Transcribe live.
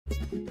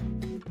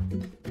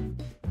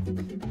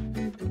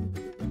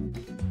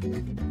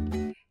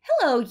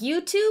Hello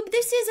YouTube,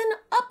 this is an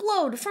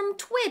upload from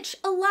Twitch,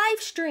 a live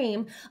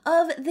stream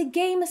of the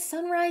game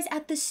Sunrise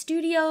at the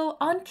Studio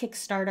on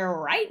Kickstarter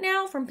right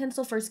now from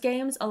Pencil First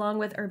Games along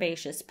with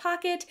Herbaceous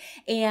Pocket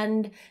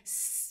and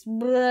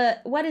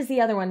what is the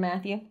other one,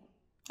 Matthew?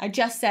 I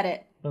just said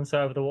it.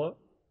 Sunset Over the Water?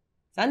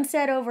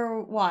 Sunset Over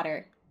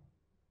Water.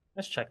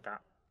 Let's check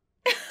that.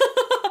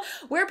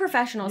 We're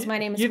professionals. My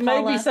name is You've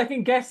Paula. made me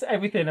second guess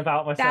everything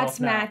about myself. That's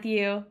now.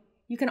 Matthew.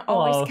 You can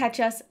always catch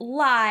us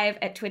live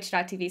at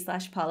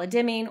twitch.tv/Paula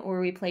Deming, where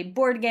we play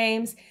board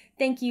games.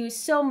 Thank you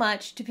so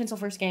much to Pencil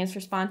First Games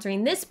for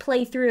sponsoring this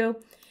playthrough.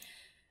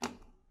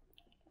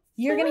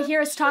 You're going to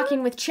hear us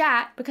talking with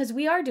chat because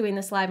we are doing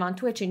this live on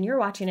Twitch and you're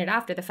watching it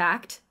after the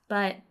fact.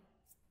 But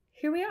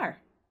here we are.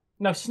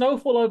 No,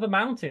 Snowfall Over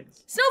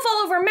Mountains.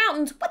 Snowfall Over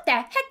Mountains? What the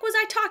heck was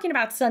I talking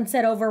about?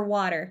 Sunset Over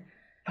Water.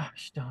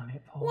 Gosh darn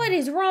it, Paul. What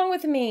is wrong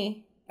with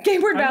me?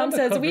 Gameboard Bound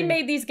says, we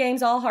made these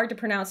games all hard to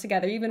pronounce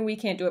together. Even we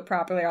can't do it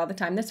properly all the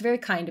time. That's very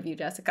kind of you,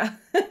 Jessica.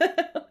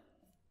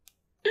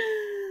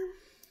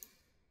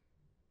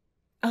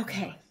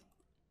 Okay.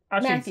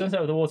 Actually, Matthew. Sunset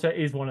Over the Water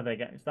is one of their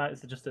games. That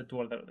is just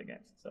one of their other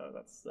games. So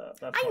that's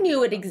I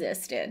knew it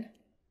existed.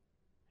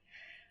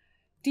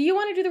 Do you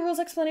want to do the rules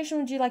explanation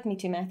or would you like me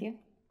to, Matthew?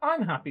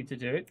 I'm happy to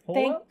do it,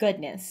 Paula. Thank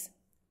goodness.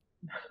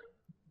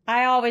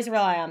 I always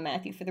rely on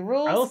Matthew for the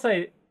rules. I will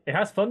say, it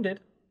has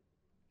funded.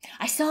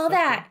 I saw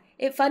that.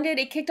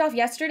 It kicked off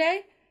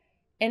yesterday,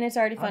 and it's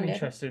already funded. I'm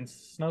interested in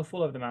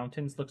Snowfall Over the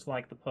Mountains. Looks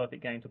like the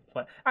perfect game to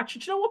play. Actually,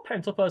 do you know what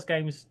Pencil First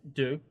Games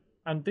do?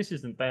 And this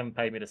isn't, they haven't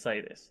paid me to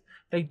say this.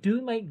 They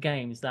do make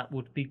games that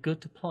would be good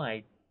to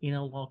play in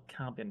a log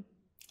cabin.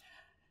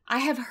 I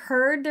have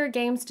heard their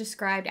games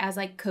described as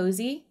like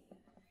cozy,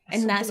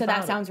 and that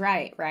sounds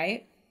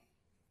right?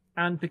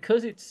 And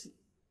because it's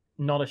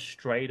not a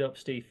straight up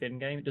Steve Finn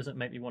game, it doesn't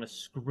make me want to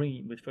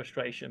scream with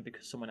frustration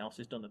because someone else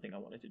has done the thing I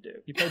wanted to do.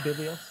 You play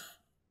Biblios?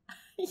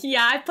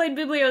 Yeah, I played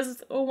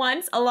Biblios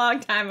once a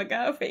long time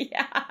ago, but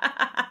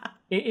yeah.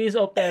 It is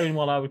up there in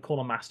what I would call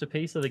a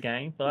masterpiece of the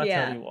game, but I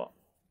tell you what,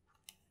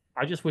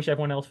 I just wish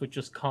everyone else would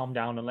just calm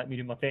down and let me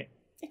do my thing.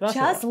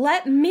 Just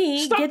let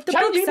me get the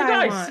books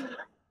I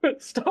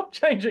want. Stop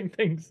changing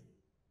things.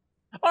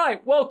 All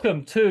right,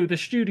 welcome to the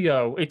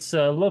studio. It's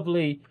a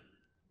lovely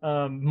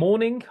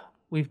morning.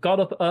 We've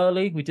got up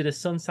early. We did a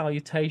sun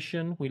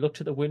salutation. We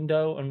looked at the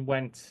window and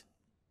went,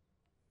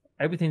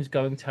 everything's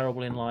going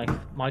terrible in life.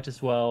 Might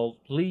as well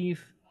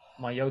leave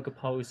my yoga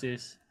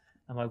poses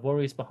and my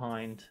worries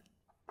behind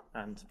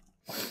and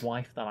my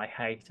wife that I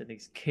hate and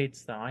these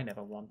kids that I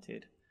never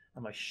wanted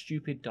and my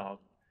stupid dog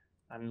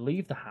and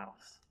leave the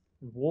house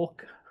and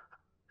walk.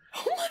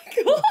 Oh my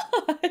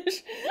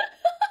gosh.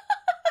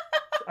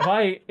 Have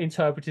I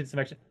interpreted some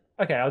extra?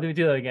 Okay, I'll do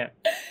that again.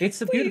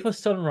 It's a beautiful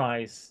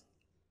sunrise.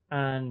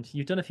 And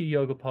you've done a few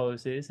yoga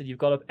poses, and you've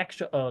got up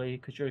extra early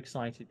because you're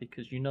excited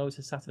because you know it's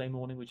a Saturday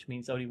morning, which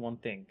means only one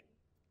thing.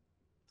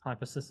 Time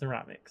for some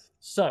ceramics.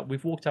 So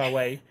we've walked our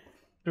way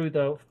through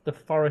the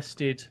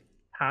forested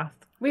path.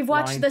 We've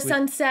watched the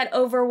sunset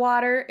over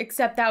water,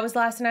 except that was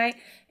last night,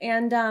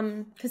 and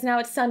because now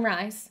it's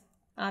sunrise,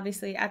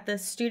 obviously, at the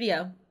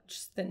studio, which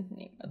is the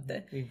name of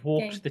the We've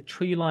walked the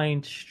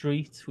tree-lined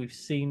street. We've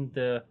seen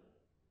the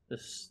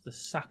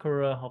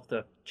sakura of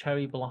the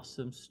cherry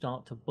blossoms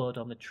start to bud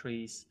on the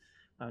trees.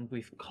 And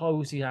we've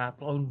cozied our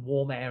blown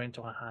warm air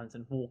into our hands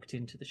and walked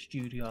into the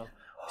studio. We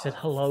said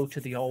hello to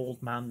the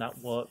old man that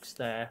works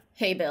there.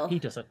 Hey, Bill.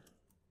 His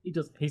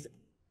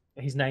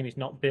name is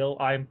not Bill.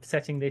 I'm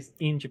setting this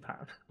in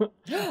Japan.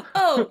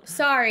 Oh,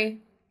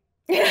 sorry.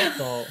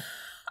 So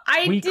did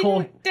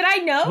I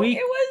know it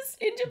was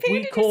in Japan?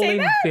 We call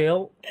him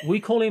Bill.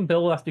 We call him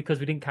Bill. That's because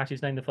we didn't catch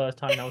his name the first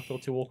time. Now it's still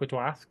too awkward to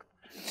ask.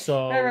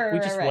 So we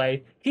just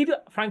wait.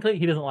 Frankly,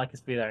 he doesn't like us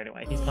to be there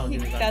anyway. He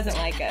doesn't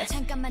like us.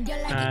 And we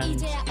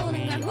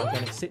are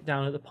going to sit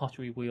down at the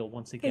pottery wheel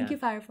once again. Thank you,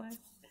 Firefly.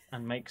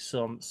 And make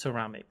some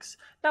ceramics.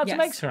 Now, to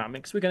make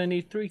ceramics, we're going to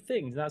need three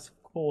things. That's,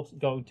 of course,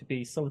 going to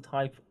be some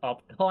type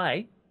of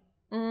clay.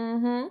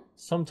 Mm-hmm.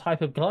 Some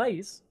type of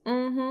glaze.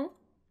 Mm-hmm.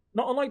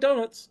 Not unlike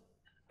donuts.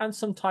 And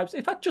some types,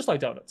 in fact, just like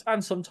donuts.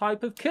 And some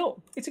type of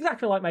kiln. It's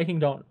exactly like making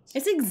donuts.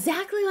 It's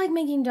exactly like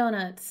making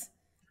donuts.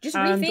 Just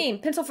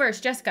retheme. Pencil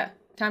first, Jessica.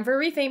 Time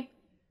for a retheme.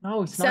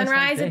 Oh, it's Sunrise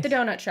nice like at the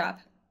donut shop.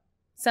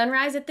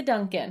 Sunrise at the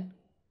Dunkin'.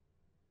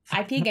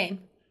 IP game.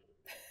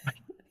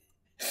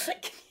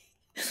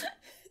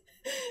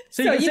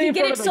 So you can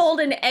get it sold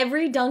in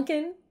every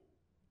Dunkin'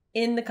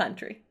 in the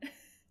country.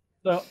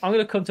 So I'm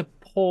going to come to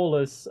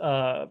Paula's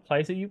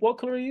place. What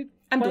colour are you?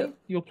 I'm blue.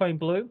 You're playing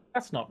blue?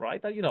 That's not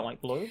right. You don't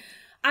like blue.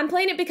 I'm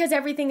playing it because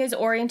everything is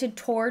oriented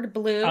toward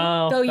blue.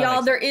 Though,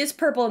 y'all, there is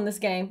purple in this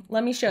game.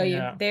 Let me show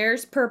you.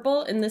 There's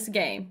purple in this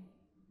game.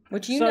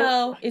 Which you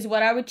know is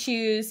what I would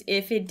choose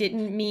if it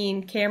didn't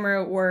mean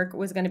camera work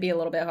was going to be a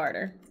little bit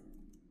harder.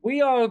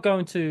 We are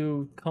going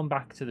to come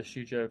back to the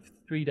studio for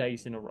 3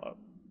 days in a row.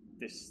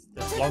 This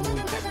long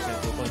weekend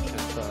with a bunch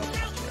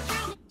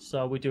of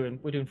So we're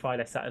doing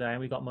Friday, Saturday, and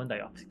we got Monday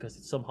off because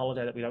it's some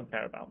holiday that we don't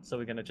care about. So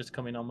we're going to just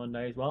come in on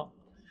Monday as well.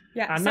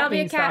 Yeah, And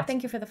Salvia Cat,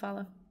 thank you for the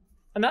follow.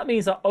 And that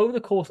means that over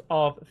the course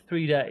of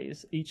 3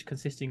 days, each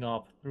consisting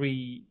of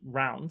 3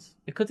 rounds,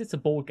 because it's a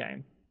board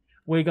game,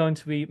 we're going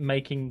to be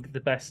making the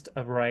best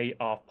array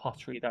of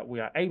pottery that we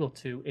are able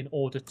to in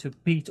order to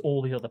beat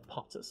all the other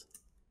potters.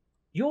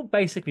 You're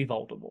basically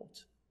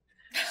Voldemort.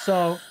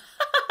 So...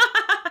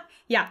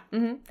 yeah,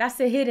 that's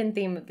the hidden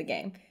theme of the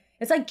game.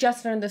 It's like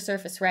just under the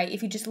surface, right?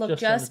 If you just look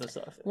just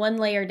one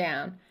layer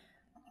down.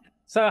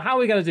 So how are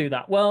we going to do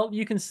that? Well,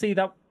 you can see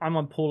that I'm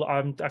on Paula.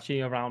 I'm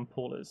actually around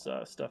Paula's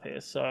stuff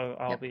here, so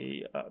I'll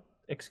be.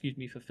 Excuse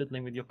me for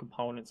fiddling with your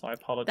components. I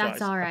apologize.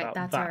 That's all right.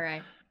 That's all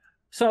right.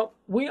 So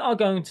we are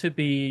going to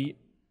be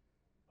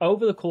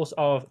over the course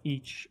of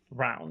each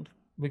round.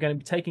 We're going to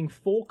be taking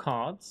 4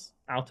 cards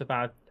out of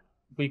our.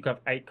 We've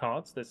got 8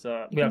 cards.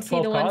 We have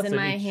 12 cards in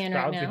my hand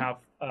round. Right now.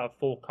 We have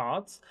 4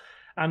 cards,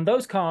 and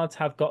those cards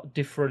have got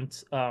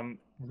different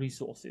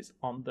resources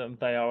on them.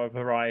 They are a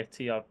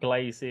variety of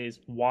glazes,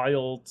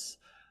 wilds,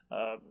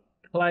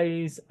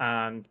 clays,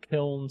 and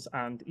kilns,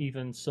 and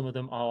even some of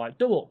them are like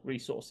double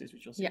resources,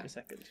 which you'll see in a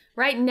second.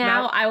 Right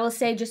now, I will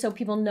say, just so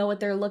people know what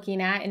they're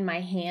looking at in my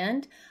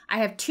hand, I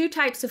have 2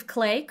 types of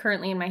clay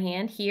currently in my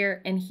hand,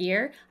 here and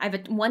here. I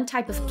have one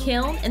type of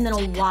kiln and then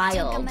a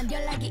wild.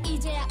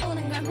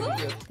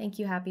 Thank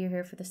you, Happy, you're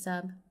here for the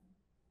sub.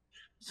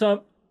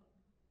 So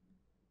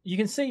you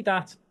can see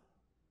that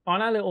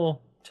on our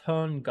little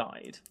turn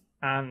guide,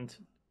 and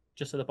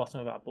just at the bottom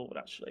of our board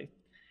actually,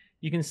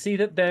 you can see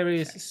that there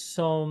is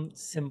some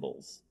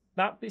symbols.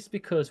 That is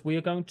because we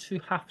are going to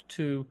have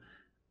to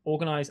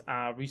organize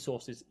our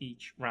resources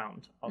each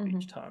round of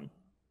each turn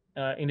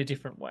in a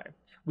different way.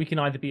 We can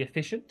either be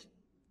efficient,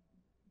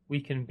 we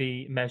can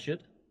be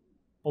measured,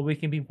 or we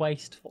can be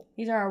wasteful.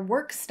 These are our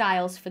work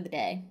styles for the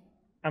day.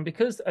 And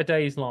because a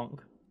day is long,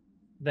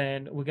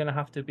 then we're going to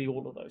have to be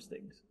all of those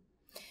things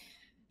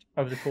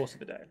over the course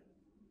of a day.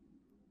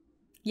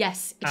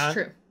 Yes, it's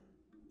true.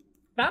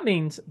 That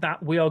means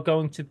that we are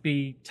going to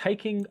be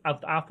taking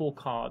our 4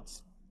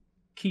 cards,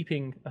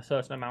 keeping a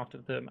certain amount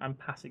of them, and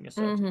passing a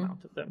certain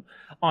amount of them.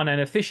 On an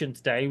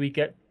efficient day, we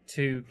get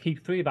to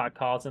keep 3 of our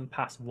cards and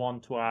pass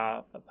 1 to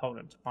our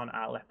opponent on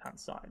our left-hand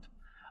side.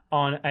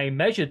 On a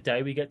measured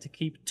day, we get to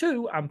keep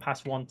 2 and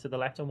pass 1 to the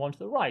left and 1 to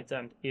the right.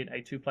 And in a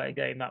 2-player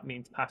game, that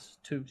means pass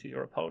 2 to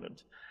your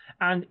opponent.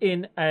 And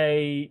in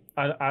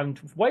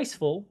and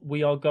wasteful,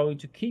 we are going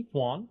to keep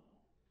 1.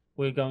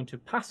 We're going to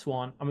pass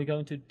 1, and we're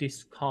going to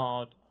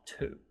discard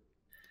 2.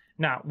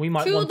 Now, we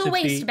might want to the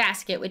waste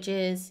basket, which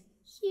is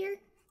here.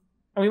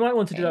 And we might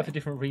want to do that for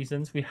different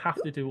reasons. We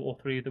have to do all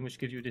 3 of them, which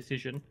gives you a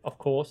decision, of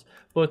course.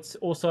 But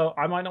also,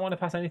 I might not want to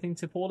pass anything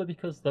to Paula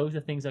because those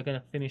are things that are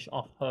going to finish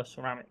off her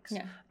ceramics.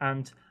 Yeah.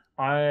 And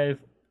I've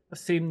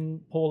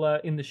seen Paula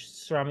in the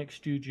ceramic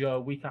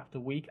studio week after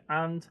week,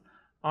 and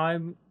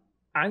I'm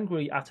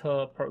angry at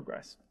her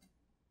progress.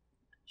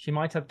 She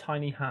might have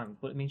tiny hands,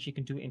 but it means she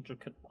can do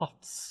intricate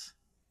pots.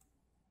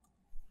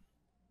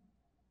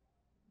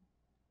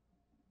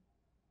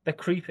 They're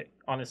creepy,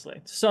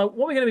 honestly. So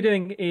what we're going to be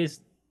doing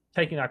is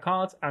taking our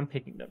cards and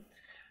picking them.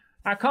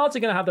 Our cards are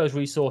going to have those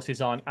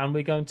resources on, and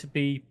we're going to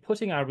be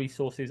putting our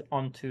resources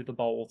onto the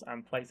bowls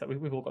and plates. That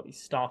we've all got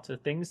these starter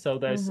things. So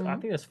there's, I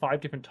think there's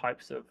 5 different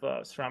types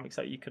of ceramics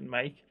that you can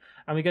make,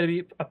 and we're going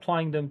to be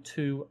applying them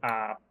to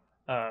our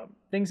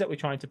things that we're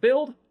trying to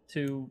build,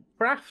 to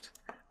craft,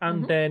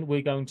 and then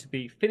we're going to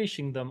be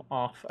finishing them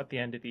off at the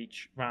end of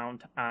each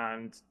round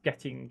and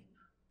getting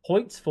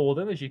points for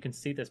them. As you can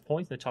see, there's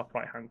points in the top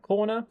right-hand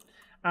corner,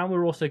 and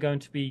we're also going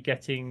to be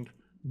getting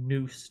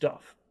new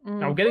stuff.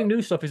 Now, getting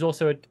new stuff is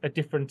also a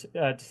different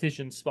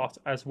decision spot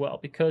as well,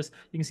 because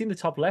you can see in the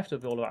top left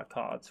of all of our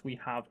cards, we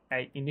have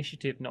an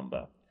initiative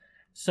number.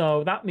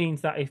 So that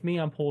means that if me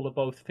and Paula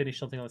both finish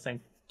something on the same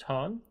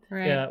turn,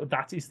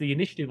 that is the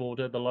initiative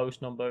order. The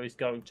lowest number is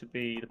going to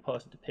be the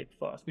person to pick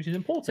first, which is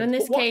important. So in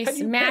this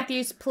case,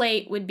 Matthew's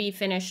plate would be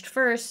finished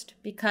first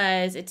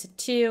because it's a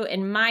 2,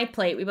 and my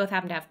plate, we both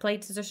happen to have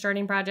plates as our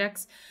starting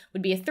projects,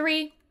 would be a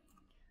 3.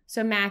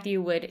 So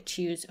Matthew would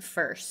choose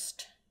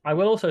first. I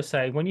will also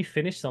say, when you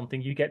finish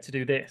something, you get to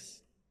do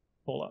this,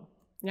 Paula.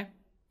 Yeah.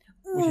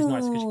 Which is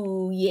nice because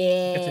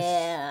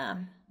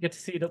you get to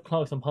see it up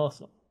close and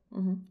personal.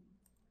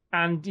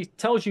 And it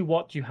tells you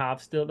what you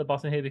have still at the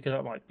bottom here, because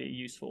that might be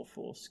useful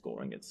for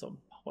scoring at some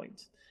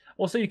point.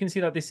 Also, you can see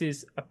that this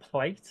is a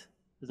plate.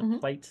 There's a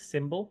plate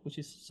symbol, which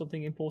is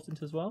something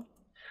important as well.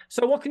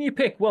 So what can you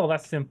pick? Well,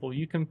 that's simple.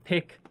 You can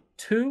pick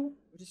 2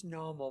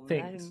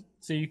 things.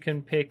 So you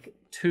can pick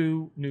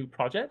 2 new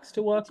projects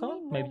to work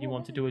on. Maybe you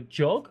want to do a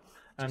jug,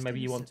 and maybe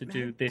you want to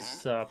do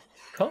this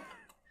cup.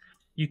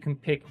 You can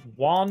pick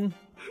 1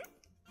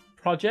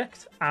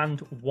 project and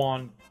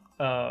 1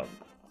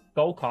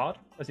 goal card,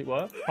 as it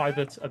were,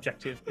 private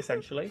objective,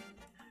 essentially.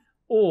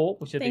 Or,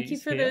 which are Thank you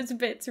for those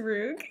bits,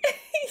 Roog.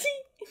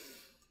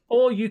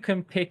 Or you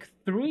can pick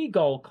 3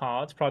 goal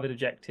cards, private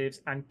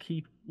objectives, and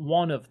keep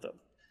 1 of them.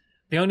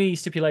 The only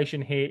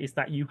stipulation here is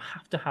that you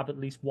have to have at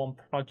least one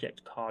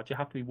project card. You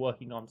have to be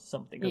working on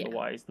something. Yeah.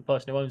 Otherwise, the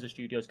person who owns the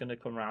studio is going to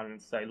come around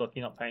and say, look,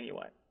 you're not paying your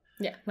way.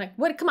 Yeah, like,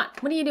 what? Come on,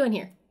 what are you doing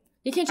here?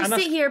 You can't just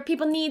And sit here.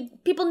 People need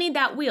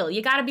that wheel.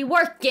 You gotta be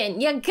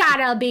working. You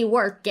gotta be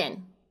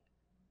working.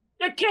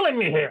 You're killing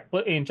me here,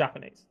 but in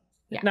Japanese.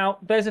 Yeah. Now,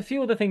 there's a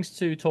few other things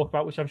to talk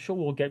about, which I'm sure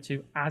we'll get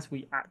to as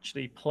we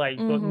actually play.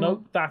 But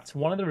note that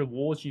one of the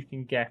rewards you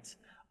can get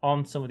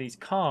on some of these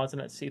cards,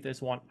 and let's see if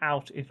there's one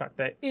out. In fact,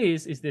 there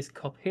is this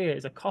cup here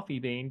is a coffee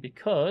bean,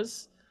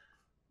 because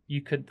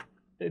you could.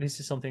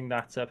 This is something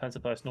that Pencil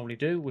Burst normally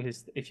do,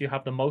 is if you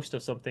have the most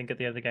of something at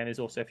the end of the game, there's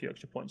also a few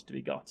extra points to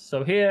be got.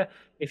 So here,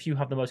 if you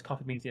have the most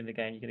coffee beans at the end of the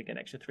game, you're going to get an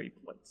extra 3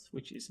 points,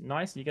 which is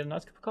nice. And you get a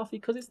nice cup of coffee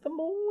because it's the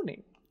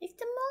morning. It's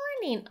the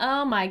morning.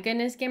 Oh my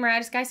goodness,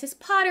 Gameritis guy says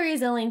pottery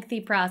is a lengthy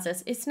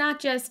process. It's not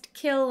just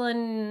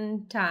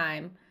killing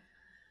time.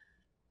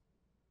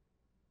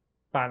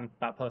 Ban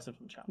that person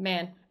from chat.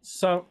 Man.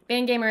 So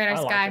ban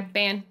Gameritis guy.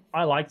 Ban.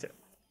 I liked it.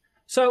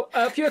 So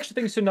a few extra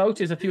things to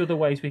note is a few other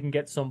ways we can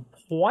get some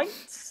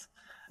points.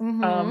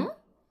 And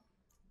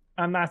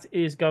that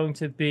is going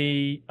to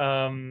be,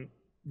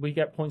 we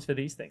get points for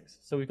these things.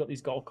 So we've got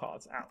these gold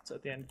cards out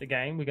at the end of the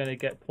game. We're going to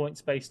get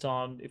points based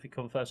on if we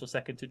come first or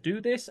second to do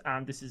this.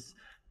 And this is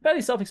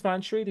fairly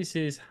self-explanatory. This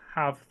is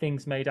have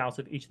things made out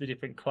of each of the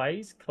different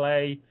clays.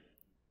 Clay,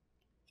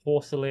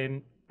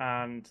 porcelain,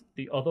 and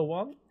the other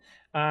one.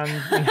 And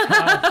we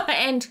have...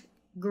 and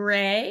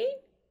gray?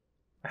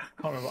 I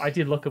can't remember. I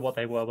did look at what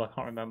they were, but I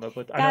can't remember.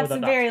 But I know that's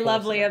that's very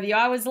lovely of you.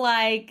 I was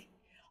like,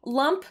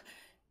 lump,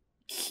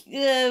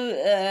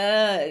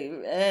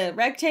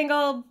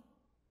 rectangle,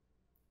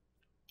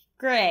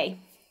 gray.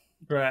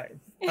 Gray.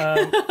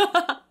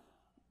 It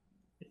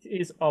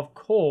is, of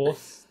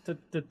course,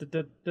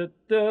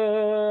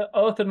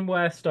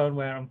 earthenware,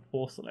 stoneware, and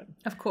porcelain.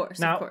 Of course,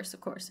 now, of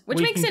course.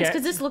 Which makes sense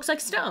because this looks like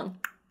stone.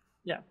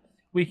 Yeah.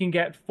 We can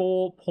get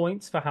 4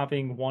 points for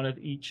having one of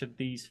each of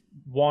these,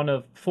 one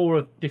of 4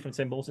 of different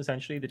symbols,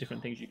 essentially, the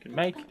different things you can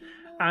make.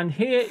 And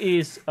here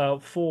is 4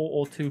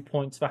 or 2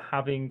 points for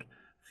having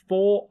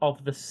 4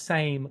 of the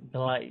same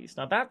glaze.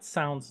 Now, that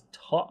sounds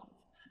tough.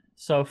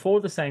 So 4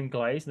 of the same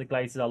glaze, and the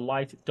glazes are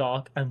light,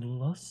 dark, and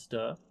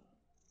luster.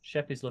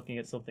 Shep is looking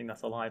at something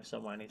that's alive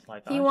somewhere, and he's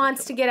like... He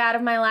wants to get out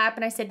of my lap,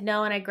 and I said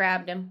no, and I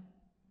grabbed him.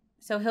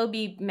 So he'll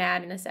be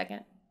mad in a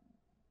second.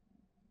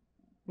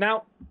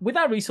 Now, with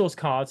our resource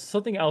cards,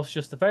 something else,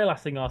 just the very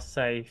last thing I'll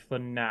say for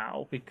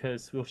now,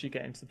 because we should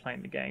get into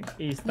playing the game,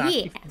 is that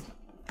if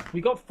we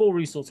got 4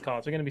 resource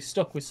cards, we're going to be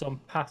stuck with some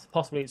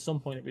possibly at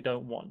some point that we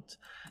don't want.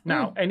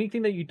 Now,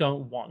 anything that you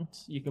don't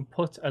want, you can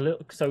put a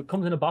little... So it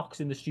comes in a box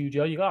in the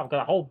studio. You go, I've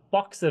got a whole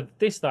box of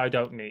this that I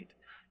don't need.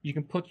 You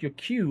can put your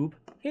cube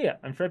here,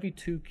 and for every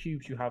 2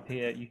 cubes you have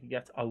here, you can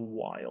get a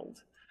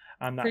wild.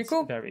 And that's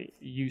cool. Very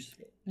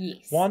useful.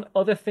 Yes. One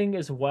other thing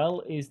as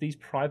well is these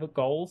private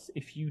goals.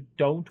 If you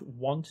don't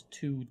want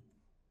to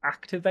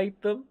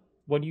activate them,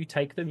 when you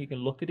take them, you can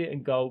look at it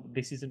and go,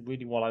 this isn't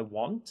really what I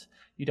want.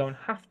 You don't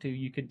have to.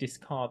 You can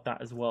discard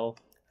that as well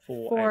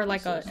for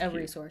like a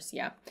resource,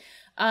 yeah.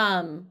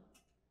 But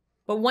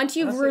once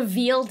you've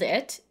revealed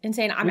it and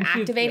saying, I'm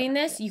activating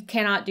this, you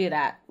cannot do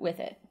that with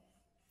it.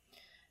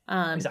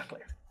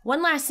 Exactly.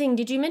 One last thing.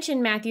 Did you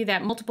mention, Matthew,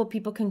 that multiple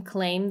people can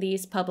claim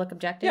these public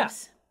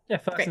objectives? Yeah,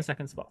 first and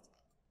second spot.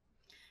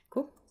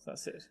 Cool. So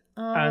that's it.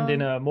 And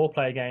in a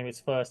more-player game, it's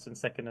first and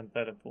second and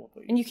third and fourth.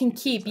 And you can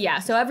keep,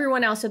 so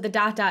everyone else, so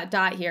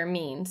the ... here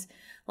means,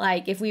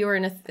 like, if we were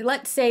in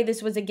let's say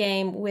this was a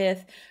game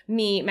with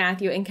me,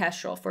 Matthew, and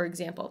Kestrel, for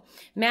example.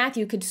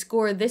 Matthew could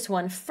score this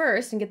one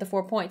first and get the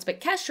 4 points, but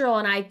Kestrel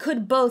and I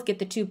could both get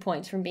the 2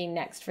 points from being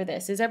next for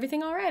this. Is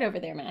everything all right over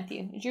there,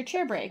 Matthew? Is your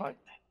chair break?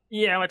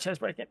 Yeah, my chair's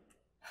breaking.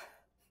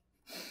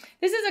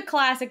 This is a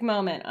classic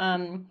moment.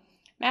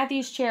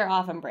 Matthew's chair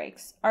often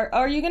breaks.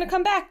 Are you going to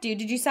come back, dude?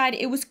 Did you decide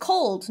it was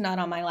cold, not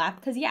on my lap?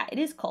 Because, yeah, it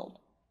is cold.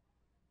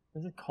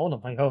 Is it cold on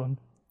my own?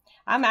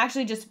 I'm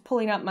actually just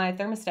pulling up my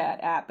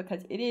thermostat app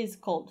because it is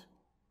cold.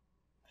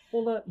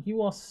 Paula,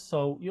 you are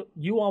so...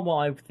 You are what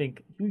I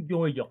think...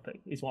 You're a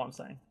yuppie, is what I'm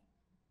saying.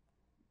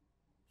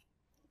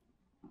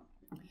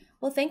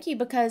 Well, thank you,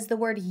 because the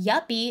word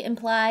yuppie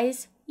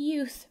implies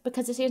youth,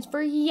 because it stands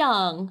for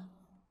young,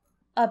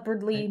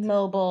 upwardly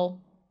mobile.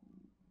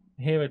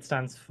 Here it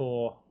stands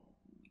for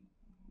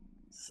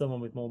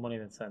someone with more money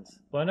than sense.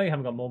 Well, I know you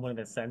haven't got more money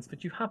than sense,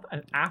 but you have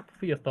an app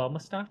for your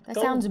thermostat. That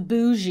sounds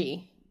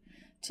bougie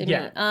to me.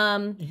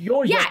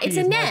 It's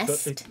a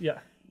Nest. Yeah.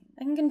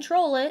 I can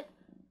control it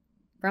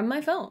from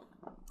my phone.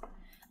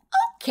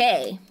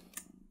 Okay.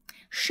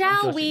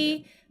 Shall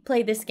we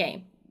play this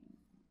game?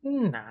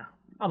 Nah,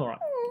 I'm all right.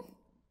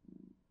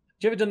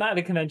 Have you ever done that at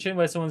a convention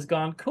where someone's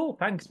gone, cool,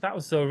 thanks, that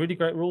was a really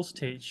great rules to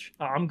teach.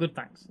 Oh, I'm good,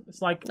 thanks.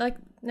 It's like,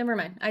 never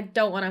mind. I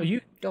don't want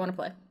to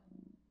play.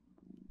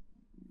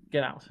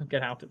 Get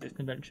out of this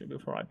convention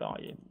before I buy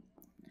you.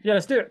 Yeah,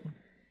 let's do it.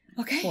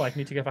 Okay. Well, I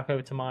need to get back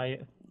over to my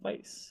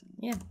place.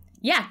 Yeah.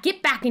 Yeah,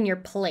 get back in your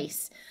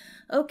place.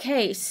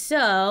 Okay,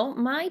 so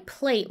my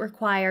plate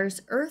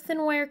requires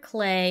earthenware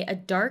clay, a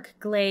dark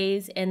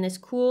glaze, and this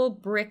cool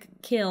brick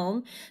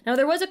kiln. Now,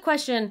 there was a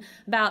question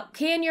about,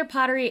 can your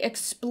pottery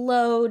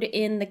explode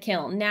in the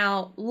kiln?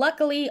 Now,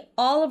 luckily,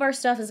 all of our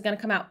stuff is going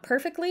to come out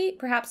perfectly.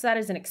 Perhaps that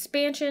is an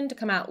expansion to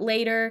come out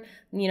later,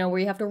 you know, where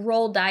you have to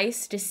roll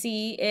dice to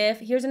see if...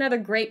 Here's another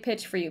great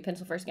pitch for you,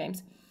 Pencil First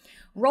Games.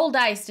 Roll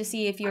dice to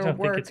see if your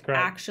work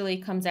actually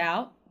comes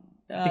out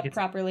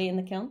properly in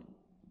the kiln.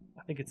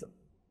 I think it's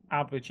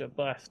average at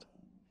best.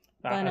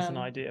 As an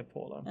idea,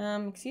 Paula.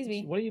 Excuse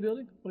me. What are you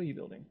building? What are you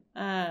building?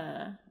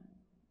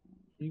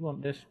 You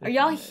want this? Are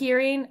y'all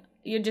hearing?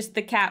 You're just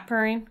the cat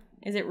purring.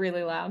 Is it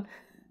really loud?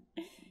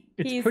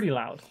 It's pretty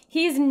loud.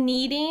 He's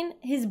kneading.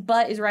 His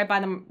butt is right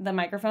by the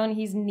microphone.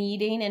 He's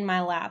kneading in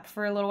my lap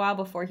for a little while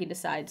before he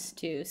decides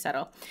to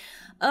settle.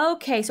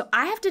 Okay, so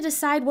I have to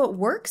decide what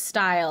work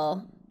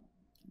style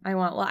I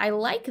want. Well, I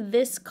like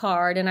this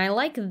card and I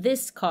like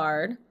this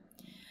card.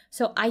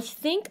 So I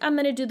think I'm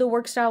going to do the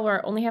work style where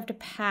I only have to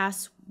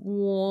pass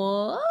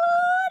what?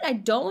 I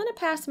don't want to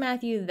pass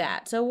Matthew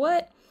that. So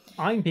what?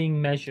 I'm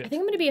being measured. I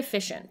think I'm going to be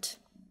efficient.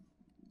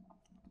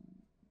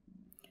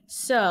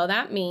 So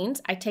that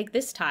means I take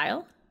this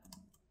tile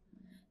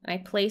and I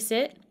place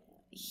it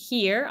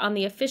here on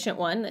the efficient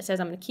one that says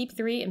I'm going to keep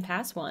 3 and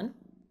pass 1.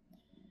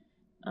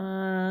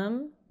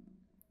 And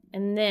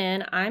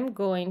then I'm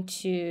going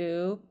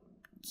to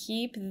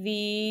keep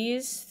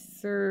these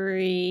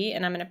 3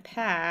 and I'm going to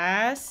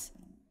pass.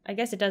 I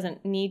guess it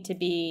doesn't need to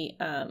be...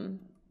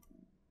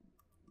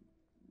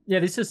 Yeah,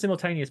 this is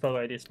simultaneous, by the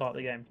way, this part of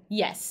the game.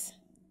 Yes.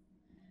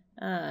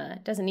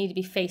 It doesn't need to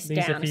be face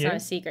down. It's not a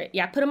secret.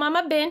 Yeah, put them on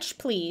my bench,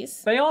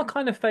 please. They are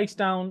kind of face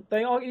down.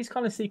 It's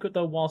kind of secret,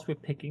 though, whilst we're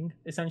picking,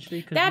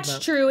 essentially. That's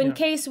true, in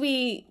case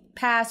we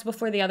pass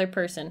before the other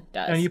person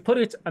does. And you put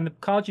it, and the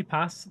card you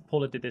pass,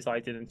 Paula did this, I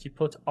didn't. You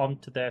put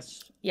onto their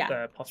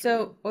posture.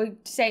 So, we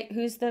say,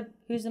 who's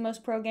the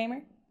most pro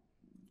gamer?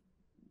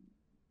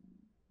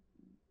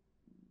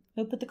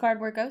 Who put the card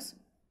where it goes?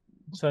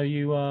 So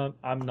you,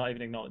 I'm not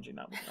even acknowledging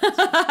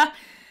that.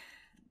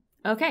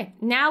 Okay,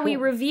 now we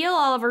reveal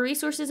all of our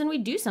resources and we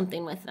do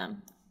something with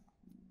them.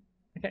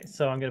 Okay,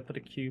 so I'm going to put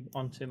a cube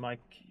onto my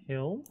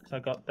kiln. So I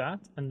got that.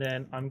 And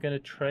then I'm going to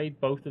trade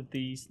both of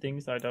these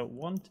things that I don't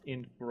want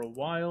in for a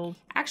wild.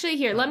 Actually,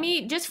 here, let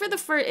me, just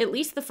for at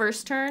least the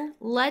first turn,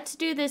 let's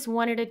do this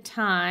one at a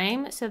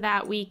time so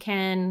that we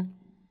can,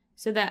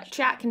 so that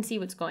chat can see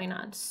what's going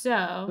on.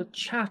 So. But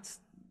chat.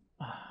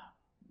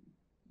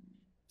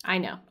 I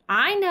know.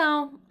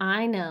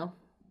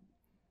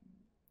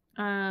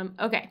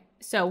 Okay.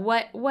 So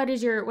what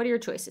are your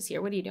choices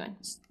here? What are you doing?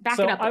 Back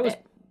it up a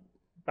bit.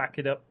 Back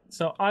it up.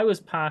 So I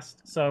was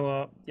passed.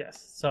 So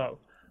yes. So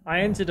I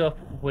ended up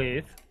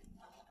with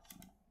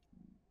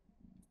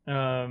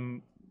a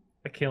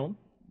kiln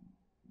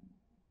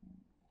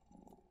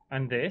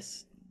and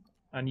this,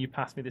 and you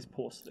passed me this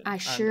porcelain. I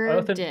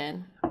sure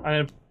did.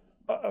 And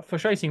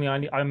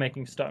frustratingly, I'm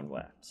making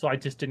stoneware, so I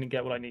just didn't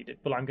get what I needed.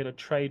 But I'm going to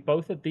trade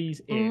both of these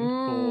in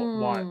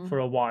for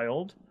a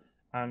wild.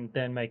 And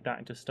then make that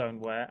into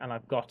stoneware, and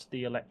I've got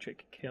the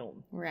electric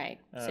kiln. Right.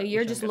 So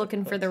you're just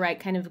looking for the right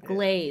kind of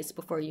glaze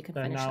before you can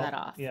finish that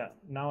off. Yeah.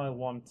 Now I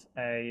want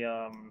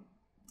a.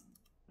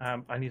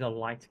 I need a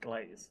light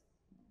glaze.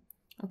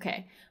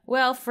 Okay.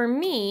 Well, for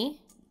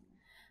me,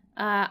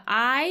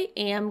 I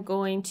am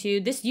going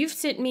to this. You've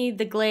sent me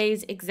the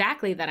glaze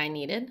exactly that I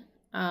needed,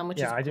 which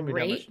is I didn't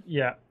great. Really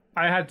yeah,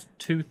 I had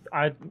two.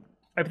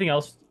 Everything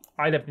else.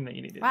 I had everything that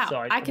you needed. Wow. So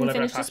I can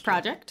finish this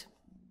project.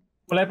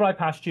 Whatever I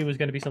passed you was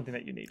going to be something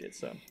that you needed.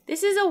 So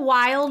this is a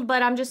wild,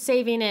 but I'm just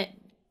saving it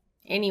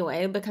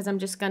anyway because I'm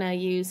just gonna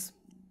use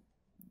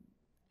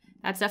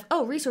that stuff.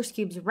 Oh, resource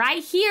cubes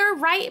right here,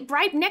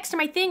 right next to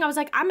my thing. I was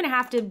like, I'm gonna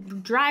have to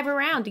drive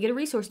around to get a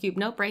resource cube.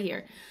 Nope, right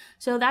here.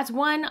 So that's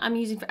one I'm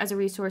using as a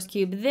resource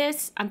cube.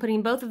 This, I'm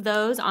putting both of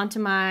those onto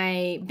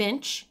my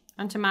bench,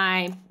 onto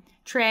my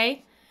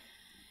tray,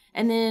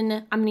 and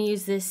then I'm gonna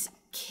use this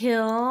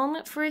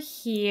kiln for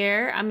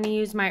here. I'm gonna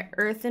use my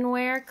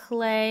earthenware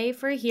clay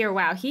for here.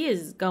 Wow, he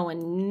is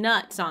going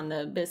nuts on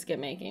the biscuit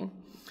making.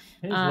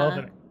 He's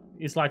loving it.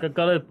 He's like, I've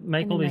got to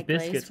make all these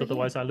biscuits,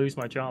 otherwise I lose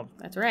my job.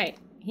 That's right.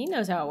 He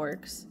knows how it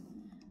works.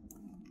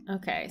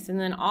 Okay, so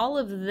then all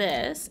of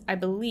this, I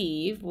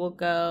believe, will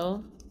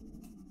go.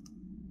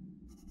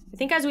 I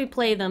think as we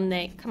play them,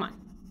 they come on,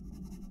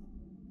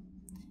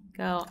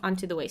 go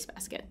onto the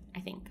wastebasket. I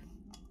think.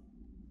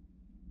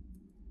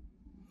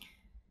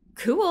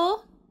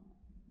 Cool.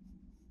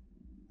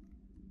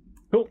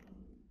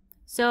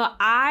 So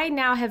I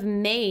now have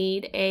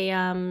made a,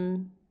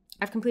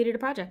 I've completed a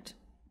project.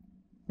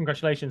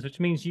 Congratulations,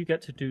 which means you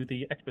get to do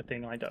the extra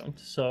thing I don't.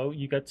 So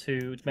you get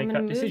to make that decision.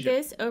 I'm going to move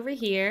this over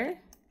here.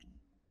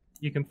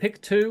 You can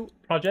pick 2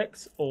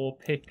 projects or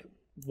pick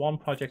 1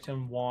 project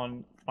and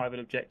 1 private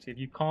objective.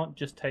 You can't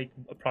just take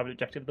a private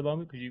objective at the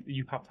moment because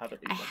you have to have it.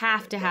 I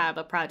have to have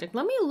a project.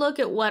 Let me look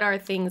at what our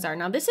things are.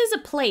 Now, this is a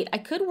plate. I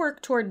could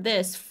work toward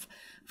this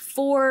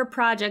 4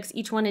 projects,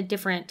 each one a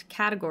different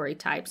category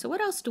type. So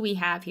what else do we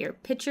have here?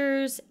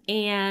 Pictures,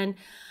 and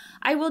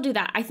I will do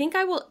that. I think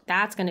I will,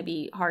 that's going to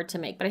be hard to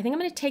make, but I think I'm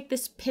going to take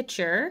this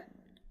picture.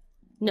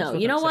 No,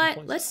 you know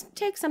what? Let's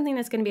take something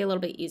that's going to be a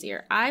little bit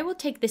easier. I will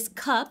take this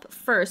cup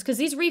first, because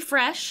these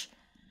refresh.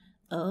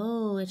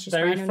 Oh, it's just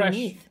right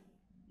underneath.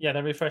 Yeah,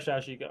 they refresh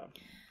as you go.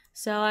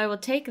 So I will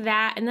take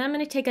that, and then I'm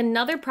going to take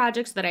another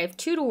project so that I have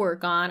 2 to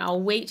work on.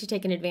 I'll wait to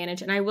take an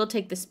advantage, and I will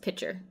take this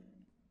picture.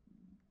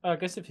 I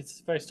guess if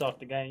it's very start of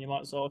the game, you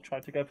might as well try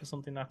to go for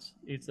something that's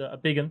a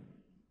big one.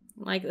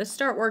 Like, let's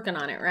start working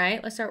on it,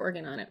 right? Let's start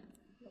working on it.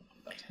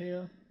 That's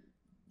here.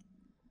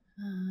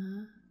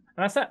 And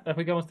that's that. If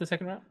we go on to the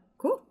second round.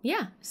 Cool.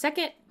 Yeah.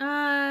 Second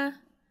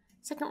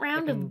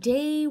round of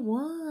day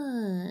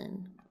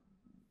 1.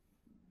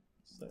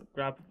 So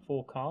grab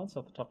 4 cards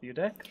off the top of your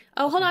deck.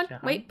 Oh, hold on.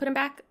 Wait, put them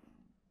back.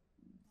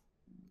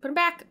 Put them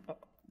back. Oh.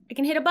 I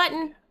can hit a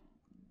button.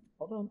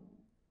 Hold on.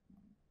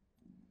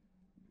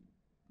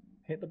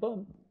 Hit the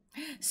button.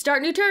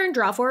 Start new turn.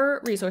 Draw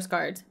 4 resource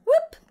cards.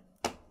 Whoop.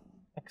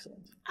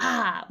 Excellent.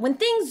 When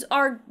things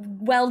are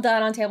well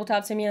done on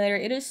Tabletop Simulator,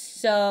 it is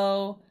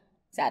so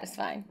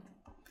satisfying.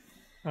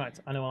 All right,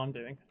 I know what I'm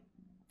doing.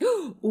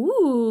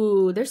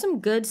 Ooh, there's some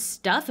good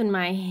stuff in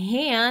my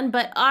hand,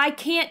 but I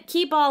can't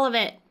keep all of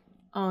it.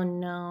 Oh,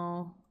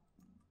 no.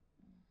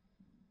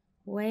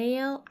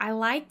 Well, I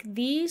like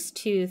these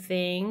 2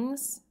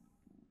 things.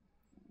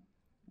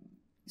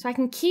 So I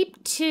can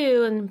keep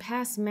 2 and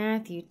pass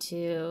Matthew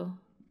 2.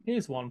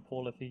 Here's 1,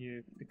 Paula, for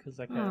you, because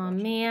I care. Oh,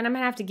 man, I'm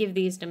going to have to give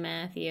these to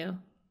Matthew.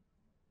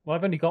 Well,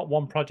 I've only got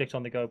 1 project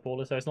on the go,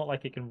 Paula, so it's not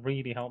like it can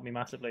really help me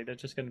massively. They're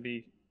just going to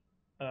be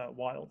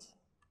wilds.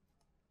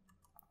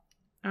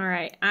 All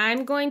right,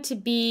 I'm going to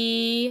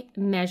be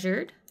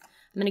measured.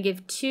 I'm going to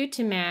give 2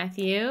 to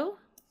Matthew.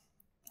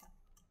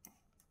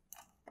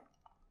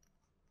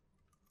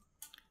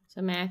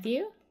 So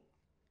Matthew,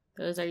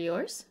 those are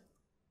yours.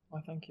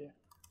 Why, thank you.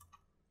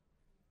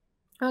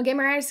 Oh,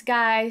 Gamer Artist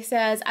Guy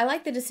says, I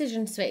like the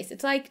decision space.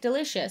 It's like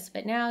Delicious,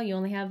 but now you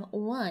only have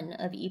 1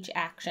 of each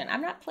action.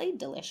 I've not played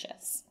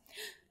Delicious.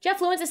 Jeff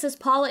Fluenza says,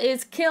 Paula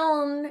is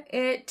killing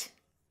it.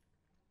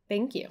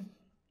 Thank you.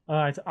 All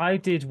right, I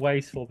did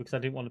wasteful because I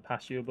didn't want to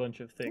pass you a bunch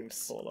of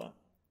things, Paula.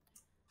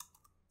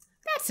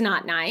 That's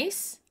not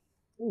nice.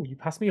 Oh, you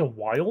passed me a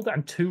wild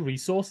and 2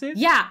 resources?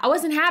 Yeah, I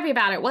wasn't happy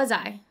about it, was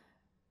I?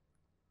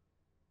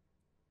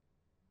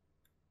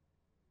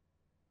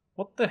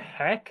 What the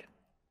heck?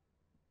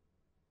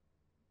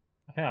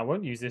 Okay, I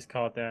won't use this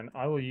card then.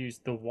 I will use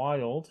the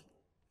wild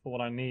for what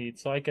I need.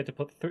 So I get to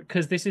put...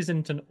 Because this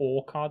isn't an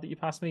ore card that you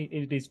passed me.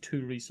 It is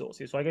 2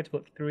 resources. So I get to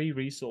put 3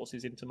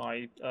 resources into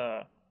my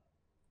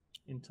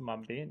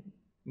bin.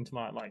 Into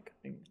my, like,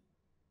 thing.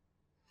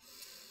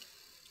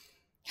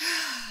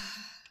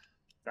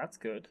 That's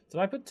good. Did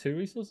I put 2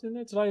 resources in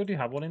there? Did I already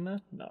have 1 in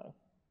there? No.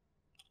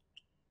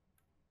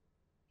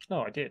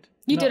 No, I did.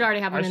 You did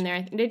already have 1 in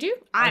there. Did you?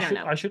 I don't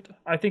know.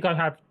 I think I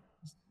have...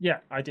 Yeah,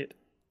 I did.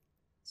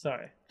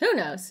 Sorry. Who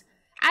knows?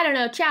 I don't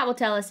know. Chat will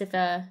tell us if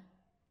So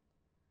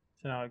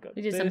now I got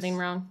we did something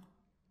wrong.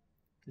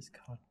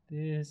 Discard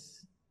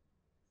this.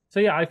 So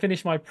yeah, I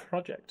finished my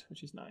project,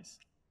 which is nice.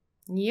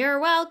 You're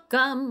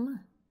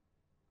welcome.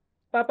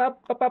 All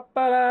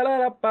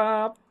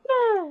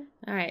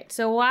right.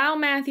 So while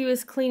Matthew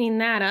is cleaning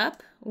that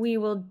up, we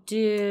will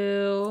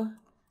do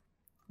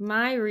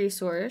my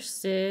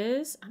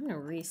resources. I'm gonna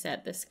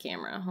reset this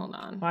camera. Hold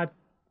on.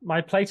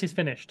 My plate is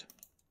finished.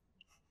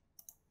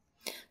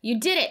 You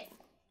did it.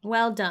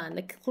 Well done.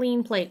 The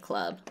Clean Plate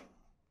Club.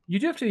 You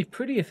do have to be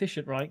pretty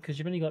efficient, right? Because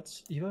you've only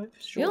got... You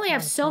only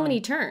have so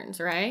many turns,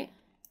 right?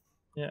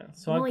 Yeah.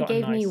 So you only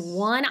gave me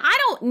 1. I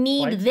don't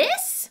need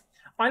this.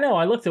 I know.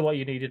 I looked at what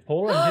you needed,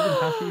 Paula, and didn't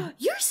pass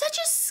you. You're such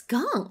a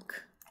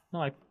skunk.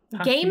 No, I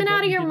gaming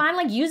out of your mind,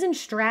 like using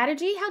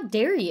strategy. How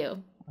dare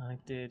you? I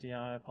did.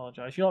 Yeah, I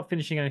apologize. You're not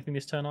finishing anything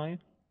this turn, are you?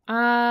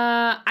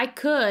 I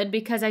could,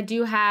 because I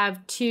do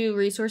have 2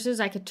 resources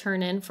I could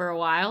turn in for a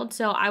while.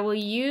 So I will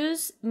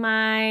use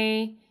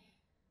my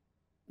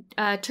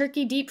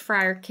turkey deep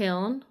fryer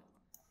kiln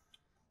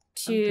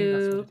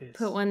to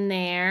put 1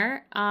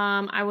 there.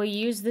 I will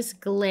use this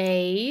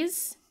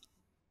glaze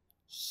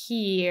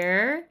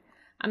here.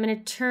 I'm going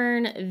to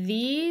turn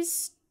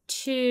these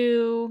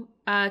 2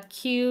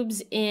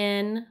 cubes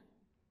in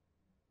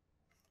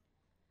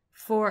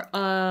for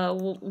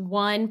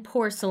 1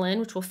 porcelain,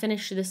 which will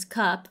finish this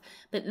cup.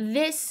 But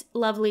this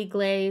lovely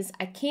glaze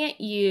I can't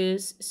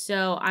use,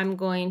 so I'm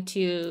going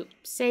to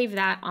save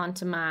that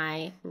onto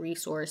my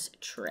resource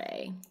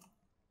tray.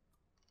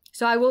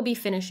 So I will be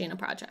finishing a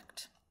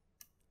project.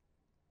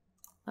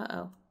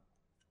 Uh-oh.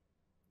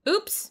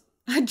 Oops!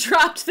 I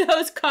dropped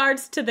those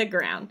cards to the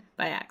ground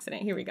by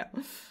accident. Here we go.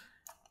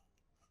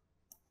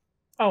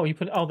 Oh, you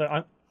put...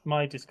 Oh,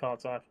 my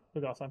discards. I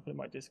forgot I'm putting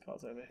my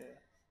discards over here.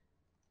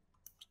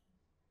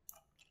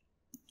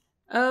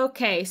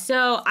 Okay,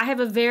 so I have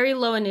a very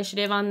low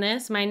initiative on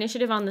this. My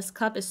initiative on this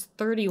cup is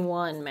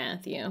 31,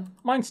 Matthew.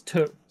 Mine's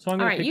 2. So I'm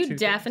going to pick 2 you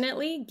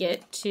definitely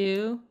get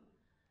to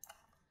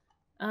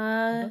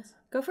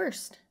Go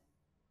first.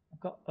 I've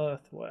got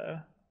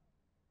earthware.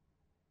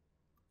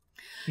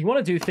 You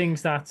want to do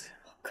things that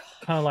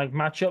kind of like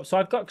match up. So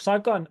I've got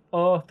an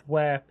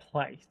earthware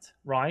plate,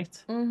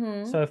 right?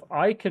 Mm-hmm. So if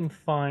I can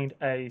find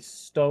a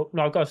stone,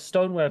 no, I've got a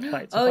stoneware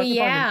plate. So Oh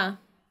yeah.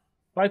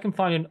 If I can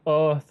find an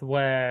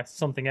earthware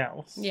something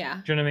else,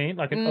 yeah. Do you know what I mean?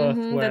 Like an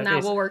earthware. Then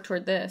that will work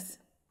toward this.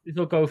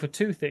 It'll go for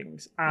 2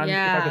 things. And if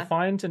I could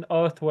find an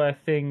earthware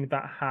thing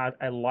that had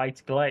a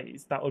light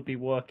glaze, that would be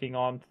working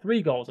on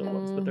 3 goals at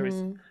once. But there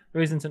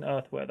isn't an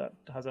earthware that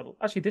has a.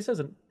 Actually, this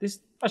isn't. This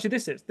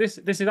is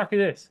exactly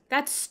this.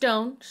 That's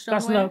stone.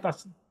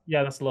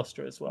 That's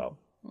luster as well.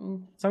 So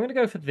I'm going to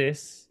go for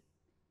this.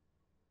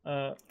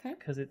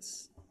 Because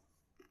it's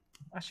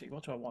actually,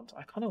 what do I want?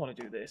 I kind of want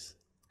to do this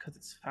because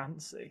it's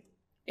fancy.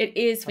 It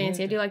is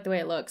fancy. I do like the way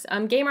it looks.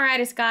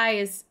 Gameritis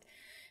guy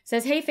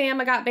says, "Hey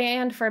fam, I got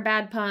banned for a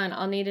bad pun.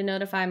 I'll need to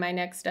notify my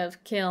next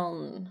of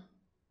kiln."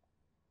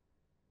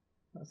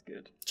 That's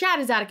good. Chat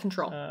is out of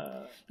control.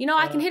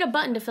 I can hit a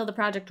button to fill the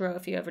project row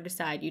if you ever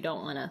decide you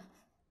don't want to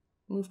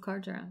move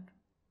cards around.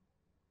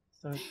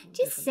 So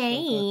just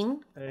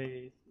saying.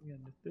 A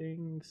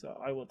thing.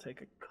 So I will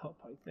take a cup,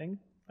 I think,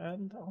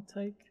 and I'll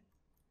take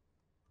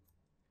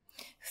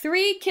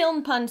 3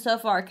 kiln puns so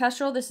far.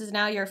 Kestrel, this is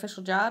now your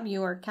official job.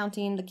 You are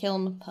counting the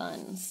kiln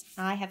puns.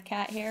 I have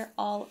cat hair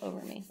all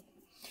over me.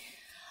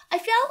 I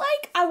felt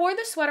like I wore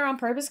the sweater on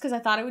purpose because I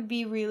thought it would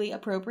be really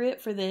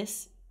appropriate for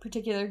this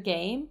particular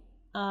game.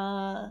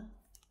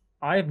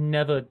 I've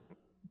never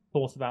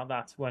thought about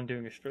that when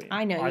doing a stream.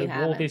 I know you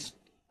haven't.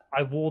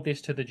 I wore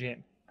this to the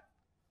gym.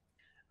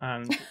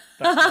 And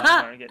that's why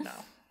I'm wearing it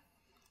now.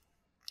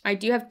 I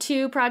do have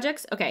 2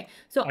 projects. Okay,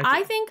 so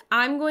I think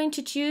I'm going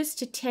to choose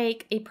to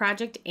take a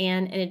project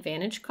and an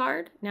advantage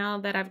card now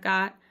that I've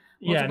got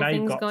multiple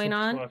things going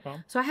on.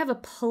 So I have a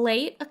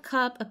plate, a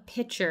cup, a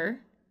pitcher.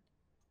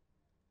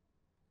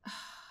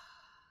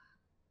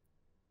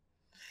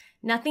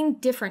 Nothing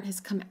different has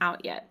come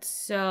out yet,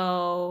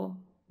 so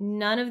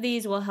none of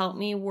these will help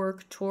me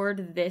work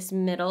toward this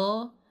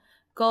middle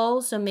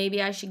goal. So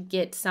maybe I should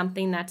get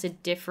something that's a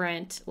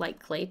different, like,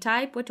 clay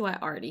type. What do I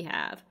already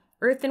have?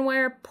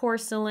 Earthenware,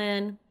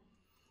 porcelain.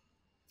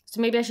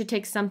 So maybe I should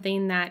take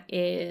something that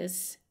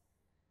is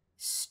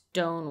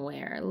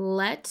stoneware.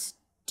 Let's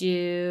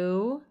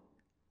do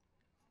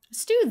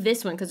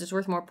this one because it's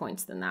worth more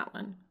points than that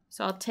one.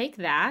 So I'll take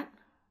that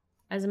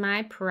as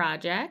my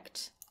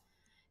project.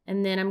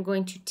 And then I'm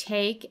going to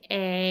take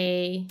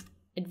a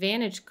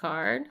advantage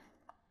card,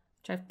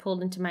 which I've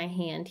pulled into my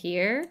hand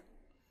here.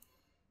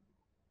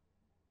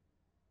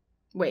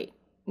 Wait,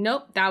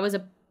 nope, that was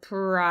a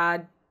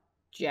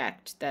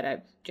project that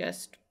I've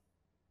just...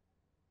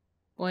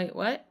 Wait,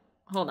 what?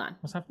 Hold on.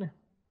 What's happening?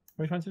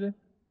 What are you trying to do?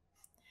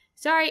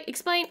 Sorry,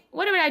 explain.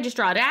 What did I just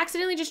draw? Did I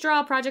accidentally just draw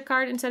a project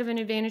card instead of an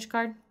advantage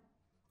card?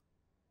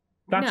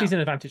 That is an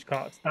advantage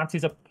card. That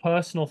is a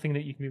personal thing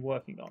that you can be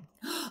working on.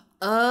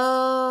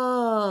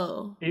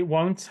 Oh. It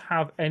won't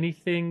have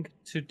anything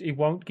to... It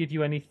won't give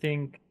you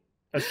anything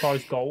as far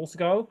as goals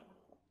go.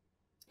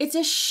 It's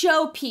a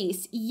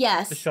showpiece.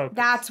 Yes,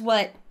 that's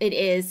what it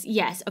is.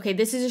 Yes. Okay,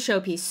 this is a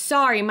showpiece.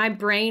 Sorry, my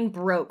brain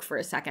broke for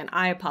a second.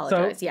 I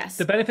apologize. So, yes.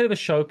 The benefit of a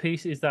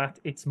showpiece is that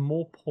it's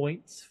more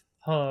points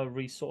per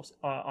resource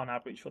on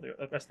average for the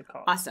rest of the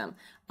cards. Awesome.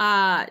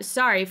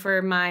 Sorry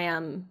for my...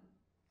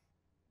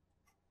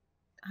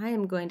 I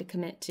am going to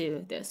commit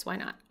to this. Why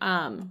not?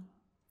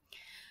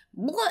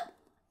 What?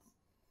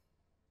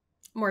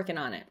 I'm working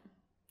on it.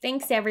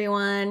 Thanks,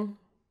 everyone.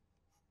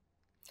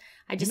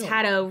 I just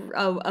had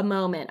a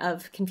moment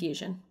of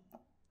confusion.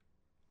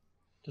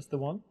 Just the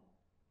one?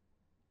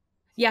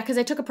 Yeah, because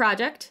I took a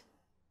project.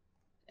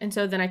 And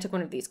so then I took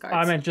one of these cards.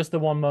 I meant just the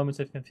one moment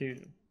of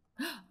confusion.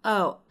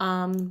 Oh,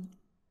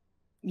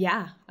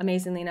 yeah.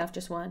 Amazingly enough,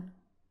 just one.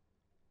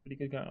 Pretty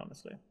good going,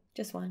 honestly.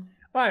 Just one.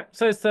 All right,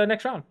 so it's the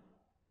next round.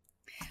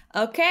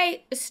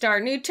 Okay,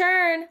 start new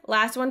turn.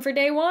 Last one for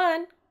day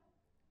 1.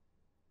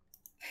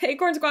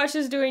 Acorn Squash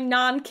is doing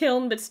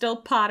non-kiln but still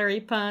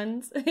pottery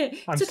puns.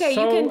 It's okay,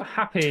 so you can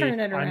happy turn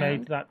it around. I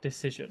made that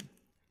decision.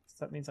 So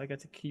that means I get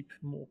to keep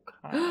more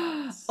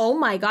cards. Oh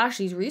my gosh,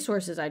 these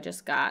resources I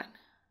just got.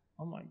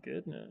 Oh my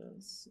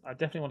goodness. I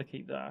definitely want to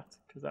keep that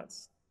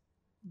because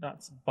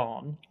that's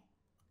Bon.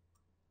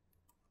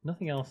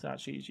 Nothing else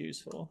actually is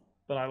useful,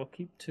 but I will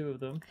keep 2 of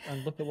them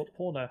and look at what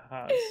Paula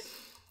has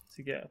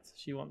to get.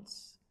 She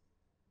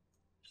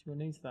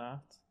needs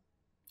that.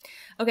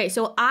 Okay,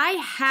 so I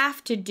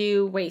have to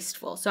do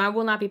wasteful, so I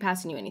will not be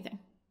passing you anything.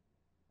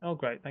 Oh,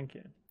 great, thank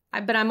you.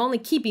 But I'm only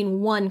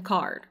keeping 1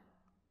 card.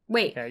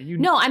 Wait, okay,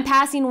 no, I'm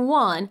passing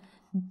 1,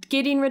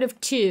 getting rid of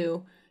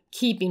 2,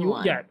 keeping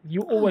 1. Yeah,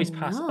 you always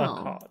pass a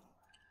card.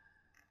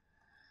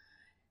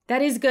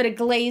 That is good. A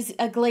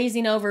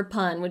glazing over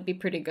pun would be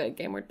pretty good,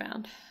 Gameward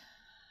Bound.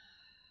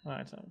 All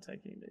right, so I'm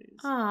taking these.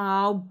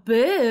 Oh,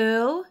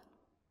 boo.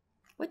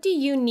 What do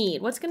you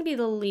need? What's going to be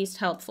the least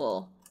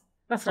helpful?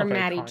 That's for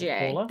Maddie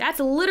J. Paula. That's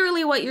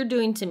literally what you're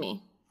doing to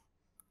me.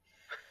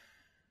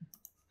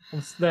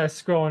 I'm there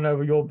scrolling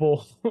over your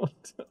board.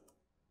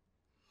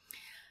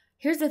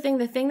 Here's the thing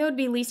that would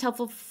be least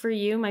helpful for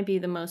you might be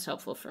the most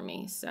helpful for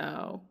me,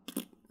 so.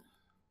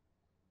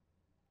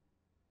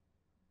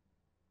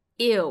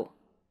 Ew.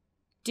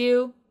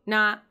 Do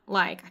not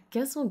like. I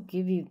guess I'll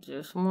give you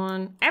this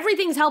one.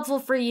 Everything's helpful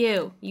for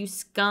you, you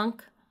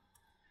skunk.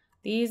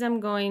 These I'm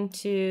going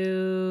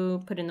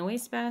to put in the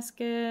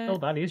wastebasket. Oh,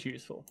 that is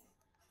useful.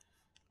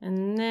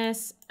 And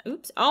this,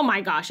 oops. Oh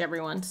my gosh,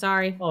 everyone,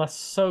 sorry. Oh, that's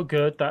so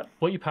good.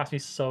 What you passed me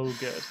is so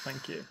good.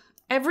 Thank you.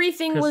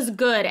 Everything was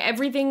good.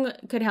 Everything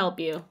could help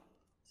you.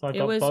 So I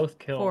got both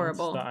kills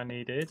that I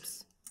needed.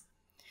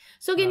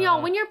 So again,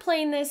 y'all, when you're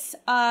playing this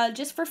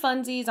just for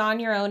funsies on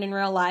your own in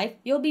real life,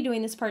 you'll be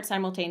doing this part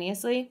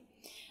simultaneously.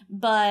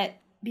 But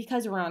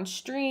because we're on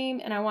stream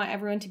and I want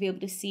everyone to be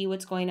able to see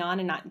what's going on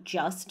and not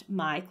just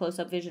my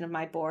close-up vision of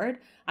my board,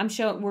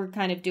 we're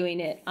kind of doing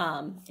it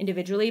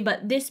individually.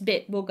 But this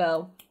bit will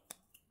go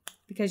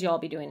because you'll all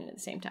be doing it at the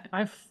same time. I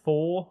have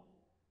 4.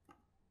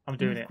 I'm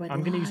doing it.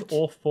 I'm going to use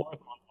all 4.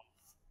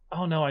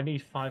 Oh no, I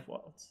need 5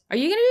 wilds. Are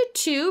you going to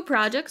do 2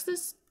 projects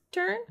this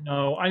turn?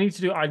 No, I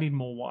need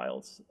more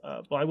wilds.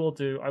 But I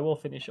will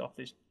finish off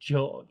this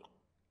jug.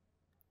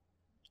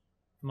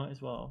 Might as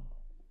well.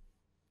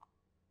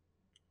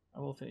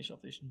 I will finish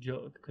off this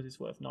jug because it's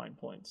worth 9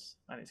 points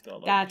and it's got a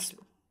lot. That's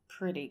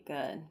pretty good.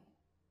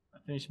 I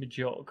finished my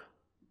jug.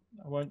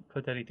 I won't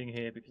put anything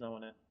here because I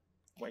want to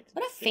wait.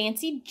 What a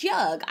fancy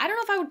jug. I don't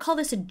know if I would call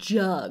this a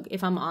jug,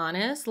 if I'm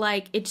honest.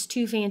 Like, it's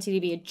too fancy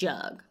to be a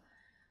jug.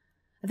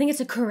 I think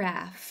it's a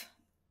carafe.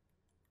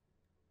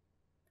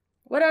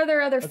 What are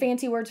there other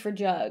fancy words for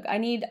jug? I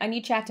need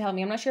chat to help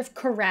me. I'm not sure if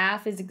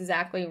carafe is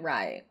exactly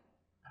right.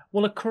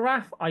 Well, a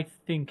carafe, I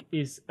think,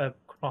 is a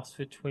cross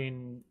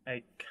between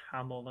a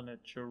camel and a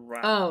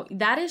giraffe. Oh,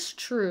 that is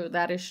true.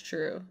 That is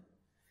true.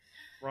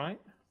 Right?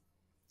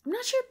 I'm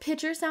not sure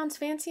pitcher sounds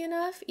fancy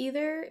enough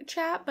either,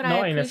 chat, but not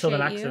I appreciate in a southern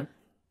you. accent.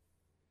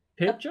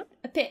 Pitcher?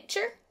 A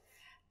pitcher?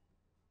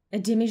 A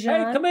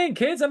demijohn? Hey, come in,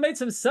 kids. I made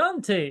some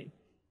sun tea.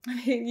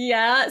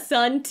 Yeah,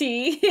 sun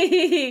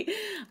tea.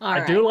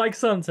 I do like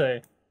sun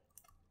tea.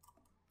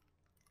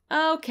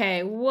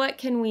 Okay, what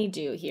can we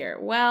do here?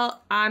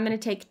 Well, I'm going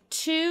to take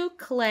 2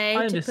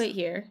 clay to put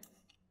here.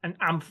 An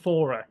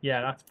amphora.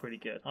 Yeah, that's pretty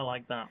good. I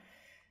like that.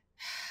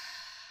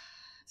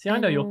 See, I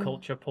know your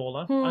culture,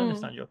 Paula. I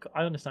understand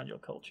your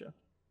culture.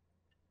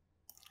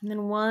 And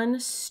then 1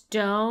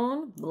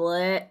 stone.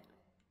 Blech.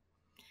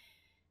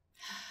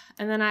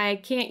 And then I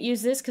can't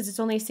use this because it's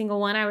only a single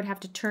one. I would have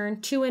to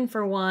turn 2 in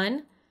for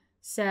 1.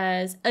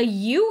 Says, a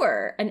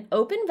ewer, an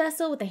open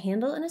vessel with a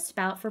handle and a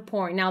spout for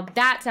pouring. Now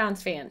that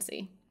sounds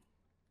fancy.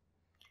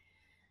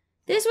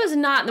 This was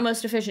not the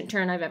most efficient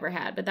turn I've ever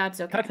had, but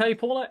that's okay. Can I tell you,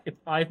 Paula, if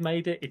I've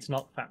made it, it's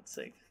not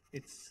fancy.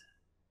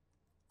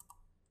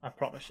 I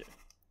promise you.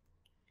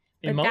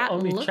 But that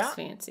only looks chat.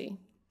 fancy.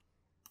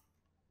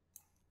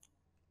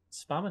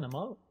 Spamming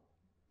emote.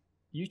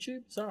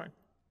 YouTube? Sorry.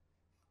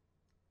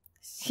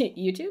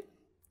 YouTube?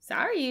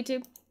 Sorry,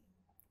 YouTube.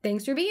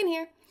 Thanks for being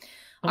here.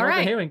 All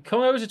right.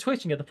 Come over to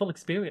Twitch and get the full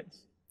experience.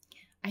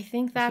 I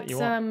think that's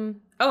Oh,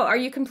 are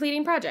you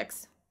completing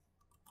projects?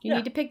 You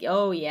need to pick.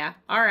 Oh, yeah.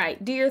 All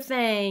right. Do your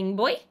thing,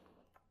 boy.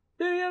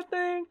 Do your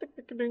thing.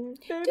 Do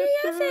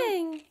your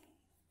thing.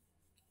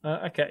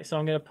 Okay, so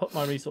I'm going to put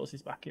my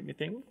resources back in my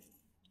thing.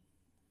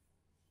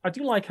 I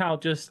do like how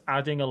just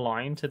adding a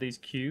line to these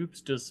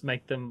cubes does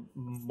make them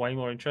way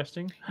more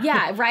interesting.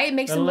 Yeah, right? It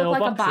makes them look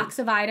like boxes. a box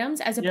of items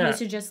as opposed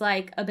to just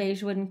like a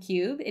beige wooden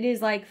cube. It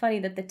is like funny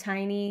that the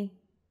tiny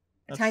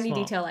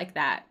detail like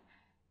that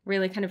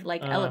really kind of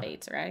like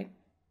elevates, right?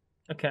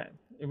 Okay,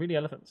 it really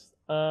elevates.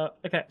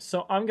 Okay,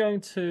 so I'm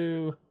going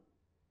to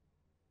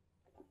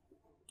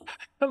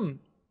I'm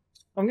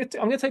going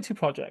to take 2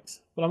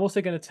 projects, but I'm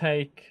also going to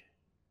take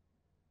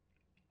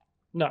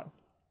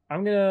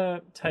I'm going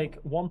to take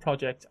 1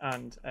 project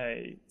and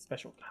a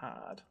special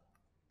card.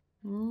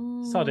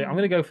 Sorry, I'm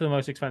going to go for the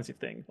most expensive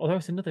thing. Although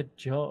it's another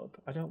jug.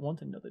 I don't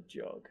want another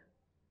jug.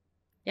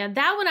 Yeah,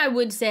 that one I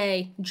would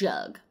say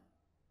jug.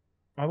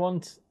 I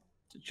want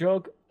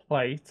jug,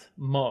 plate,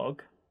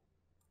 mug.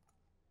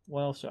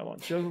 What else do I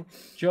want?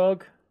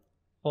 Jug,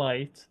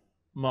 plate,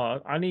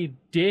 mug. I need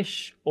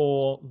dish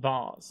or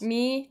vase.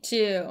 Me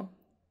too.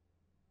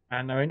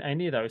 And they're in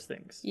any of those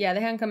things. Yeah,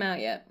 they haven't come out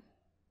yet.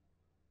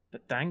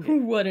 But dang it.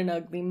 What an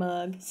ugly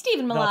mug.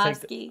 Stephen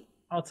Malowski.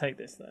 I'll take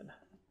this then.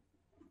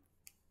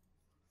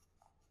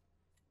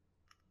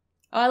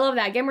 Oh, I love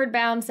that. Gameward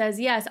Bound says,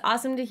 yes,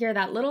 awesome to hear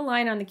that little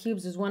line on the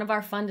cubes was one of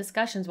our fun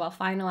discussions while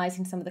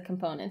finalizing some of the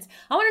components.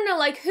 I want to know,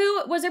 like,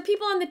 was there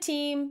people on the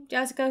team,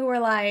 Jessica, who were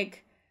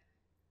like,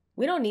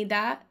 we don't need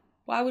that.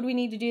 Why would we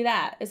need to do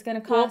that? It's going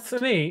to cost for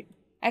me,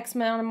 X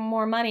amount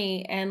more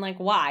money, and like,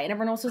 why? And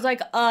everyone else was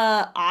like,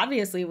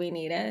 obviously we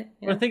need it.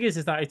 You know? Well, the thing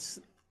is that it's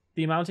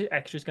the amount of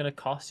extra it's going to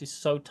cost is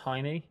so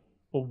tiny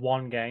for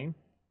 1 game,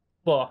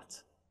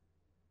 but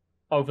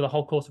over the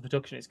whole course of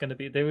production,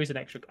 there is an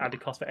extra added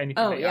cost for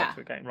anything that you add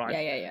to a game, right?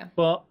 Yeah.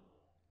 But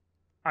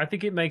I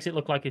think it makes it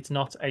look like it's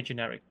not a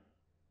generic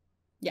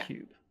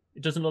cube.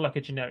 It doesn't look like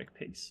a generic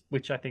piece,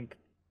 which I think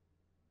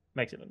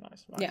makes it look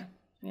nice, right? Yeah.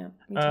 Yeah.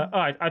 Me too. All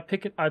right, I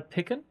pick it. I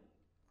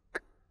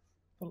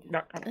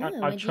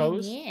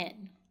chose.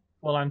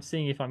 Well, I'm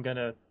seeing if I'm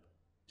gonna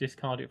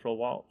discard it for a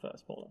while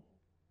first, Paula.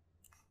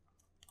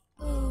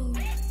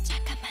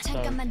 So,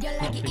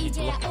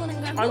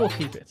 I will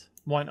keep it.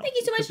 Why not? Thank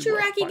you so much,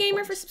 Turaki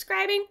Gamer, for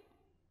subscribing.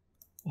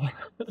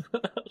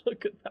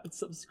 Look at that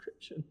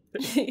subscription.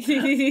 All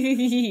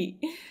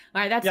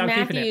right, that's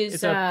Matthew's.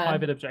 It's a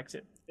private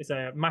objective. It's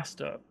a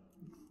master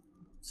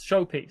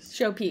showpiece.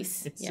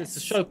 Showpiece. It's a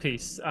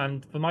showpiece,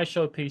 and for my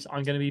showpiece,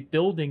 I'm going to be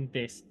building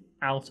this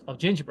out of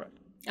gingerbread.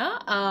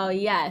 Oh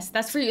yes,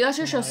 that's for you. That's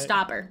your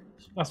showstopper.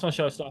 That's my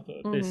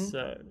showstopper this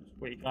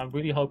week. I'm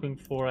really hoping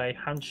for a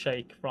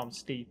handshake from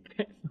Steve.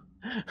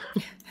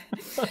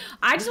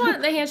 I just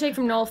want the handshake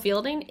from Noel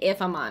Fielding, if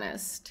I'm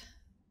honest.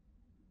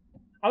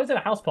 I was at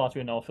a house party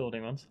with Noel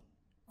Fielding once.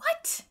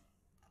 What?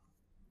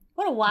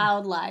 What a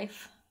wild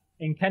life.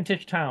 In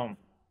Kentish Town.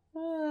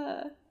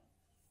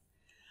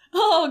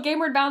 Oh,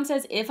 Gameward Bound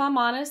says, if I'm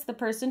honest, the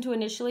person to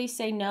initially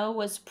say no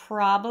was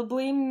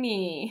probably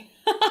me.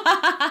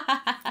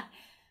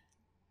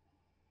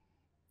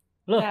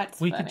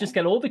 Look, we could just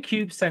get all the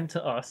cubes sent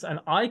to us, and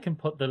I can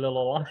put the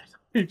little on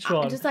each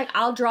one. Just like,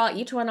 I'll draw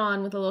each one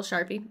on with a little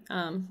Sharpie.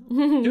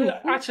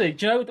 Actually,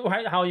 do you know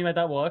how you made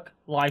that work?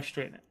 Live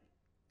stream it.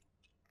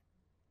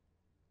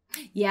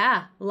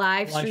 Yeah,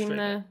 live stream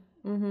the...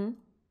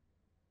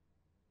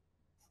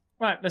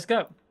 Right, let's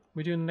go.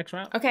 We're doing the next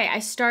round. Okay, I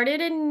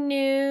started a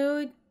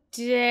new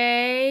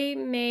day.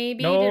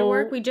 Maybe did it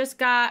work? We just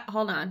got...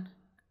 Hold on.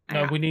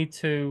 No, we need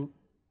to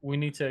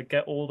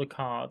get all the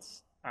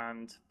cards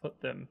and put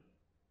them...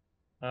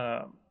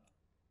 I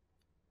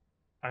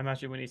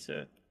imagine we need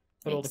to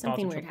put all the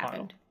cards into a pile.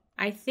 Happened.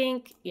 I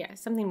think... Yeah,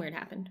 something weird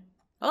happened.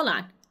 Hold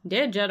on.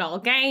 Digital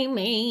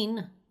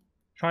gaming.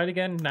 Try it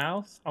again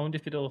now. I wonder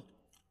if it'll...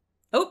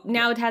 Oh,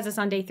 now it has us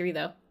on day 3,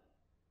 though.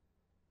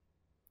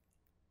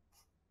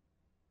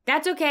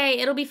 That's okay.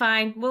 It'll be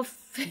fine. We'll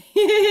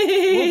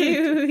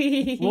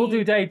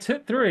do day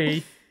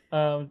 3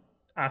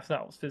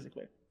 ourselves,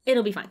 physically.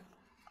 It'll be fine.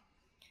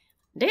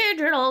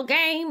 Digital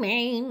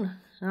gaming.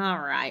 All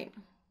right.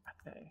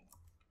 Okay.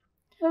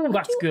 Oh,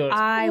 that's good.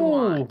 I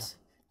want.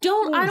 I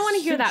don't want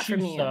to hear that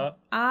from you. Sir.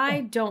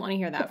 I don't want to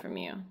hear that from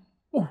you.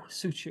 Oh,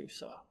 suit you,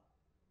 sir.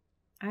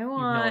 I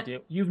want...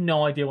 You've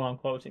no idea what I'm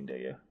quoting, do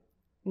you?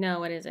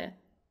 No, what is it?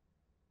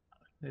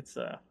 It's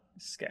a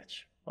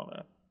sketch from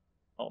an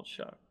old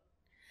show.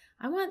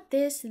 I want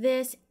this,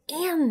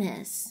 and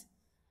this.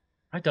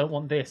 I don't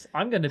want this.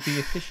 I'm going to be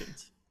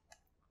efficient.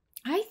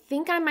 I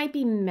think I might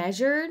be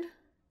measured.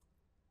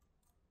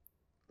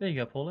 There you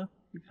go, Paula.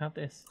 You can have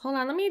this. Hold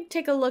on, let me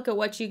take a look at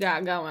what you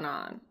got going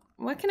on.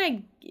 What can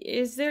I...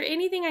 Is there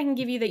anything I can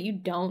give you that you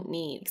don't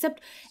need? Except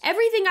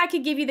everything I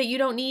could give you that you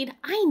don't need,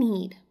 I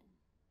need.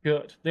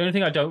 Good. The only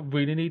thing I don't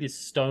really need is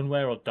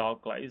stoneware or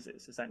dark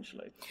glazes,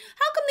 essentially.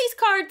 How come these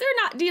cards, they're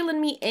not dealing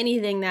me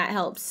anything that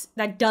helps,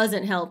 that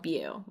doesn't help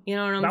you? You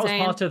know what I'm saying?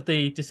 That was part of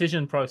the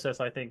decision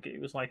process, I think.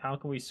 It was like, how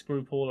can we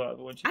screw Paula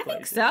over when she plays? I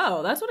think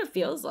so. That's what it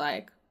feels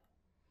like.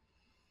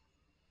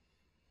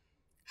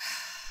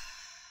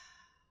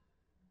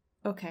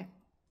 Okay.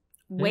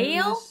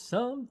 Whale?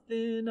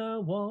 Something I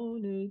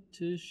wanted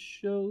to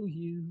show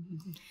you.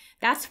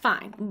 That's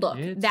fine. Look,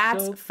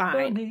 that's so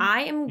fine. Funny.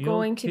 I am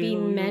going to be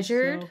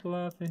measured.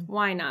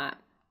 Why not?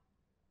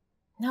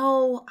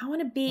 No, I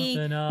want to be...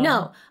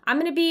 No, I'm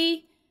going to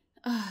be...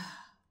 I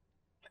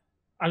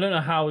don't know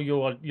how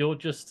you're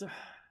just...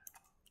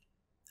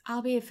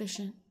 I'll be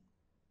efficient.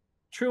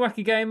 True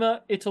Wacky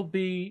Gamer, it'll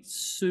be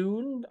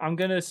soon. I'm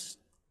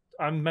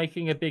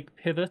making a big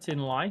pivot in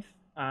life,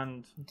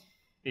 and...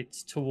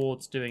 It's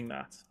towards doing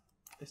that,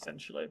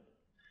 essentially.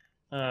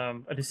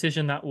 A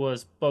decision that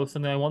was both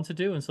something I want to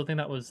do and something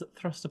that was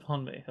thrust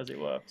upon me, as it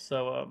were.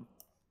 So,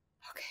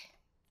 okay.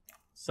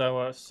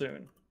 So,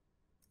 soon.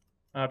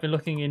 I've been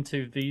looking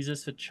into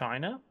visas for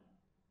China.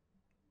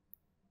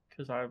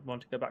 Because I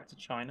want to go back to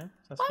China.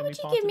 Why would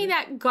you give me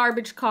that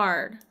garbage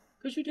card?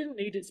 Because you didn't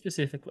need it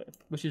specifically.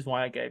 Which is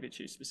why I gave it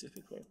to you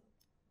specifically.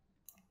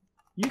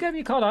 You gave me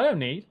a card I don't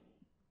need.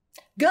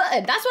 Good.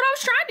 That's what I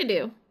was trying to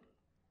do.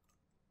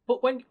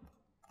 But when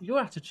your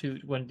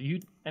attitude,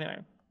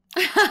 anyway.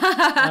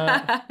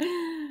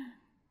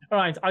 All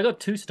right, I got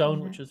 2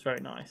 stone, which was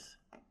very nice.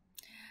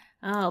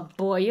 Oh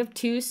boy, you have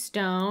 2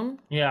 stone.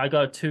 Yeah, I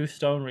got a 2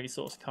 stone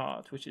resource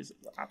card, which is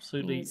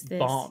absolutely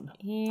bomb.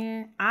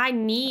 Here, I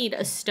need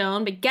a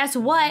stone, but guess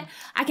what?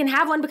 I can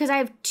have one because I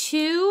have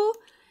 2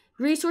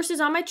 resources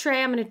on my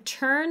tray. I'm going to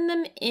turn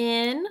them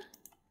in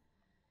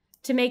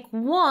to make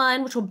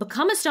 1, which will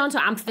become a stone. So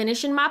I'm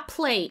finishing my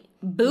plate.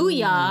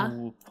 Booyah!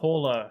 Ooh,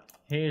 Paula.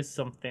 Here's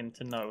something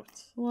to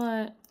note.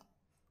 What?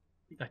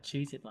 I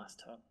cheated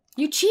last time.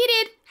 You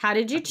cheated? How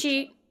did you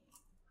cheat?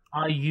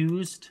 I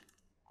used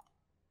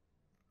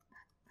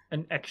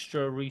an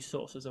extra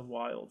resource as a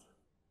wild.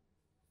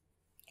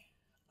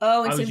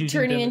 Oh, instead of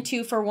turning in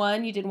 2 for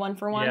 1, you did 1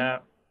 for 1? Yeah.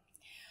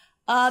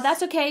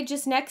 That's okay.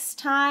 Just next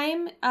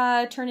time,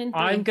 turn in 3.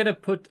 I'm gonna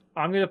put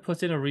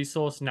in a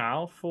resource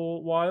now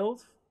for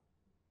wild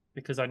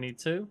because I need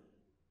to.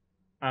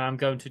 and I'm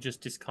going to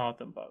just discard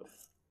them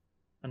both,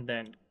 and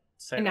then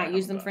say And that I not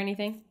use haven't them for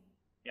anything?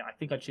 Yeah, I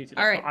think I cheated.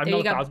 All right, I'm there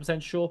not you go.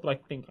 1,000% sure, but I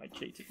think I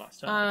cheated last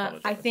time.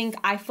 I think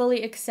I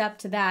fully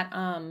accept that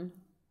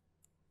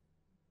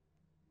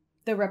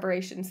the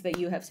reparations that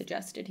you have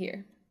suggested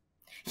here.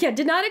 Yeah,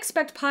 did not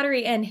expect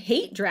pottery and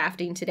hate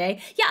drafting today.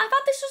 Yeah, I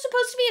thought this was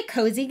supposed to be a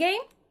cozy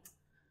game.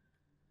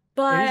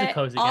 But it is a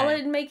cozy all game. it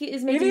is It making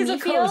is me a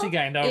cozy feel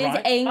game, though, is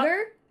right?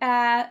 anger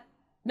at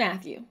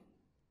Matthew.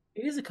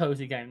 It is a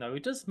cozy game, though.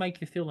 It does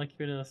make you feel like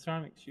you're in a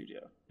ceramic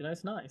studio. You know,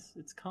 it's nice.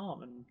 It's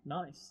calm and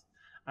nice.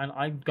 And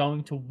I'm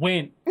going to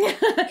win.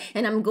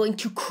 And I'm going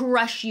to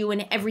crush you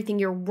in everything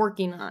you're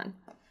working on.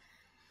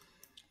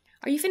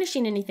 Are you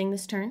finishing anything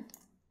this turn?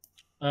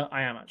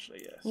 I am actually,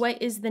 yes.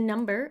 What is the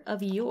number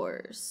of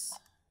yours?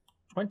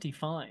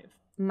 25.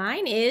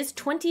 Mine is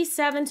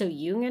 27, so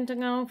you get to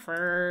go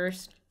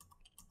first.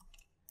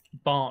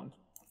 Barn.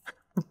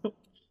 All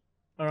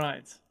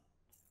right.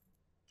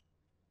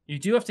 You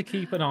do have to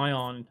keep an eye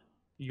on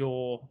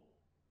your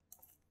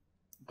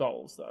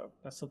goals, though.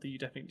 That's something you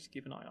definitely need to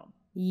keep an eye on.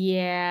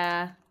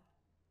 Yeah.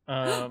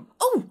 Oh!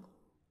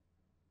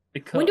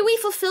 Because when do we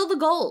fulfill the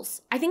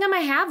goals? I think I might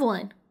have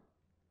one.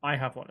 I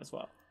have one as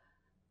well.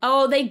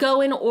 Oh, they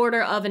go in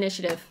order of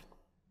initiative,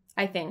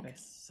 I think. They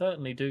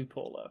certainly do,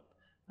 Paula.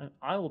 And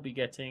I will be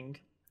getting...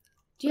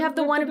 Do you have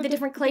the one of the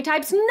different clay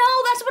types? No,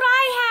 that's what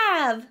I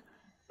have!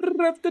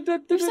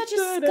 You're such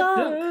a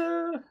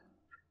skunk.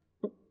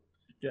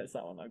 Yes,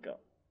 that one I got.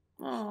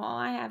 Oh,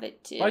 I have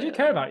it too. I do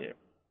care about you.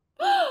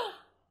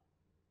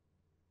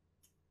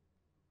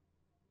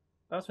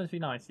 That's supposed to be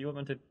nice. You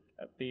want them to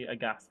be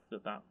aghast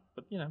at that.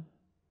 But, you know.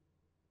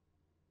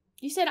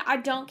 You said I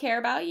don't care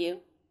about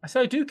you? I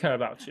said I do care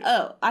about you.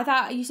 Oh, I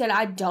thought you said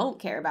I don't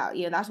care about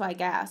you. That's why I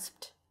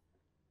gasped.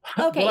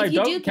 Okay, well, if you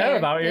I do don't care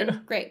about you.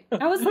 Great.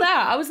 I was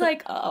that. I was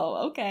like,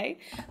 oh, okay.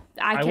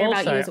 I care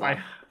about you as well.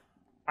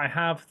 I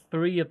have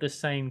 3 of the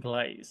same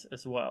glaze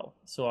as well.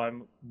 So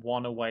I'm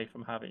 1 away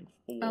from having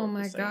 4 Oh of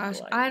my the same gosh.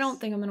 glaze. I don't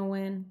think I'm going to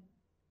win.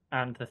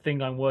 And the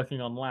thing I'm working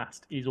on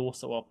last is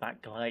also of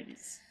that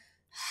glaze.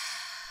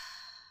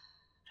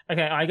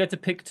 Okay, I get to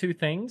pick 2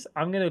 things.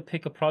 I'm going to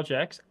pick a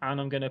project, and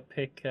I'm going to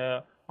pick...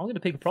 I'm going to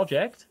pick a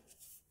project,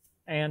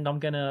 and I'm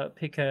going to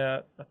pick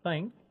a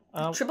thing.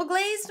 Triple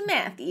glazed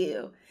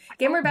Matthew.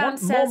 Gamerbound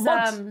says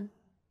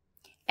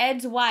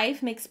Ed's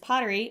wife makes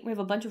pottery. We have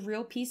a bunch of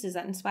real pieces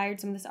that inspired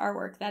some of this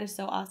artwork. That is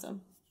so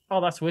awesome.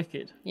 Oh, that's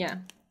wicked. Yeah.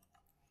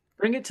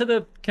 Bring it to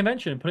the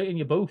convention and put it in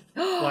your booth.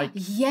 Like,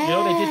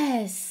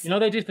 yes. You know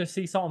they did for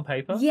sea salt and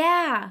paper?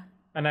 Yeah.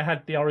 And they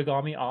had the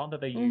origami art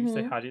that they used.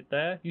 They had it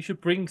there. You should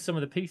bring some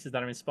of the pieces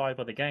that are inspired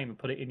by the game and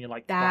put it in your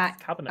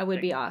craft cabinet. That would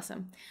be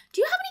awesome.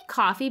 Do you have any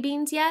coffee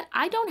beans yet?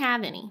 I don't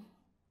have any.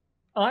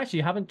 Oh, actually,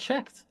 you haven't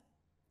checked.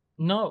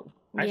 No,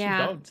 I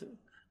actually don't.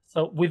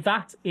 So with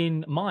that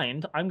in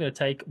mind, I'm going to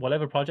take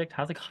whatever project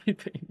has a coffee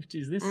bean, which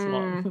is this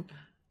one.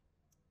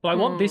 But I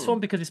want this one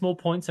because it's more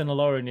points and a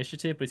lower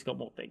initiative, but it's got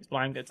more things. But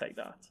I'm going to take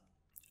that.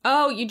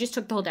 Oh, you just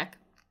took the whole deck.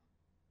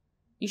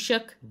 You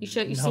shook. You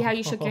see how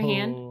you shook your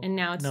hand, and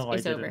now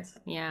it's over.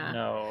 Yeah.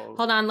 No.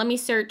 Hold on. Let me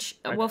search.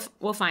 Okay.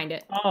 We'll find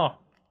it. Oh,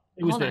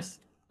 it was this.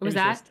 It was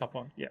that this top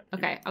one? Yeah.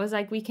 Okay. I was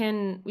like, we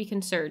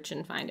can search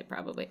and find it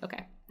probably.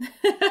 Okay.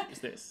 It's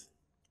this.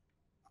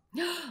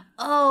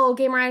 Oh,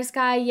 Gameritis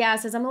Guy, yeah,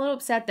 says I'm a little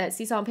upset that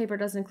Seesaw and Paper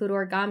doesn't include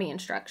origami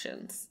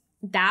instructions.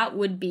 That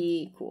would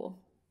be cool.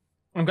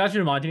 I'm glad you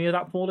reminded me of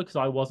that, Paula, because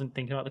I wasn't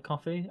thinking about the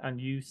coffee, and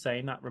you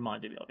saying that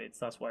reminded me of it.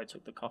 So that's why I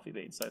took the coffee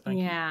bean. So thank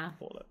you,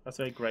 Paula. That's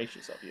very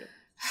gracious of you.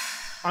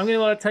 I'm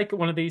going to take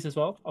one of these as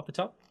well off the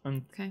top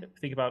and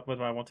think about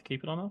whether I want to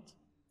keep it or not.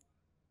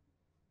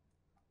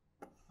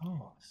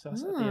 Oh, so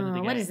that's at the end of the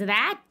game. What does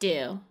that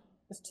do?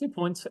 It's 2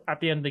 points at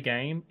the end of the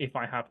game if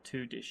I have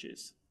 2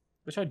 dishes.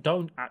 Which I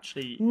don't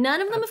actually...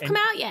 None of them have come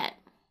out yet.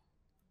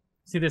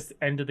 See this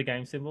end of the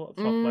game symbol at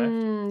the top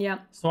left? Yeah.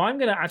 So I'm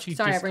going to actually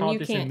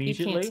discard this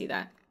immediately. You can't see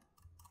that.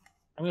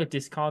 I'm going to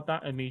discard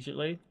that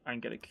immediately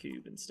and get a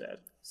cube instead.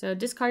 So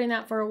discarding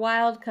that for a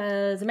while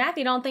because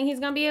Matthew don't think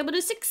he's going to be able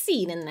to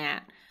succeed in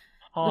that.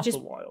 Half which is a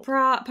while.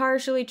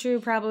 Partially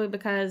true, probably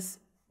because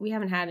we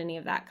haven't had any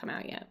of that come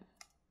out yet.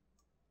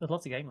 There's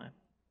lots of game left.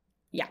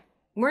 Yeah.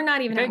 We're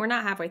not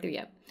halfway through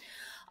yet.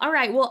 All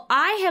right, well,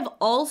 I have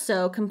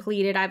also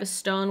completed, I have a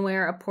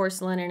stoneware, a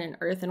porcelain, and an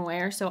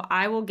earthenware, so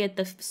I will get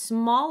the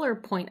smaller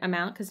point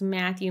amount because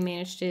Matthew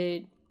managed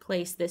to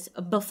place this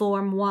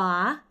before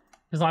moi.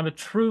 Because I'm a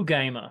true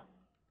gamer.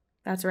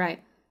 That's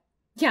right.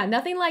 Yeah,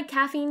 nothing like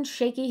caffeine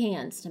shaky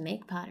hands to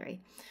make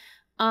pottery.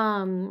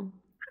 And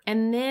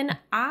then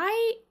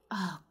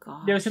oh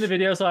gosh. You ever seen the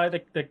videos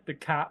like the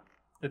cat,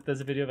 that there's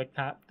a video of a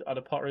cat on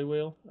a pottery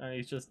wheel, and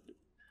he's just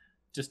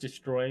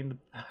destroying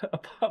a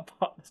pot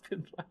that's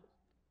been played.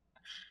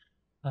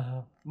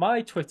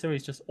 My Twitter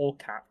is just all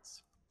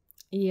cats.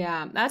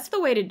 Yeah, that's the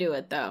way to do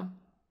it, though.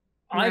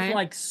 Right?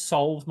 I've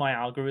solved my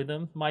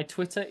algorithm. My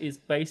Twitter is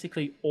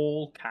basically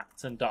all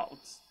cats and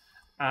dogs,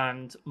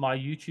 and my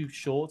YouTube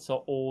shorts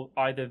are all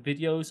either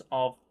videos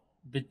of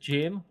the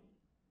gym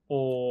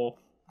or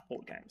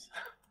board games.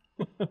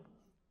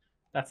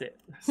 That's it.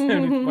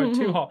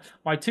 So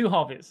my two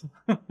hobbies.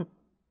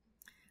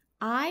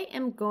 I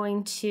am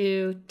going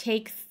to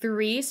take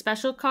 3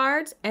 special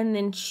cards and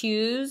then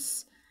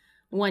choose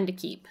 1 to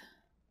keep.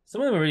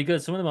 Some of them are really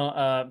good. Some of them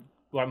are,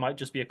 well, it might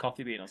just be a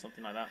coffee bean or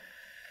something like that.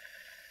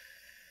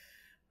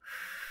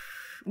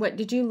 What,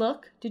 did you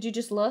look? Did you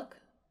just look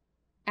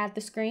at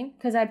the screen?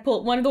 Because I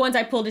pulled, one of the ones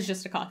I pulled is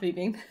just a coffee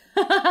bean.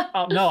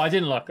 Oh, no, I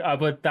didn't look,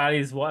 but that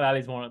is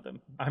one of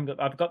them.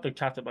 I've got the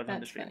chat up on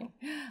the screen.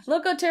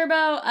 Loco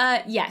Turbo,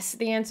 yes.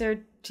 The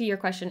answer to your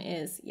question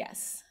is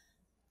yes.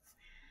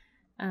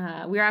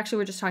 We're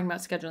just talking about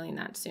scheduling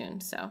that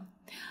soon, so.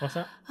 What's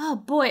that? Oh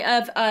boy,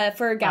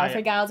 for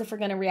Gallifrey Gals, if we're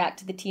gonna react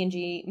to the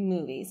TNG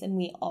movies, and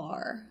we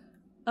are.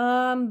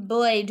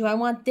 Boy, do I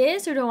want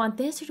this or do I want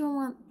this or do I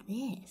want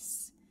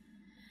this?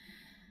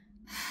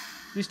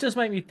 This does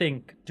make me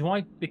think, do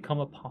I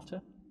become a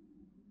potter?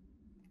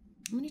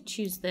 I'm gonna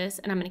choose this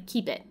and I'm gonna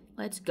keep it.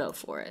 Let's go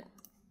for it.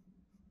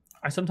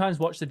 I sometimes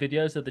watch the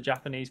videos of the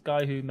Japanese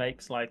guy who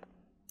makes like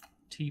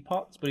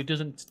teapots, but he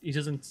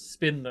doesn't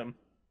spin them.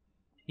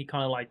 He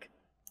kind of like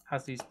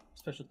has these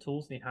special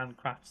tools and he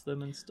handcrafts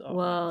them and stuff.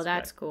 Whoa,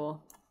 that's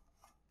cool.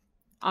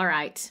 All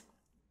right.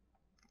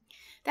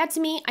 That's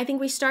me. I think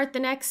we start the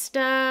next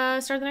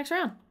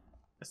round.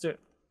 Let's do it.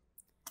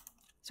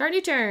 Start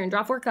your turn.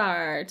 Draw 4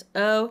 cards.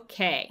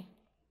 Okay.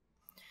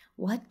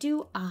 What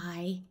do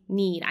I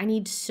need? I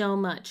need so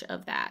much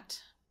of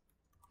that.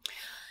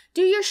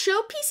 Do your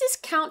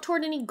showpieces count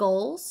toward any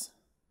goals?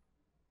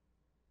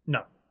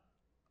 No.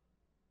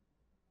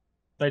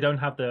 They don't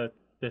have the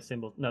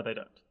symbol. No, they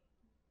don't.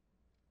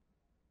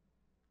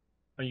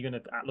 Are you going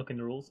to look in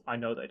the rules? I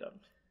know they don't.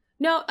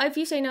 No, if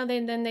you say no,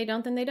 then they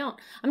don't, then they don't.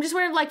 I'm just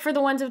wondering, like, for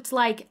the ones it's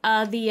like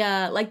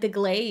the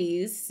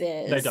glazes.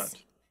 They don't.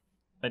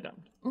 They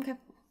don't. Okay.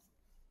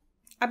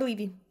 I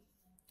believe you.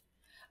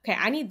 Okay,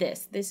 I need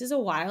this. This is a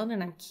wild,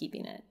 and I'm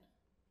keeping it.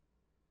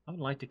 I would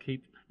like to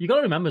keep... You got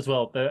to remember as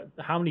well that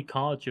how many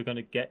cards you're going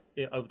to get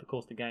over the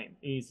course of the game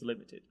is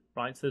limited,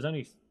 right? So there's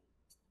only,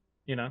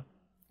 you know...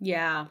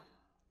 Yeah.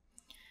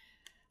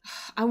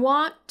 I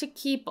want to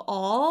keep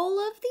all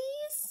of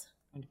these.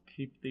 I'm going to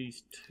keep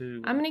these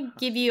 2. I'm going to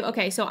give you...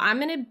 Okay, so I'm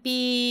going to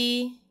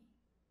be...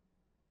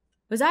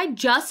 Was I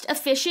just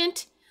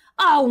efficient?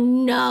 Oh,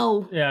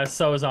 no. Yeah,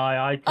 so was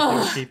I. I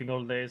was keeping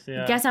all of these,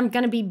 yeah. Guess I'm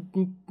going to be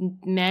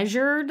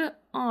measured.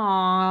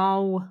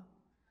 Oh.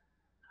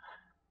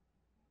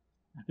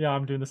 Yeah,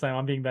 I'm doing the same.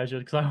 I'm being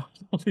measured because I want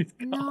all these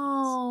cards.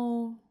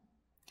 No.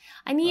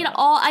 I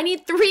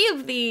need 3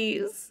 of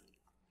these.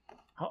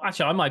 Oh,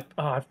 actually, I might...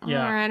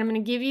 yeah. All right, I'm going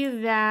to give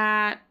you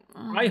that.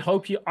 I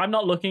hope you... I'm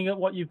not looking at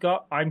what you've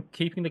got. I'm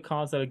keeping the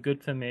cards that are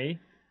good for me.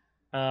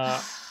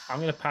 I'm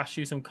going to pass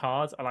you some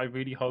cards, and I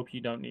really hope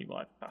you don't need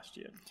what I've passed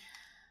you.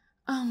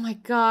 Oh my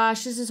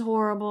gosh, this is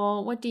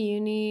horrible. What do you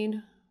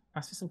need?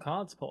 Pass me some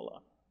cards, Paula.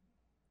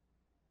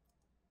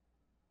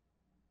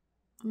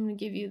 I'm going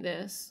to give you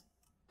this.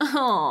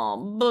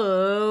 Oh,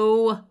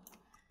 boo.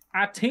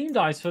 Our team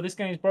dice for this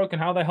game is broken.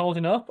 How are they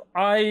holding up?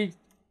 Great.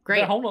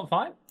 They're holding up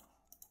fine.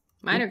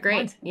 Mine are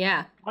great.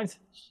 Yeah. Mine's...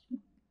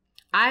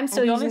 I'm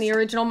still using the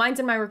original. Mine's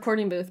in my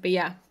recording booth, but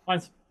yeah.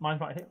 Mine's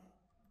right here.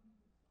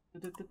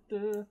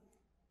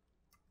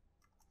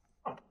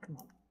 Oh, come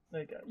on.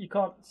 There you go. You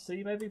can't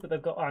see maybe, but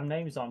they've got our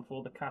names on for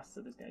all the casts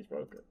that this game's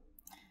broken.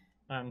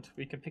 And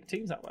we can pick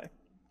teams that way.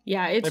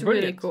 Yeah, it's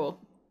really cool.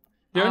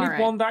 The only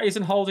one that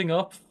isn't holding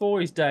up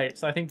for is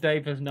Dave's. I think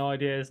Dave has no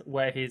idea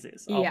where his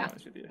is. I'll be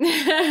honest with you.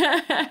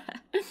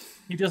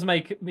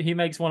 He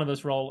makes one of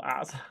us roll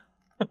as.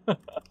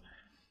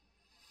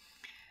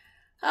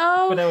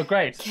 Oh, but they were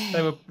great. Okay.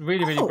 They were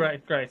really, really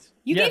great.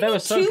 You gave me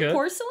 2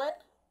 porcelain?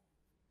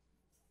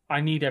 I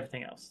need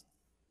everything else.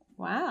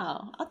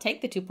 Wow. I'll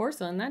take the 2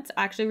 porcelain. That's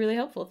actually really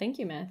helpful. Thank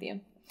you, Matthew.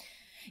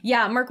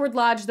 Yeah, Mirkwood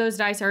Lodge, those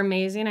dice are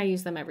amazing. I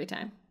use them every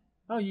time.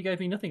 Oh, you gave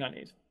me nothing I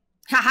need.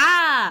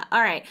 Haha!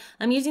 All right.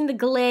 I'm using the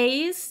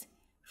glaze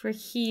for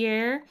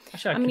here.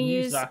 Actually, I'm going to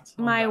use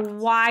my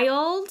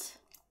wild.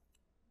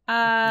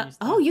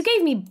 Oh, you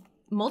gave me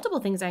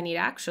multiple things I need,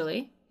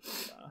 actually.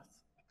 I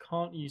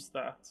can't use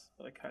that,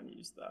 but I can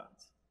use that.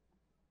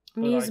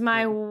 I'm going to use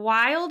my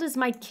wild as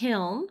my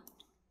kiln.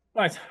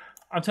 Right.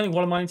 I'm turning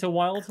one of mine into a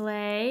wild.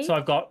 Clay. So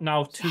I've got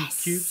now 2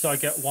 cubes, so I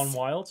get 1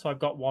 wild. So I've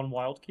got 1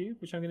 wild cube,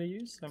 which I'm going to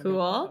use.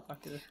 Cool. I'm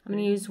going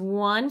to use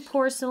 1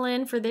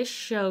 porcelain for this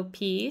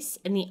showpiece,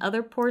 and the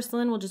other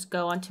porcelain will just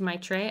go onto my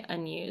tray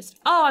unused.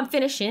 Oh, I'm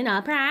finishing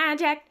a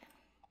project.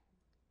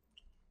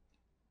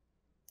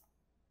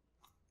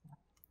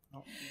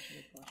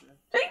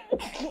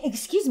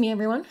 Excuse me,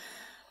 everyone.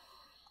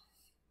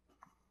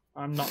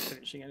 I'm not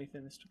finishing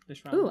anything this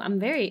round. Ooh, I'm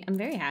very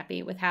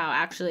happy with how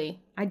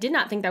I did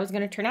not think that was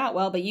going to turn out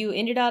well, but you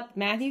ended up,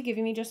 Matthew,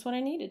 giving me just what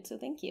I needed, so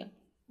thank you.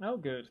 Oh,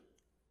 good.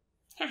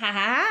 Ha ha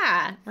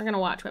ha! We're going to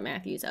watch what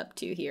Matthew's up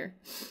to here.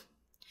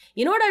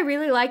 You know what I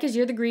really like is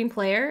you're the green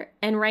player,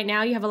 and right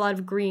now you have a lot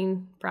of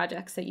green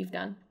projects that you've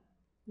done.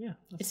 Yeah.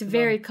 It's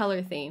very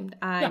color themed.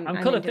 I'm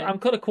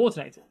color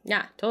coordinated.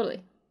 Yeah,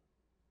 totally.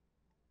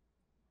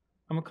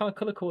 I'm a color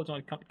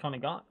coordinated kind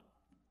of guy.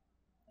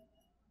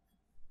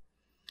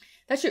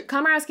 That's true.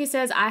 Komorowski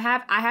says, I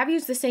have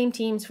used the same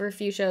teams for a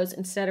few shows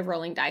instead of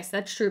rolling dice.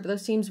 That's true, but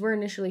those teams were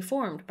initially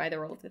formed by the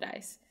roll of the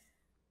dice.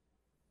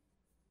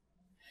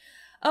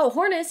 Oh,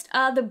 Hornist,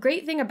 the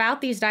great thing about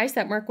these dice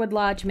that Mirkwood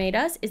Lodge made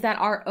us is that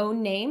our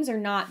own names are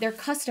not, they're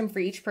custom for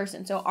each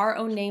person. So our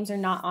own names are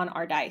not on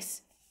our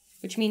dice,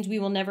 which means we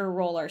will never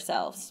roll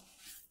ourselves.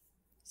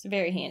 It's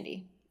very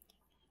handy.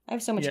 I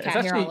have so much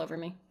cat hair all over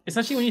me. It's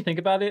actually, when you think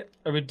about it,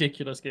 a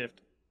ridiculous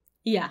gift.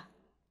 Yeah.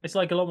 It's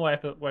like a lot more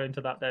effort went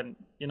into that then,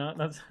 you know?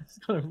 It's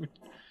kind of,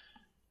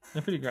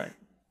 they're pretty great.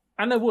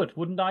 And they're wood.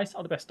 Wooden dice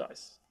are the best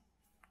dice.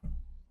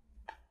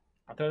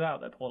 I'll throw that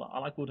out there, Paula. I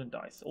like wooden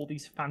dice. All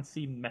these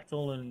fancy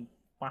metal and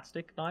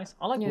plastic dice.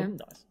 I like wooden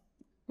dice.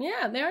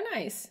 Yeah, they're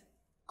nice.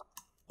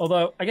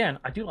 Although, again,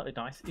 I do like the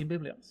dice in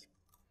Biblions.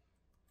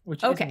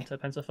 Which isn't a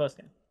pencil first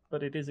game.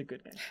 But it is a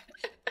good game.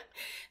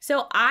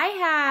 So I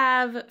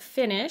have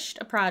finished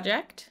a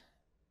project.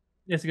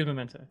 It's a good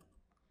memento.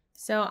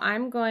 So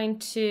I'm going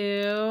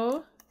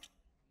to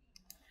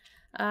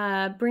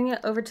bring it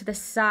over to the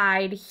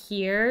side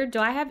here. Do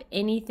I have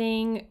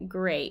anything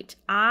great?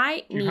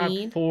 Do you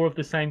have 4 of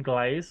the same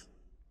glaze?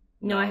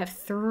 No, I have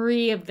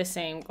 3 of the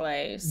same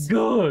glaze.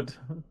 Good.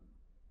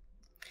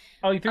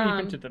 Oh, you 3D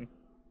printed them.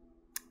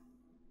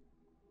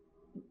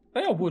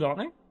 They are wood, aren't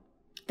they?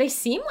 They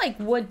seem like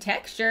wood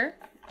texture.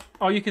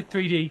 Oh, you could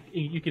 3D,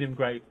 you could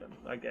engrave them,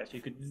 I guess.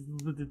 You could...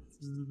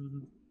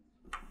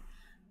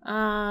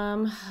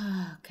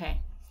 Okay.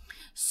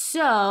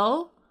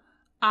 So,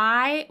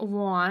 I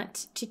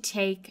want to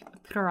take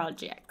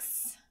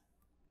projects.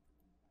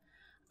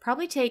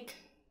 Probably take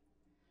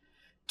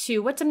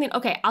 2. What's something...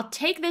 Okay, I'll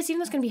take this, even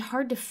though it's going to be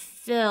hard to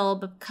fill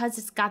because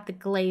it's got the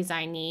glaze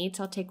I need.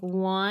 So I'll take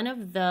 1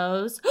 of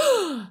those.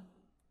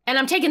 And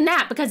I'm taking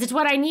that because it's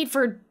what I need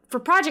for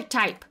project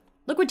type.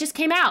 Look what just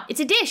came out. It's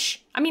a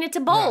dish. I mean, it's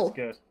a bowl. That's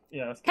good.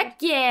 Yeah, that's good. Heck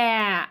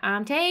yeah.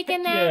 I'm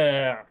taking that.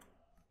 Yeah.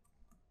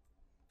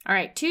 All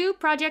right, 2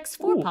 projects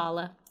for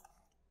Paula.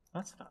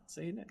 That's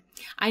fancy, isn't it?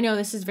 I know,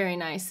 this is very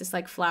nice. This,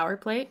 like, flower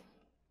plate.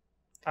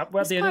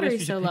 Well, at the end of this,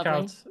 we should pick lovely.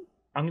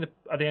 out...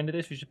 At the end of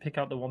this, we should pick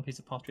out the one piece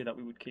of pottery that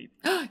we would keep.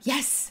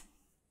 Yes!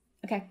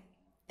 Okay,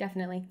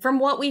 definitely. From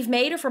what we've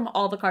made or from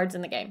all the cards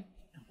in the game?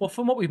 Well,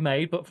 from what we've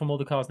made, but from all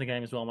the cards in the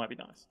game as well might be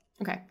nice.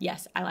 Okay,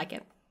 yes, I like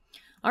it.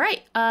 All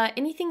right,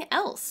 anything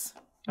else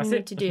we That's need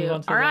it. to Let's move do?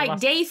 on to All the right,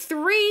 last- day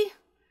 3.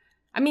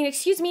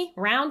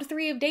 Round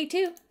 3 of day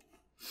 2.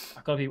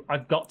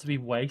 I've got to be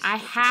wasteful. I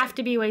have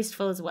to be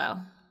wasteful as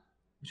well.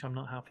 Which I'm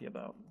not happy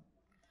about.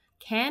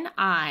 Can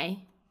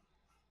I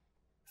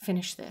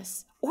finish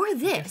this? Or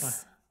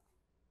this?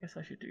 I guess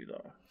I should do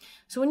that.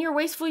 So when you're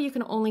wasteful, you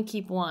can only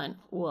keep 1.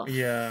 Woof.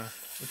 Yeah,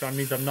 which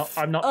means I'm not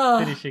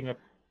finishing a... Is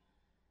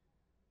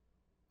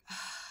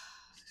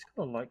this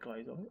got a light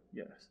glaze on it?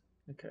 Yes.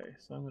 Okay,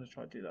 so I'm going to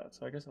try to do that.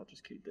 So I guess I'll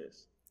just keep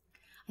this.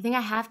 I think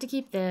I have to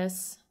keep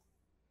this.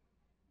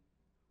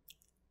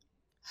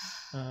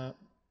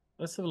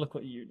 Let's have a look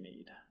what you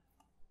need.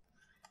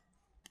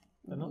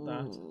 But not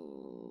that.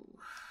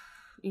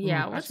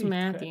 Yeah, what's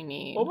Matthew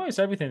need? Almost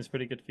everything's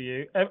pretty good for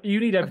you. You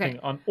need everything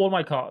on all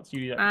my cards. You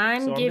need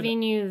everything. I'm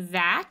giving you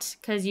that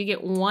because you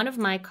get 1 of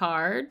my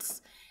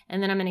cards.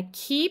 And then I'm going to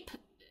keep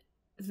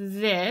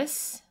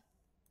this.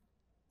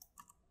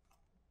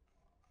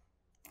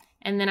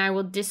 And then I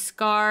will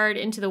discard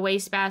into the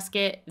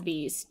wastebasket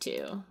these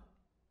 2.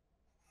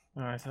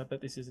 Alright, I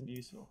bet this isn't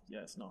useful. Yeah,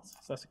 it's not. So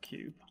that's a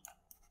cube.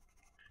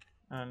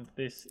 And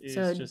this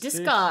is just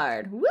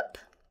discard. This. Whoop.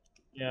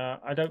 Yeah,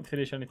 I don't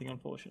finish anything,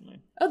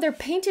 unfortunately. Oh, they're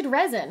painted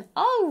resin.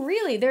 Oh,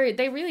 really?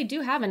 They really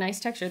do have a nice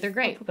texture. They're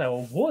great. I thought they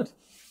were wood.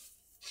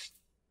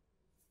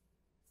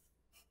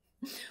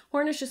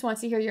 Hornish just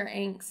wants to hear your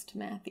angst,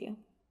 Matthew.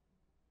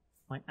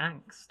 My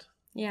angst?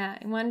 Yeah,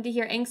 I wanted to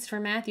hear angst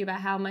from Matthew about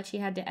how much he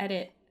had to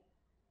edit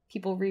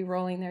people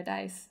re-rolling their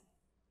dice.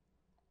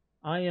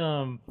 I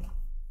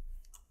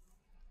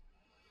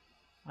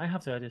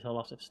have to edit a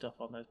lot of stuff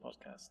on those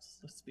podcasts,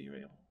 let's be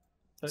real.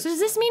 So does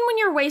this mean when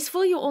you're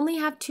wasteful, you only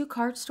have 2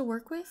 cards to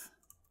work with?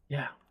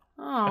 Yeah.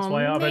 Oh, that's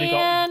why I've man. only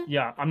got...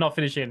 Yeah, I'm not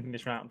finishing anything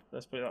this round.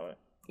 Let's put it that way.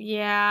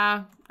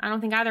 Yeah, I don't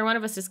think either one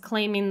of us is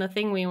claiming the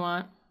thing we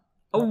want.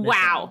 Oh, Not this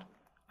wow. round.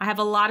 I have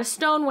a lot of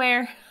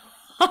stoneware.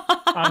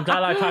 I'm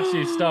glad I passed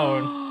you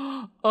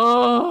stone.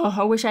 Oh,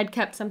 I wish I'd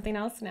kept something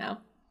else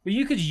now. But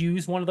you could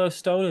use one of those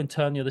stone and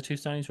turn the other 2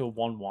 stone into a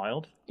 1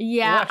 wild.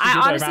 Yeah,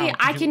 Well,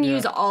 I can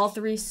use all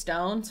 3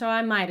 stone, so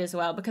I might as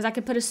well because I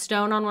could put a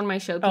stone on one of my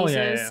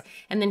showpieces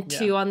and then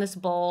 2 on this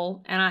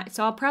bowl, and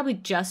so I'll probably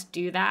just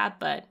do that.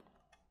 But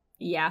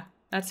yeah,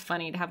 that's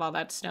funny to have all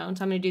that stone.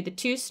 So I'm gonna do the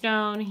 2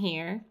 stone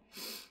here,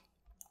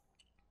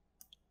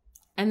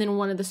 and then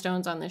 1 of the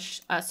stones on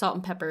this salt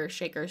and pepper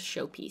shaker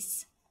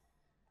showpiece.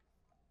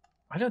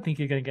 I don't think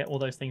you're going to get all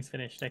those things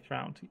finished next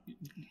round.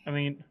 I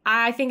mean...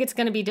 I think it's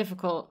going to be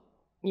difficult.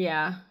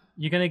 Yeah.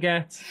 You're going to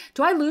get...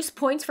 Do I lose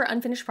points for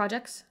unfinished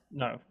projects?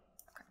 No.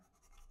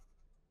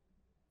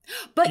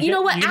 But you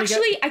know what?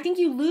 Actually, I think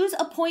you lose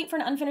a point for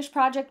an unfinished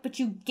project, but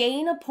you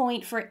gain a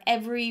point for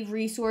every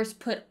resource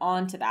put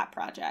onto that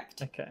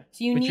project. Okay.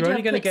 So you need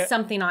to put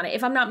something on it.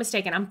 If I'm not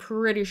mistaken, I'm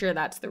pretty sure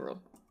that's the rule.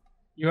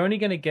 You're only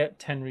going to get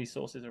 10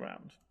 resources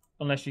around,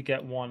 unless you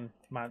get one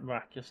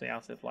miraculously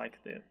out of like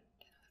the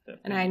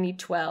and I need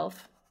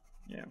 12.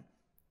 Yeah.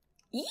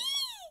 Yee!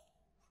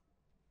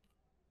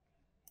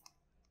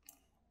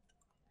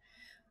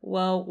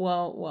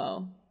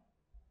 Whoa.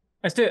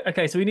 Let's do it.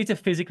 Okay, so we need to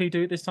physically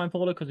do it this time,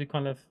 Paula, because we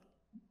kind of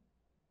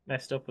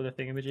messed up with the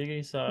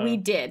thingamajiggy. So we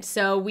did.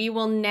 So we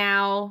will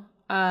now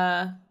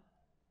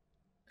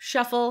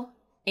shuffle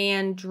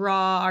and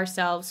draw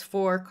ourselves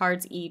 4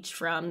 cards each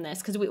from this,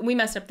 because we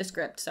messed up the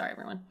script. Sorry,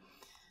 everyone.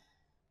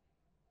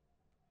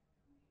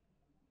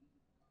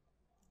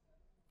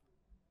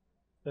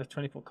 There's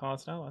 24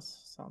 cards now. That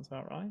sounds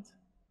about right.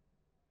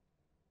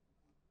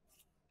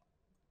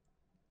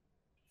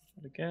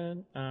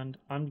 Again, and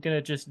I'm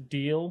gonna just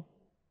deal.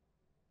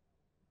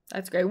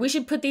 That's great. We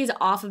should put these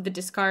off of the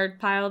discard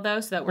pile though,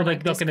 so that we're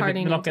not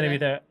discarding. They're not gonna be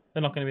there.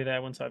 They're not gonna be there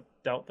once I've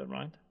dealt them,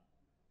 right?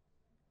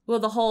 Well,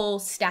 the whole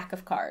stack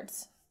of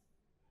cards.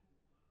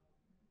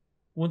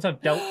 Once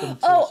I've dealt them.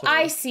 Oh,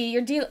 I see.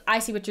 I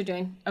see what you're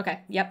doing. Okay.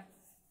 Yep.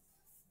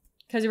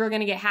 Because we're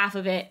gonna get half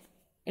of it,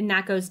 and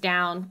that goes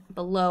down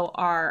below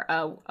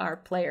our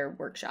player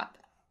workshop.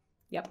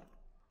 Yep.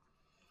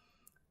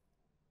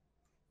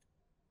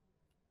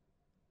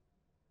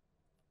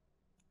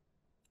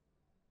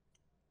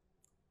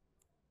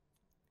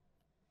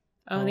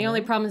 Oh, the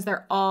only problem is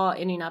they're all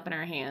ending up in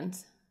our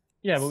hands.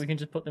 Yeah, but we can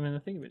just put them in the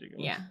thingamajig.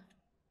 Yeah.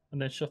 And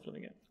then shuffle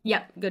them again.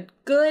 Yep,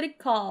 good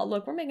call.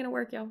 Look, we're making it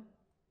work, yo.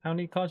 How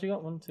many cards you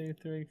got? 1, 2,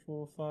 3,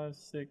 4, 5,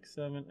 6,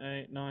 7,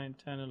 8, 9,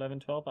 10, 11,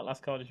 12. That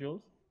last card is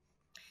yours.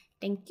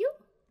 Thank you.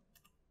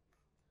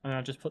 And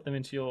I'll just put them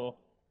into your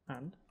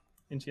hand,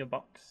 into your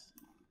box.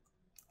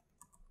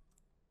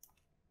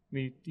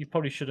 You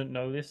probably shouldn't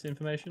know this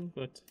information,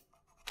 but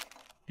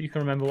if you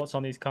can remember what's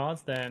on these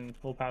cards, then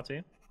all power to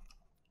you.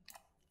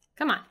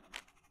 Come on.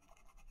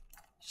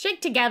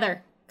 Shake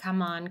together.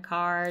 Come on,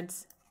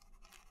 cards.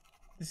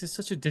 This is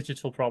such a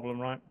digital problem,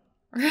 right?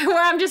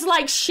 Where I'm just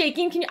like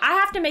shaking. I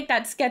have to make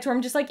that sketch where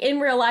I'm just like in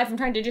real life, I'm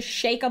trying to just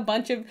shake a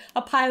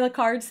pile of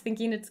cards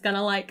thinking it's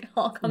gonna like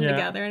all come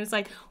together. And it's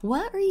like,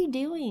 what are you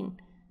doing?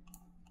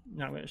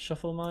 Now I'm gonna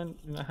shuffle mine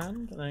in the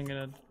hand and then I'm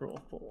gonna draw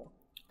 4.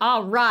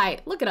 All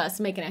right. Look at us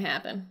making it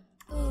happen.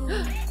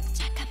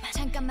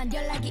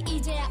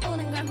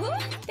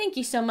 Thank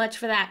you so much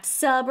for that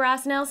sub,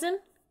 Ross Nelson.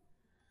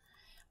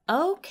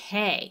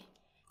 Okay,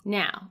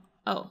 now,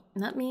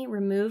 let me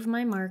remove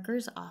my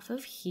markers off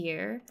of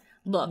here.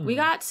 Look, we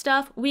got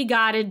stuff we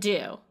gotta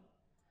do.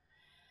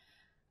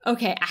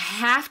 Okay, I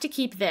have to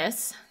keep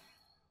this.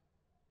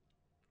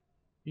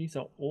 These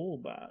are all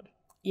bad.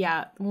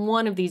 Yeah,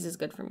 one of these is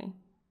good for me.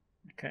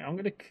 Okay, I'm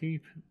gonna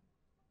keep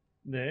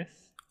this.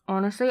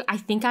 Honestly, I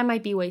think I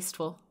might be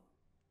wasteful.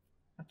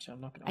 Actually,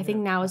 I'm not gonna. I think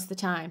now is the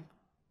time.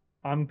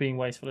 I'm being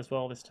wasteful as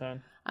well this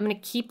turn. I'm gonna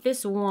keep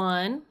this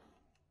one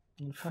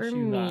for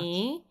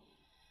me.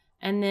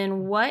 And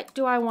then what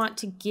do I want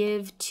to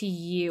give to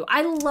you?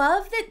 I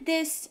love that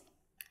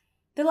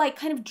the like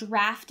kind of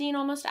drafting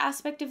almost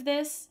aspect of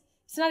this.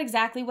 It's not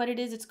exactly what it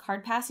is, it's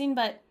card passing,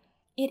 but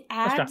it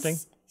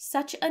adds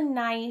such a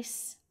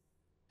nice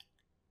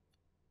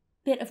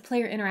bit of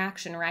player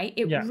interaction, right?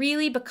 It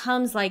really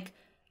becomes like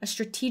a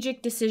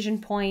strategic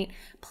decision point,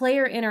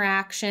 player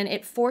interaction.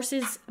 It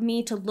forces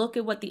me to look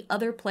at what the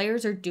other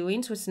players are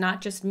doing, so it's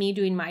not just me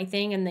doing my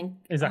thing and then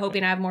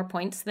hoping I have more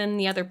points than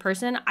the other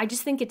person. I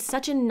just think it's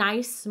such a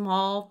nice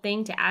small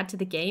thing to add to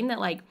the game that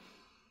like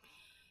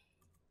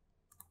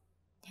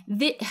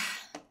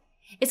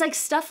it's like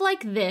stuff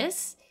like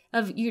this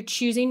of you're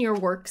choosing your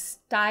work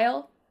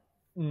style.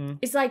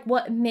 It's like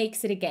what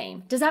makes it a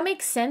game. Does that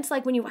make sense?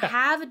 Like when you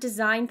have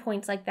design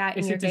points like that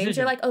in your games,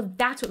 you're like, oh,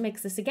 that's what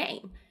makes this a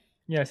game.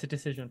 Yeah, it's a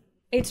decision.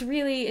 It's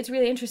really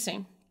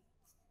interesting.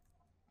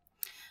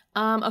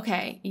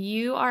 Okay,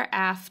 you are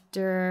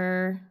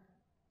after.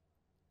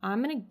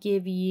 I'm gonna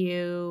give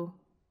you.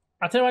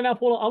 I'll tell you right now,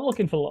 Paula, I'm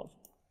looking for love.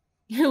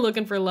 You're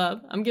looking for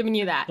love. I'm giving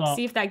you that.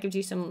 See if that gives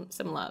you some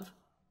love.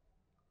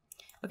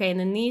 Okay, and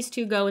then these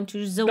two go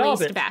into the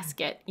waste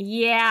basket.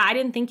 Yeah, I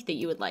didn't think that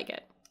you would like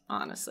it,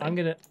 honestly.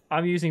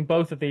 I'm using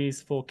both of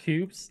these for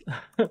cubes,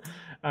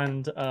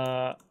 and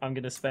I'm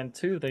gonna spend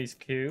 2 of these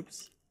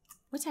cubes.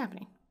 What's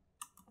happening?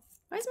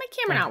 Why is my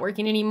camera not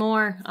working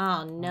anymore?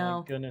 Oh, no. Oh,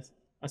 my goodness.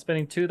 I'm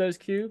spending 2 of those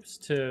cubes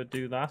to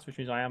do that, which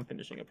means I am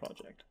finishing a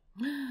project.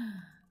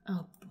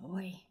 Oh,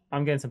 boy.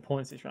 I'm getting some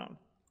points this round,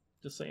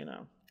 just so you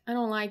know. I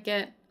don't like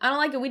it. I don't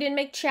like it. We didn't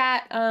make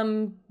chat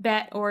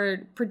bet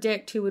or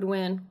predict who would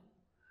win.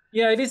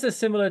 Yeah, it is a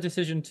similar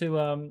decision to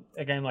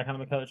a game like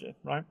Anima Koja,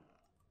 right?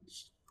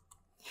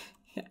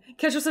 Yeah.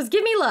 Kesha says,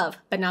 give me love,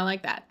 but not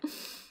like that.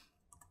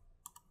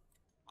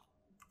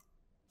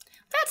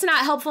 That's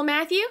not helpful,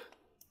 Matthew.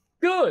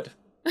 Good.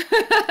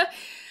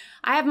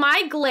 I have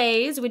my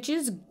glaze, which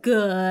is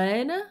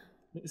good.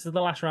 This is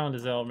the last round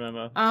as well,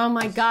 remember? Oh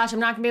my gosh, I'm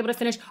not gonna be able to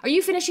finish. Are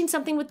you finishing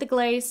something with the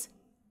glaze?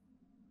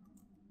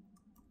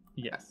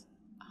 Yes.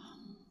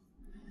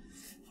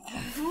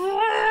 Just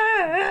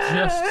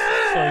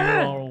so you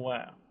are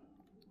aware.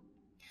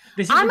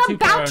 This is I'm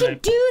about to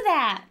do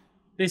that!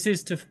 This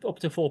is up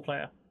to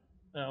 4-player.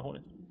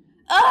 Hornet.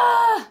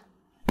 Ugh!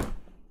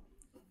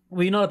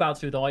 Well, you're not about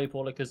to, though, are you,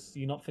 Paula? Because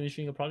you're not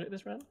finishing a project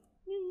this round?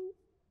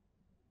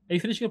 Are you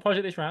finishing a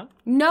project this round?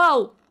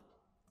 No!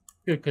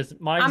 Good, because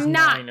mine's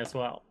 9 as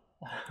well.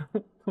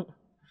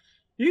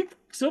 You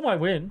still might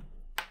win.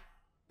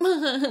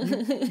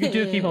 You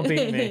do keep on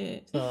beating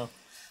me, so...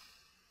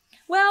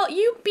 Well,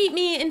 you beat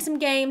me in some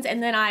games,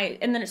 and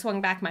then it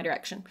swung back my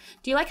direction.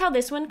 Do you like how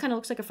this one kind of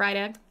looks like a fried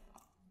egg?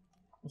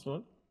 This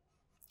one?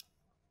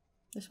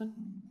 This one?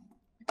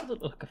 It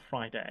doesn't look like a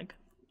fried egg.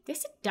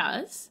 Yes, it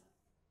does.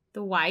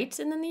 The white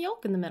and then the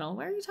yolk in the middle.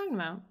 What are you talking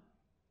about?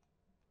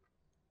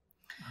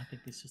 I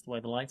think it's just the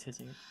way the light's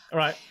hitting it. All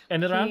right,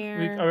 end of the round.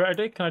 All right,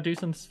 ready? Can I do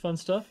some fun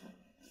stuff?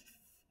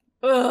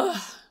 Ugh.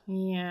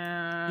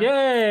 Yeah.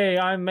 Yay!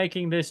 I'm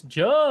making this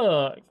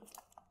jug.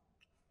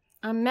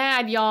 I'm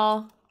mad,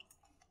 y'all.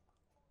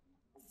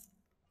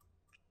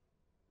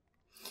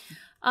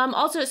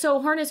 Also,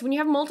 so Harness, when you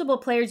have multiple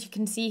players, you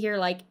can see here,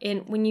 like,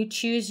 when you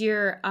choose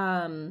your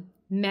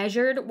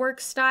measured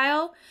work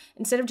style,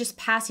 instead of just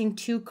passing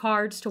 2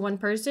 cards to one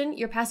person,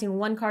 you're passing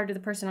 1 card to the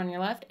person on your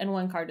left and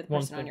 1 card to the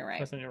person on your right.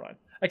 Person on your right.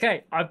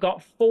 Okay, I've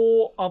got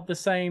 4 of the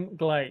same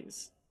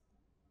glaze.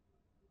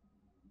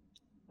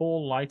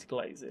 4 light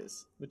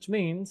glazes, which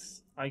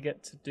means I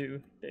get to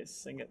do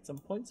this and get some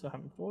points for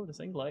having 4 of the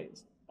same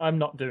glaze. I'm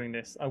not doing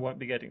this. I won't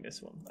be getting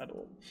this one at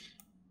all.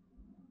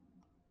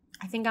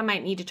 I think I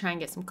might need to try and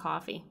get some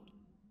coffee.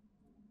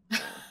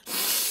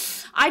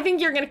 I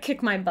think you're going to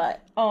kick my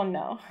butt. Oh,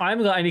 no. I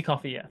haven't got any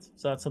coffee yet,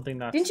 so that's something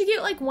that... Didn't you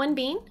get, like, 1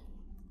 bean?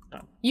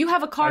 No. You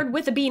have a card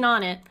with a bean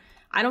on it.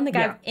 I don't think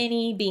I have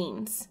any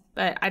beans,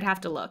 but I'd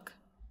have to look.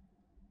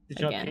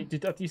 Did you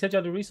you said you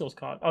had a resource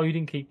card. Oh, you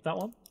didn't keep that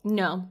one?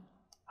 No.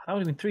 That would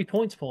have been 3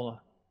 points, Paula.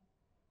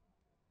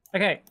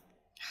 Okay,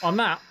 on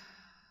that,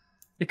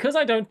 because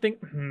I don't think...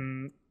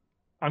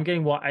 I'm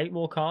getting, 8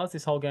 more cards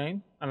this whole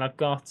game, and I've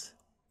got...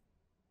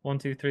 1,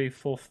 2, 3,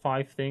 4,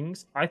 5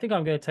 things. I think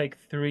I'm going to take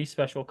 3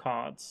 special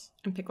cards.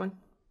 And pick one.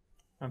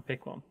 And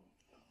pick one.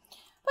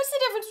 What's the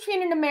difference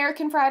between an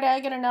American fried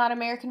egg and a not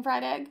American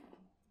fried egg?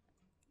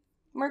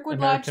 Mirkwood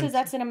Lodge says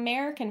that's an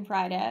American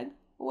fried egg.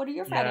 What do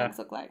your fried eggs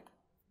look like?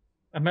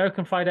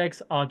 American fried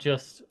eggs are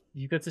just...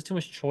 You get too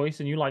much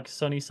choice and you like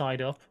sunny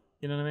side up.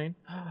 You know what I mean?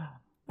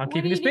 I'm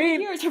keeping this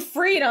bean. Here's your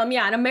freedom.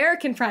 Yeah, an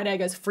American fried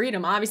egg is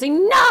freedom, obviously.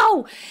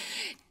 No!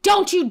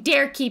 Don't you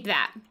dare keep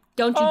that.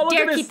 Don't you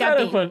dare keep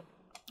that bean.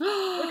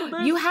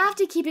 You have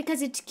to keep it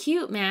because it's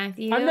cute,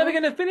 Matthew. I'm never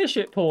going to finish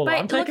it, Paula. But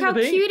I'm taking look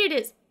how cute it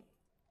is.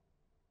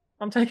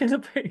 I'm taking the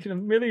bean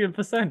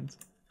 1,000,000%.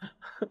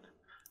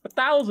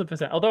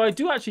 1,000%. Although I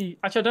do actually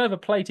I don't have a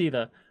plate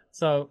either.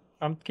 So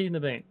I'm keeping the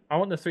bean. I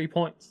want the 3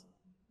 points.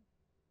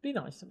 Be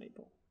nice to me,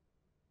 Paul.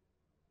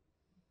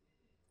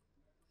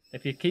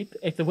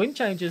 If the wind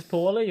changes,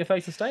 Paula, your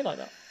face will stay like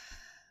that.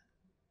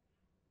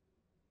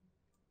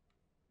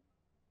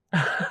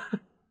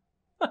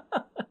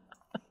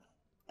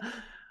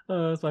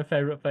 Oh, that's my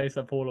favourite face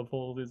that Paula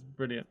pulls. Is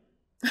brilliant.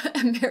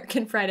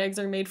 American fried eggs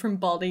are made from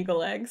bald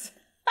eagle eggs.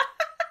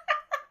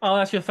 Oh,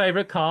 that's your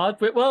favourite card?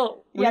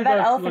 Well, yeah, that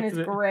elephant is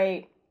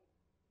great.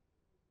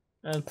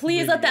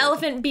 Please let the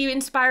elephant be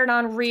inspired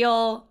on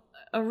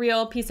a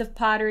real piece of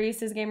pottery,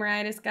 says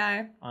Gameritis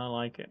guy. I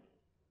like it.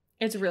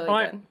 It's really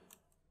good.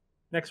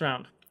 Next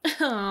round.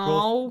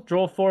 Oh.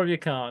 Draw 4 of your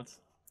cards.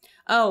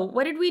 Oh,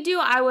 what did we do?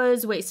 I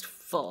was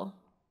wasteful.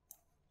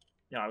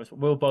 Yeah,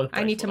 we'll both.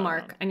 I need to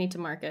mark. I need to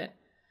mark it.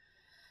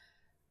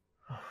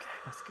 Okay,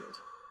 that's good.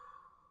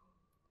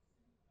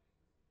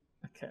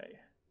 Okay.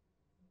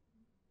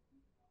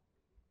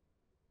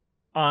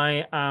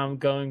 I am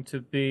going to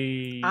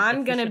be...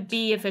 I'm going to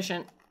be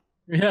efficient.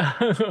 Yeah.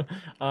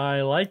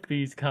 I like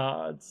these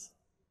cards.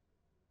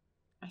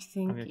 I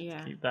think, I'm going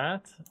to keep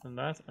that, and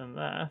that, and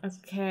that.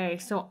 Okay,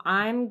 so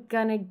I'm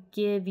going to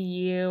give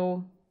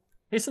you...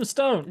 Here's some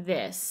stone.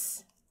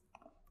 This.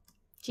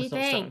 Gee,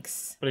 thanks.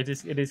 Stone, but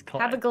it is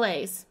clay. Have a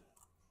glaze.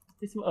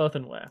 Here's some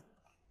earthenware.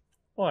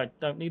 Oh, I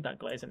don't need that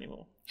glaze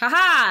anymore.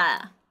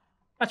 Ha-ha!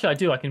 Actually, I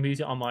do. I can use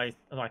it on my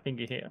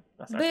thingy here.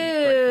 That's actually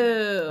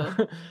great.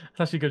 That's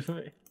actually good for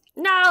me.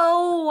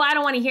 No, I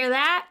don't want to hear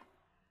that.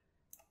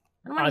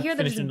 I don't want to hear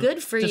that it's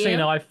good for you. Just so you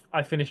know,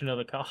 I finished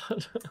another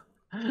card.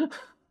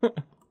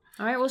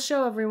 All right, we'll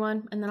show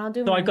everyone, and then I'll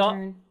do my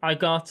turn. I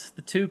got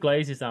the 2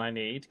 glazes that I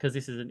need, because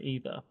this is an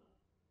either.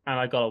 And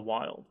I got a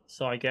wild.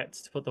 So I get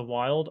to put the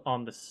wild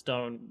on the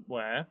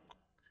stoneware.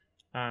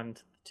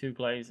 And 2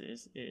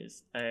 glazes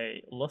is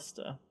a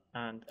luster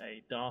and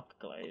a dark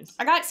glaze.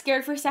 I got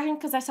scared for a second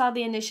because I saw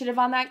the initiative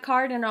on that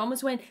card and I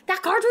almost went,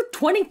 that card's worth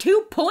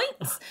 22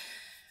 points?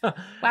 Wow,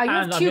 you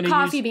have 2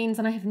 coffee beans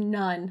and I have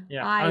none.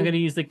 Yeah, I'm going to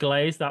use the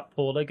glaze that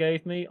Paula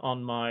gave me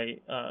on my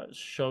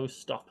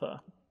showstopper.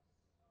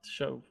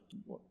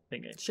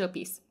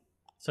 Showpiece.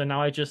 So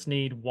now I just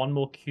need one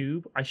more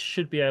cube. I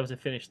should be able to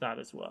finish that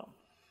as well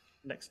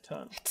next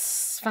turn.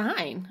 It's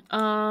fine.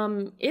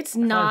 It's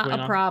not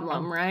a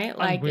problem, right?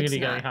 Like, I'm really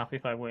getting happy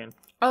if I win.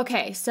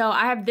 Okay, so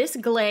I have this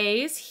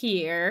glaze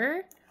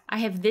here. I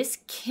have this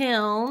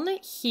kiln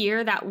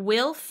here that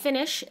will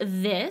finish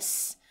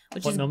this,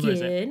 which is good. What number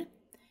is it?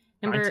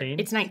 19?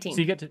 It's 19.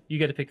 So you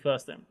get to pick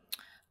first then.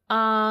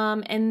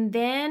 And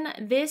then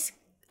this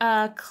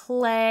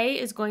clay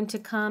is going to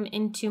come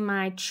into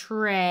my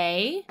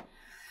tray.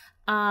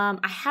 I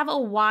have a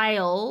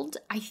wild.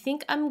 I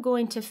think I'm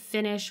going to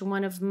finish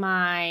one of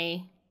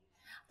my...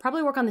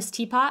 Probably work on this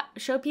teapot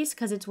showpiece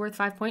because it's worth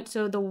 5 points.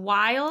 So the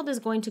wild is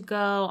going to go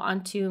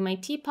onto my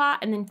teapot,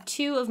 and then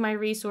 2 of my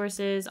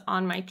resources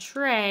on my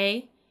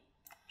tray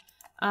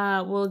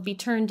will be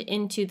turned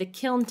into the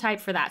kiln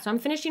type for that. So I'm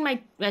finishing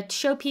my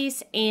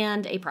showpiece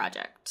and a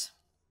project.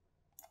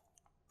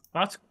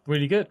 That's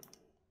really good.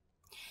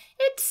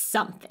 It's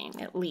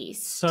something, at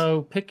least.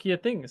 So pick your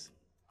things.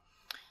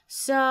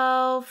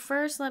 So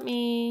first let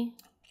me...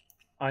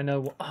 I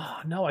know... Oh,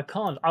 no, I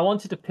can't. I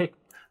wanted to pick...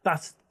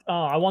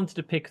 I wanted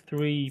to pick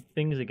 3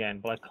 things again,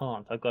 but I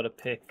can't. I've got to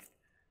pick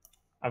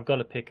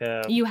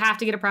a... You have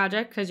to get a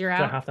project because you're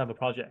out? I have to have a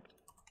project.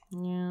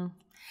 Yeah.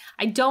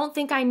 I don't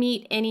think I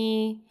meet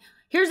any...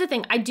 Here's the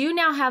thing. I do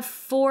now have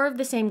 4 of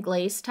the same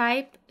glaze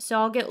type, so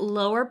I'll get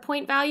lower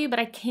point value, but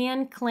I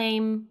can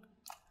claim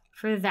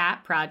for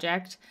that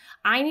project.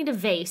 I need a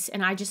vase,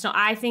 and I just don't...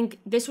 I think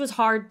this was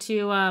hard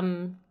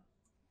to...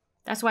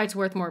 That's why it's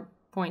worth more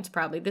points,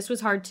 probably. This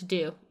was hard to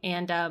do,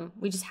 and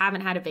we just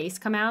haven't had a vase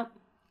come out.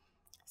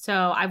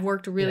 So I've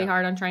worked really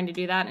hard on trying to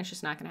do that, and it's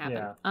just not going to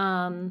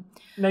happen.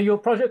 Yeah. No, your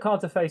project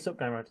cards are face up,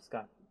 Game Writer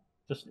Sky.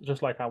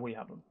 Just like how we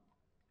have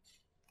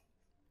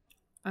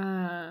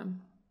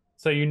them.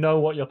 So you know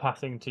what you're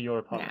passing to your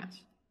opponent. Yeah.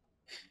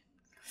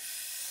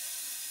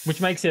 Which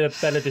makes it a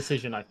better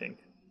decision, I think.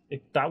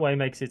 That way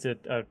makes it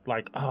a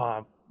like,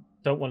 I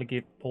don't want to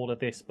give Paula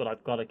this, but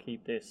I've got to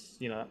keep this,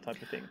 that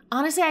type of thing.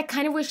 Honestly, I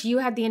kind of wish you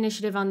had the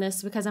initiative on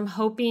this because I'm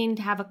hoping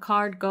to have a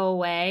card go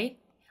away.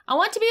 I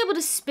want to be able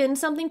to spin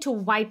something to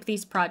wipe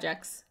these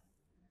projects.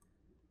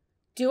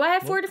 Do I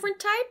have 4 different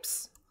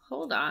types?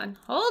 Hold on.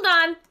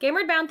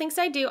 Gameward Bound thinks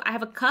I do. I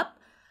have a cup,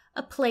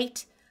 a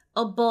plate,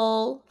 a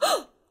bowl,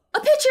 a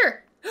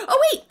pitcher.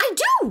 Oh wait, I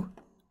do.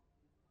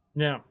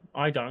 Yeah,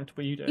 I don't,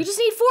 but you do. You just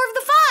need 4 of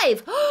the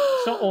 5.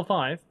 It's not all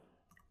 5.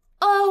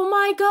 Oh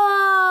my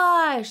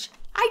gosh,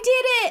 I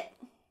did it.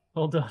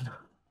 Well done.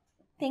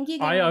 Thank you,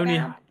 Gameward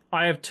Bound.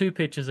 I have 2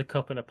 pitchers, a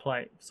cup, and a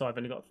plate, so I've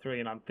only got 3,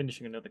 and I'm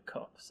finishing another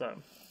cup. So,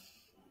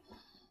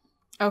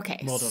 okay.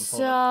 Well done,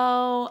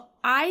 Paula. So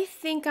I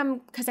think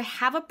because I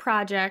have a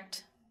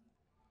project.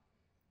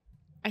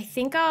 I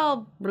think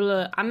I'm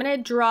gonna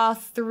draw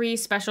 3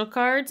 special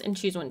cards and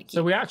choose one to keep.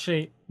 So we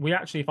actually,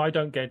 if I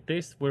don't get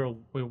this,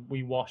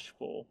 we wash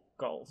for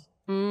goals.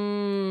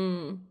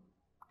 Oh,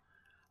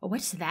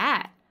 what's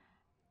that?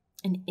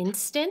 An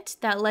instant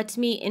that lets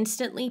me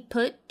instantly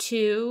put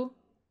 2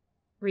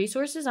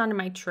 resources onto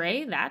my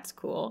tray? That's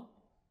cool.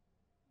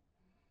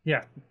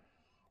 Yeah.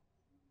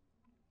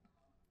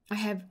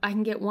 I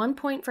can get 1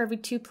 point for every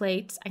 2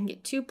 plates. I can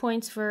get 2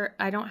 points for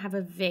I don't have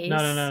a vase.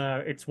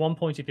 No. It's 1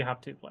 point if you have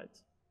 2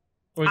 plates.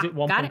 Or is it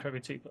 1 point for every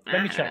 2 plates?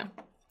 Let me check.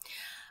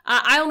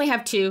 I only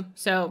have 2,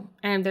 so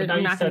I'm not going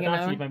to get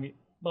another one.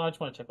 Well, I just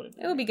want to check what it is.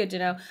 It would be good to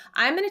know.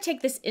 I'm going to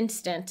take this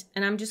instant,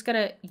 and I'm just going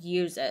to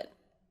use it.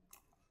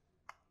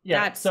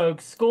 Yeah, so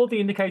score the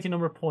indicated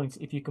number of points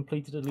if you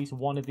completed at least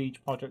one of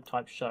each project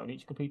type shown.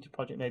 Each completed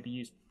project may be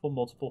used for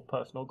multiple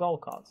personal goal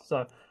cards.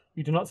 So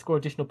you do not score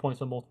additional points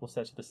for multiple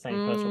sets of the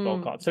same personal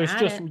goal card. So it's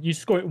just, you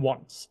score it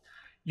once.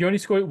 You only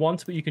score it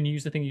once, but you can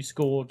use the thing you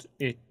scored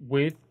it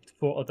with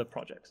for other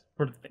projects,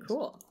 for other things.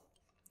 Cool.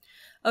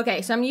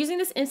 Okay, so I'm using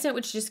this instant,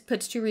 which just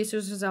puts 2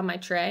 resources on my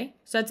tray.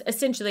 So it's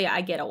essentially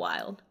I get a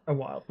wild. A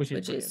wild, which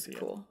is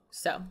cool.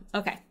 So,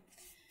 okay.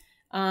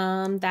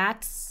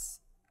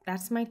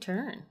 That's my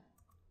turn.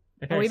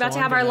 Okay, are we about to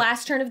have our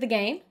last turn of the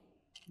game?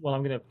 Well,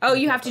 I'm going to... Oh,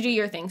 you have to do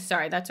your thing.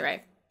 Sorry, that's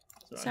right.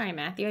 Sorry,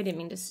 Matthew. I didn't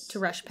mean to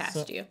rush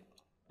past you.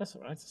 That's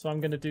all right. So I'm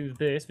going to do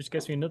this, which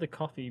gets me another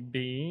coffee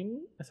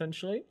bean,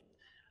 essentially.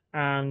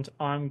 And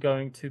I'm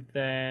going to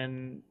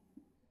then...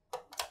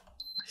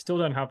 I still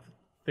don't have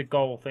the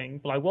goal thing,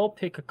 but I will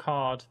pick a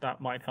card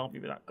that might help me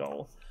with that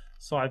goal.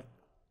 So I've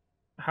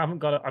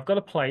got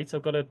a plate,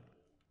 I've got a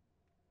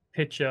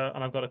pitcher,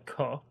 and I've got a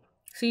cup.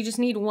 So you just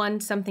need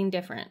something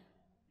different.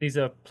 These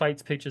are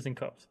plates, pitchers, and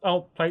cups.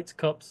 Oh, plates,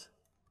 cups.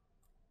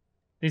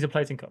 These are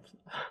plates and cups.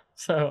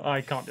 So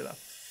I can't do that.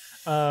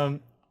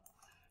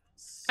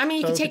 I mean,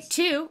 you can take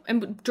 2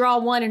 and draw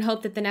 1 and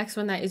hope that the next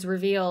one that is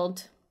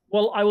revealed.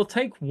 Well, I will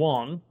take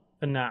 1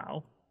 for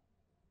now.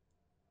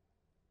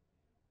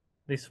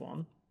 This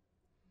one.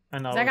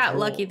 And I got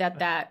lucky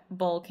that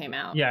bowl came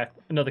out. Yeah,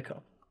 another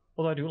cup.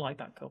 Although I do like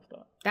that cup,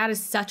 though. That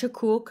is such a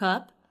cool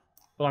cup.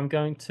 Well, I'm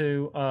going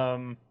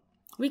to...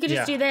 We could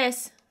just do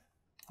this.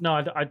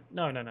 No, no.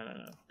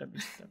 Don't be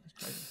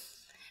crazy.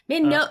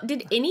 Man, no.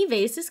 Did any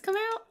vases come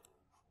out?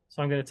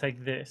 So I'm going to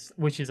take this,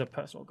 which is a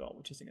personal goal,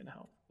 which isn't going to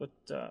help. But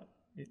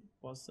it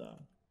was,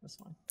 that's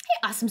fine.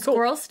 Hey, awesome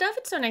squirrel stuff.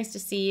 It's so nice to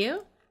see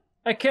you.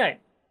 Okay,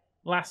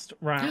 last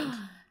round.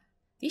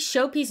 These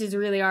showpieces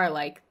really are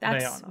like,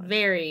 that's They are nice.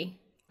 very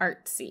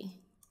artsy.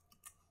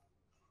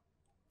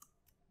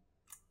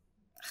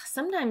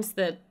 Sometimes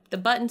the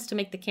buttons to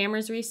make the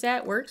cameras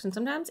reset works, and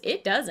sometimes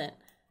it doesn't.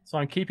 So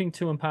I'm keeping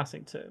 2 and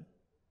passing 2.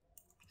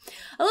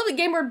 I love that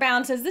Gameward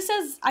Bound says, this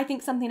says, I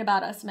think, something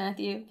about us,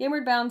 Matthew.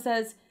 Gameward Bound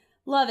says,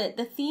 love it.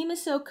 The theme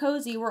is so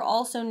cozy. We're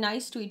all so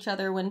nice to each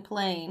other when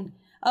playing.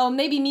 Oh,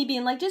 maybe me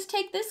being like, just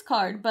take this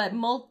card. But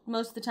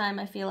most of the time,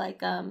 I feel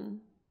like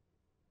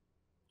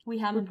we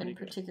haven't been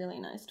particularly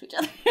nice to each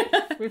other.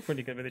 We're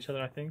pretty good with each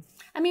other, I think.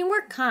 I mean,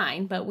 we're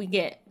kind, but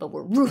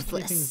we're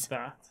ruthless.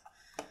 That.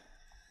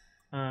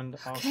 And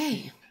I'll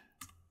Okay. keep.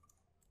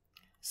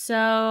 So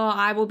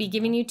I will be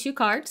giving you 2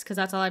 cards, because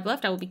that's all I've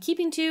left. I will be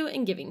keeping 2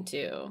 and giving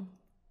 2.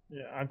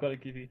 Yeah, I've got to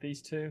give you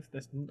these 2.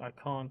 I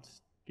can't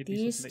give you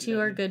These something that 2 you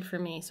don't are need. good for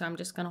me, so I'm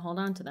just going to hold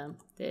on to them.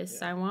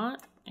 This I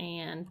want,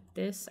 and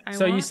this I want.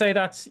 So you say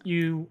that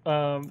you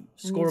score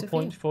these a are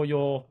point for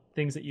your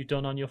things that you've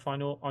done on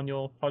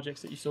your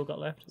projects that you still got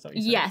left? Is that what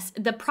you said? Yes,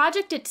 the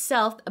project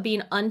itself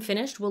being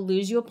unfinished will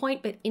lose you a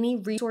point, but any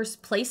resource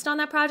placed on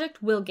that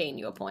project will gain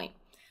you a point.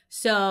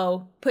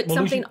 So put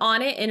something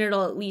on it and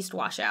it'll at least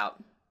wash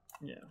out.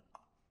 Yeah.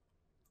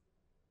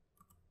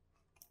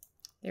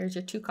 There's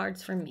your 2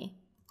 cards from me.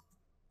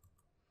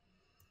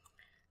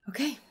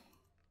 Okay.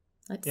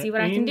 Let's see what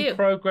I can do. In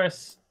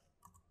progress.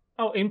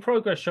 Oh, in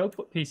progress show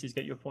pieces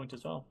get you a point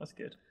as well. That's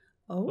good.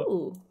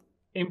 Oh. But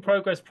in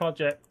progress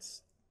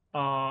projects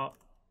are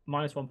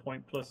 -1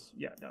 point plus.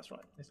 Yeah, that's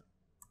right. That's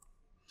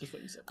just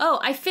what you said. Oh,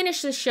 I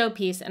finished this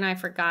showpiece and I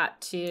forgot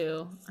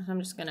to. I'm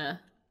just going to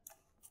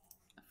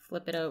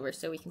flip it over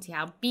so we can see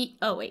how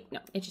oh, wait. No,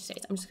 it just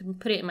stays. I'm just going to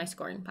put it in my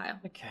scoring pile.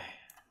 Okay.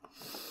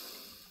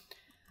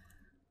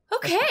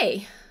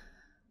 Okay.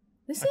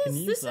 This I can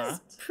is use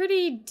that.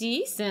 pretty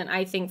decent,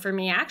 I think, for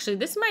me. Actually,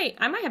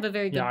 I might have a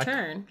very good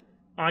turn.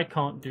 I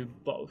can't do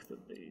both of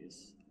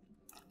these.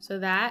 So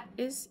that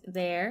is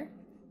there.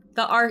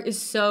 The art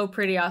is so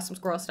pretty awesome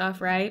squirrel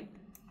stuff, right?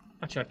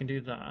 Actually, I can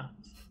do that.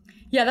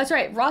 Yeah, that's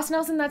right. Ross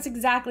Nelson, that's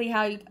exactly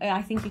how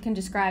I think you can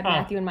describe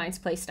Matthew and mine's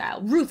play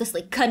style.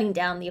 Ruthlessly cutting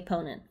down the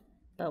opponent.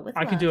 But with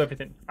I can do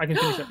everything. I can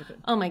finish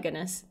everything. Oh my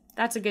goodness.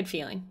 That's a good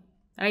feeling.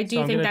 I do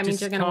So think that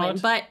means you're going to win,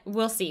 but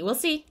we'll see. We'll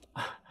see.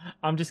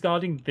 I'm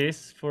discarding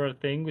this for a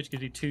thing which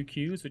gives you 2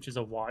 Qs, which is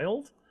a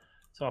wild.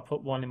 So I'll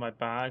put 1 in my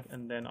bag,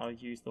 and then I'll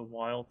use the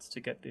wild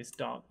to get this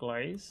dark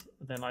glaze.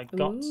 Then I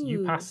got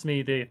you passed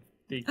me the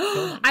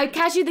kiln. I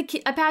passed you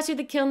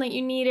the kiln that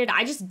you needed.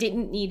 I just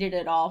didn't need it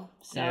at all.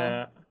 So.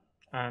 Yeah,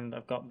 and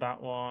I've got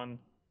that one,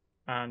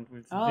 and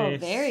with this. Oh,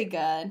 very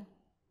good.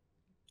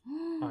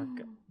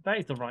 That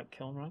is the right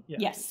kiln, right? Yeah.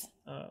 Yes.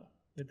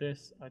 With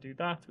this, I do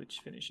that, which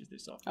finishes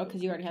this off. Oh,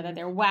 because you already had that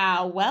there.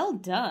 Wow, well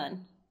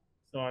done.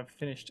 So I've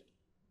finished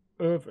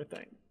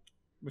everything,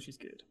 which is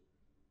good.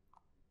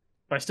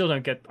 But I still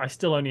don't get.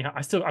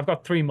 I've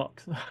got 3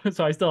 mucks,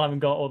 so I still haven't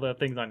got all the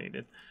things I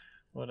needed.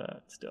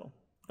 But still,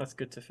 that's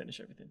good to finish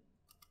everything.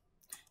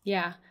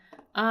 Yeah.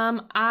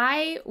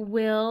 I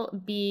will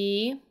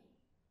be.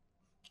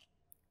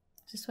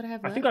 Is this what I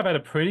have left? I think I've had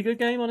a pretty good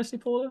game, honestly,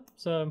 Paula.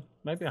 So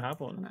maybe I have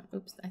one.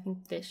 Oops, I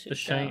think this should. The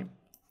shame.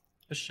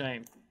 The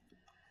shame.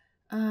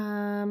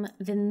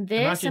 Then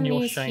this Imagine I'm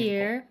gonna use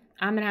here.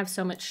 I'm gonna have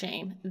so much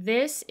shame.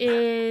 This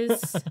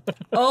is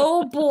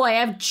oh boy,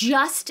 I have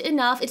just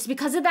enough. It's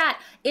because of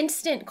that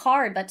instant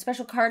card, that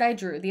special card I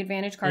drew, the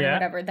advantage card or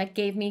whatever, that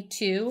gave me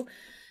 2.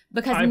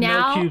 Because I have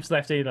now no cubes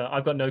left either.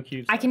 I've got no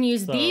cubes. I can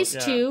use so, these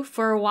 2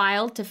 for a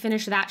while to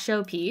finish that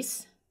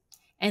showpiece.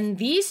 And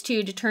these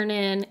 2 to turn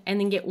in and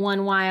then get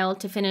 1 wild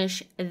to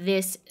finish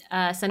this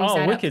sunny side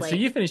up wicked. plate. So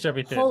you finished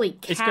everything. Holy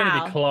cow. It's going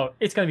to be close.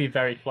 It's going to be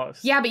very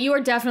close. Yeah, but you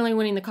are definitely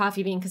winning the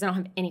coffee bean because I don't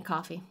have any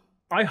coffee.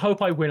 I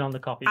hope I win on the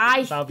coffee bean.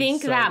 I That'd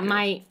think be so that good.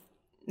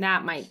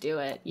 might do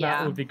it. Yeah.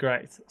 That would be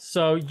great.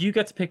 So you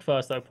get to pick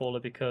first though,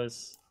 Paula,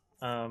 because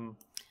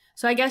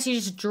So I guess you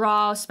just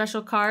draw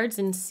special cards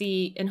and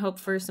see and hope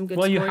for some good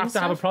well, you scoring have to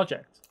have a stuff?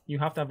 project. You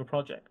have to have a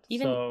project.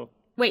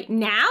 Wait,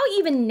 now?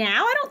 Even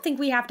now? I don't think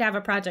we have to have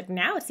a project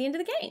now. It's the end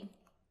of the game.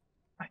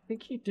 I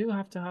think you do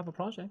have to have a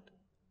project.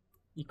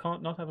 You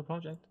can't not have a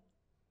project.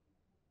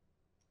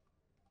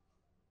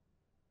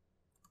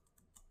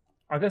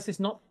 I guess it's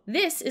not.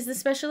 This is the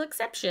special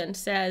exception,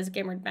 says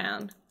Gameward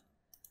Bound.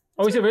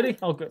 Oh, is it really?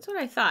 Oh, good. That's what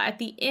I thought. At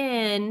the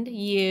end,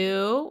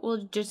 you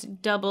will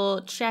just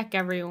double check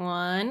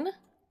everyone.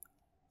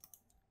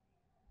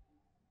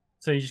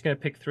 So you're just going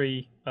to pick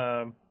 3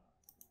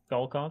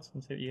 gold cards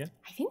and see what you get?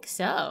 I think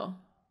so.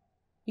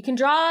 You can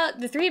draw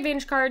the 3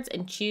 advantage cards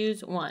and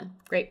choose 1.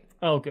 Great.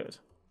 Oh, good.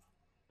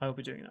 I will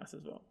be doing that as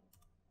well.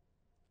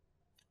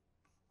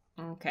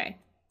 Okay.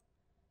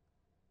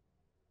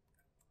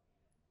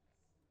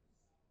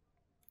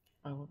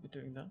 I will be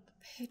doing that.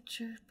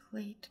 Pitcher,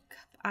 plate,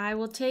 cup. I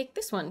will take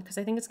this one because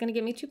I think it's going to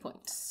give me 2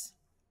 points.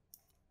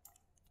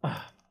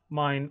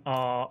 Mine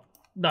are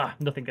Nah,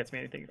 nothing gets me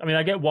anything. I mean,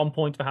 I get 1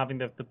 point for having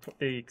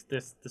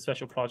the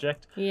special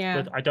project.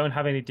 Yeah. But I don't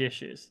have any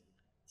dishes,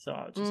 so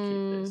I'll just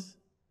keep this.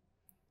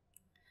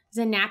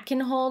 There's a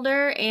napkin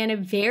holder and a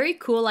very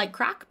cool like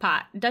crock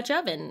pot Dutch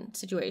oven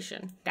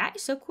situation. That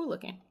is so cool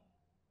looking.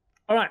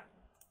 All right,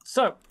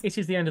 so it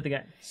is the end of the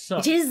game. So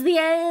it is the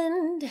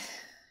end.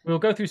 We'll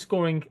go through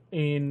scoring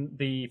in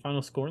the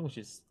final scoring, which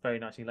is very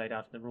nicely laid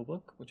out in the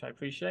rulebook, which I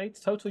appreciate.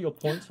 Total your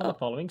points from the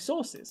following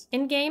sources.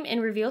 In-game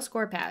and reveal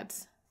score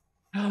pads.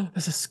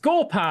 There's a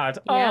score pad.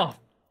 Yeah. Oh,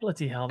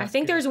 bloody hell. I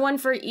think there's one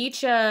for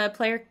each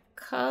player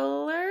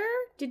color.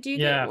 Did you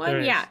get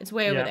one? Yeah, it's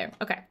way over there.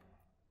 Okay.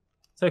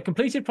 So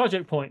completed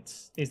project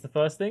points is the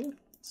first thing.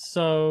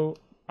 So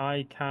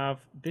I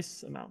have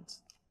this amount.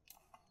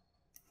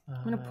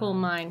 I'm going to pull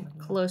mine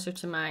closer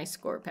to my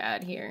score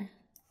pad here.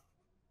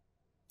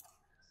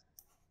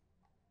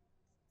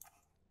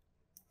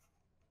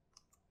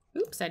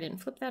 Oops, I didn't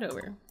flip that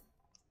over.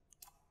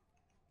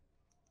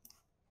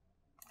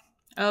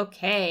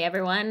 Okay,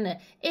 everyone,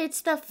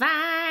 it's the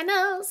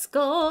final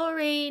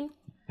scoring.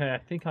 Okay, I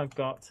think I've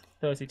got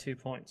 32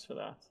 points for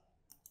that.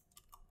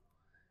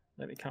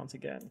 Let me count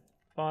again.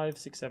 5,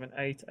 6, 7,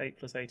 8. 8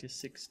 plus 8 is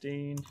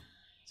 16.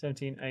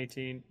 17,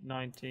 18,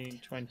 19,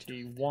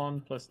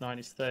 21 plus 9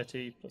 is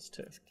 30 plus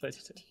 2,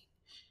 32.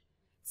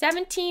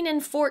 17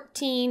 and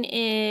 14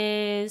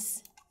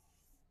 is...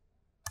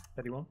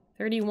 31.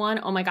 31.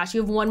 Oh my gosh,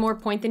 you have one more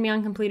point than me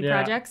on completed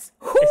projects.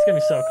 It's going to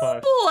be so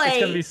close. Boy. It's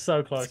going to be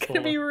so close. It's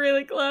going to be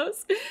really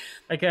close.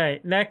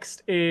 Okay,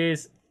 next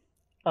is...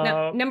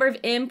 number of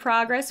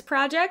in-progress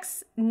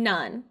projects?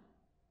 None.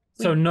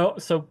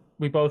 So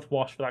we both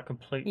washed for that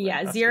completely.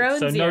 Yeah, 0 and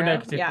 0. So no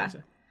negative. Yeah.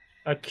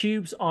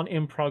 Cubes on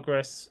in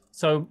progress.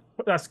 So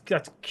that's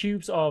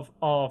cubes of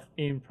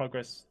in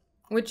progress.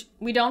 Which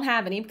we don't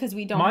have any because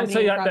we don't have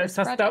any in progress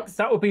projects.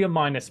 That would be a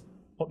minus.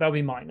 That would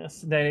be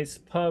minus. Then it's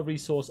per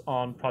resource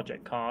on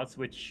project cards,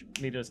 which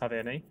neither does have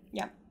any.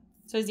 Yeah.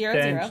 So 0,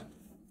 0.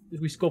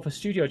 We score for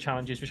studio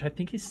challenges, which I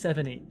think is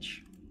 7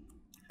 each.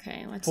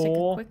 Okay, let's take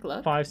a quick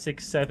look. 5,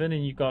 6, 7,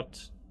 and you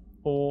got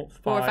 4,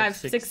 5,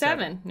 6,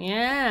 7.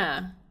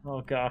 Yeah.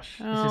 Oh gosh,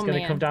 this is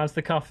going to come down to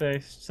the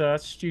coffee. So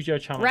that's studio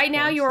challenge. Right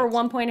now, you are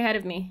 1 point ahead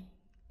of me.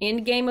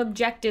 In-game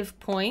objective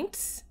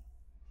points.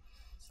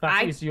 So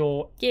that is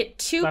your... get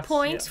 2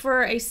 points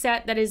for a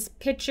set that is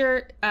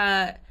pitcher,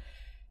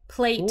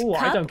 plate,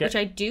 cup, which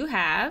I do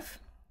have.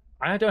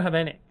 I don't have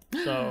any.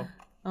 So.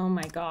 Oh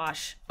my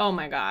gosh. Oh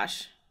my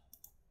gosh.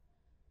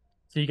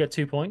 So you get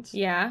 2 points?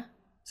 Yeah.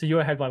 So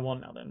you're ahead by 1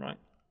 now, then, right?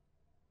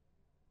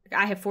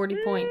 I have 40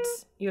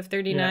 points. You have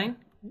 39?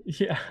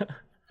 Yeah.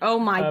 Oh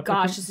my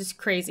gosh, this is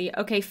crazy.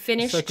 Okay,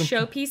 finished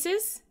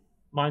showpieces.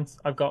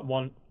 I've got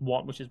one,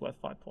 which is worth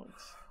 5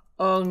 points.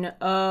 Oh no!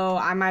 Oh,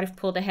 I might have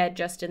pulled ahead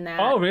just in that.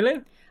 Oh really?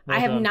 Well I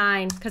have done.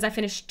 9 because I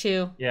finished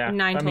 2. Yeah,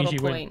 9 total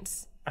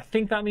points. Win. I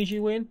think that means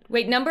you win.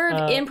 Wait, number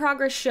of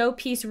in-progress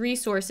showpiece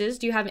resources.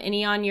 Do you have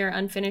any on your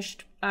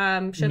unfinished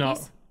showpiece? No.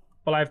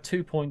 Well, I have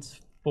 2 points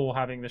for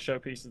having the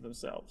showpieces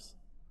themselves.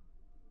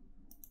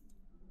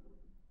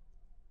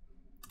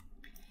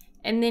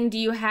 And then do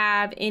you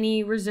have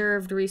any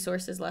reserved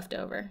resources left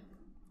over?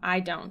 I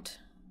don't.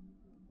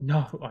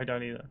 No, I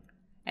don't either.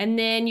 And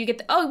then you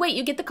get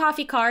you get the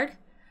coffee card.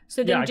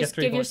 So then just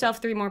give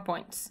yourself 3 more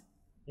points.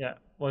 Yeah.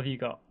 What have you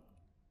got?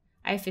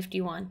 I have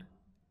 51.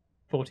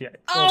 48.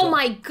 Oh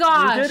my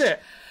gosh. You did it.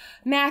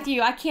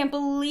 Matthew, I can't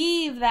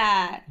believe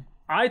that.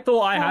 I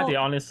thought I had it,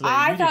 honestly.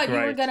 I thought you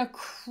were going to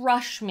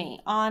crush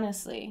me,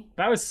 honestly.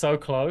 That was so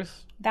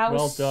close. That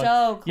was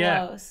so close.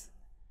 Yeah.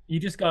 You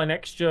just got an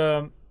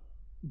extra...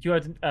 You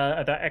had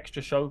that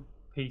extra show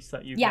piece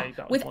that you made.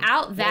 That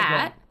without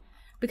that,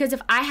 because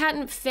if I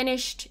hadn't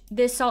finished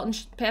this salt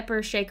and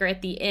pepper shaker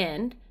at the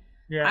end,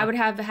 I would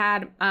have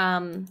had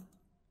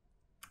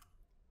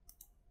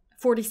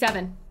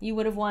 47. You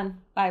would have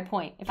won by a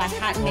point if I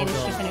hadn't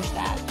managed to finish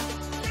that.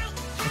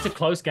 It's a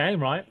close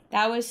game, right?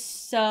 That was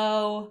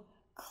so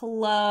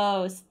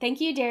close. Thank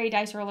you, Dairy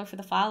Dice Roller, for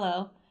the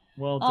follow.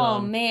 Well done.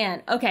 Oh,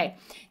 man. Okay.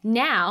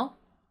 Now,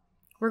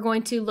 we're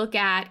going to look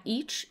at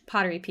each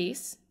pottery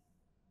piece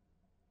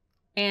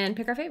and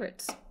pick our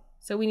favorites.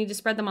 So we need to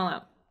spread them all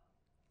out.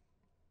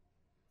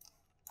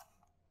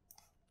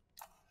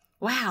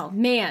 Wow,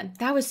 man,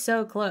 that was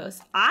so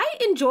close. I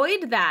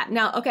enjoyed that.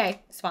 Now,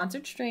 okay,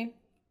 sponsored stream.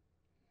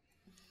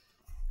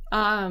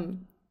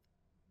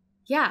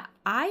 Yeah,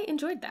 I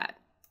enjoyed that.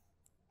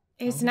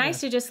 It's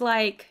nice to just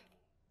like,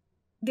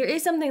 there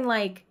is something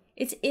like,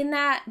 it's in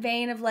that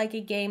vein of like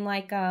a game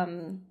like,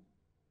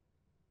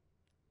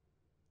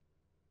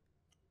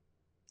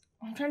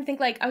 I'm trying to think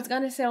like, I was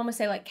going to say, almost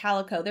say like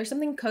Calico. There's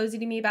something cozy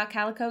to me about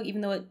Calico,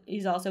 even though it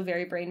is also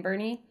very brain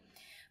burny.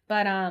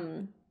 But,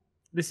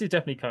 this is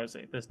definitely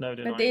cozy. There's no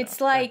denying but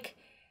it's like,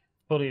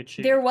 fully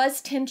achieved. There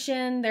was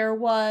tension, there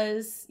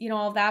was, you know,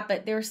 all that,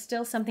 but there's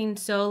still something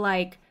so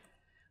like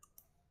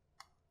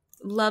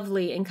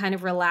lovely and kind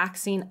of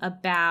relaxing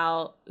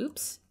about,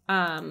 let's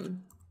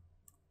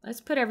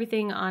put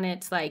everything on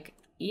its like,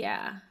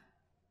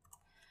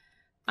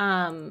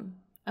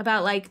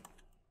 about like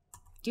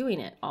doing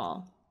it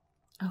all.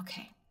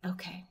 Okay.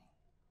 Okay.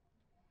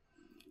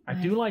 I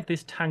do like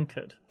this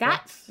tankard.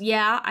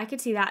 Yeah, I could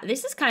see that.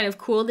 This is kind of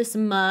cool, this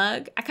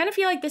mug. I kind of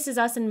feel like this is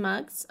us in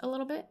mugs a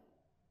little bit.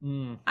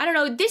 I don't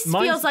know. This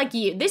feels like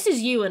you. This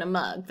is you in a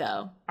mug,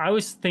 though. I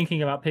was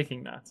thinking about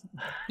picking that.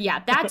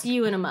 Yeah, that's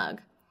you in a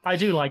mug. I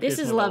do like this.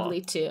 This is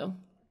lovely, too.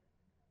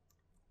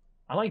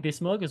 I like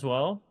this mug as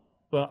well,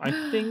 but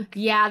I think...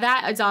 Yeah,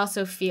 that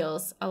also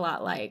feels a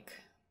lot like...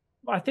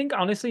 I think,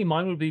 honestly,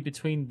 mine would be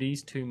between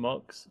these two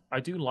mugs. I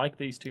do like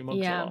these two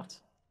mugs a lot.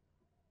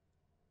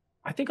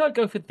 I think I'd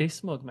go for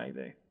this mug,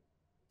 maybe.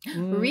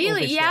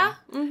 Really? Yeah?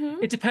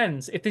 It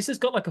depends. If this has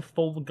got like a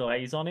full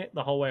glaze on it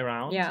the whole way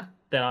around,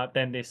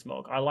 then this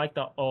mug. I like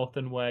that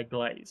earthenware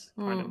glaze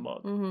kind of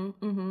mug.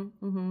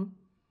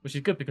 Which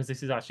is good because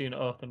this is actually an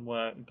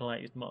earthenware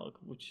glazed mug,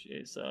 which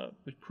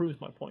proves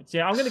my points.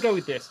 Yeah, I'm going to go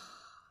with this.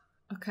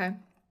 Okay.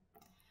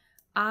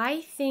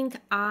 I think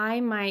I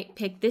might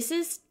pick... This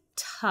is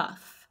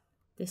tough.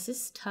 This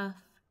is tough.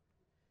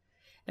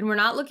 And we're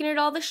not looking at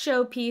all the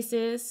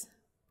showpieces.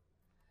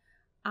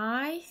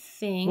 I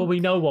think... Well, we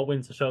know what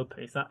wins the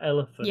showpiece. That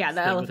elephant. Yeah,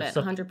 the elephant,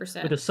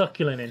 100%. With a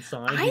succulent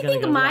inside. I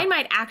think mine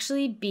might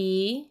actually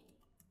be...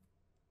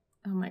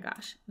 Oh my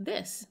gosh.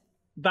 This.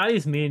 That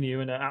is me and you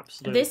in an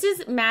absolute This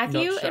is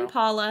Matthew nutshell. and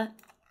Paula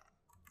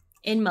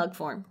in mug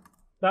form.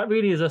 That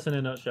really is us in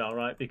a nutshell,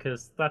 right?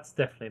 Because that's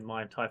definitely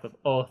my type of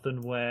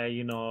earthenware,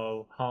 you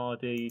know,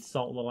 hardy,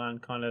 salt of the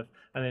land kind of.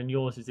 And then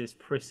yours is this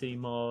prissy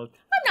mug.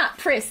 I'm not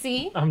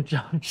prissy. I'm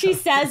joking. She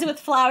says with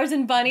flowers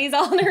and bunnies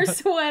on her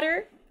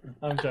sweater.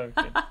 I'm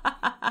joking.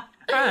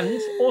 And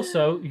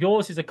also,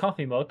 yours is a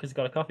coffee mug because it's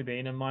got a coffee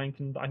bean, and I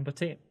can put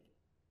tea in.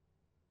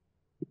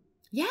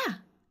 Yeah.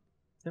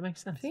 That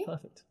makes sense. See?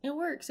 Perfect. It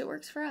works. It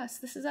works for us.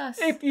 This is us.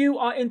 If you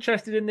are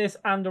interested in this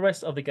and the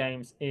rest of the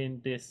games in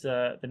this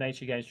the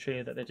Nature Games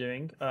trio that they're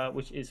doing,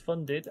 which is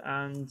funded,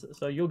 and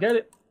so you'll get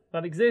it.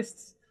 That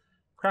exists.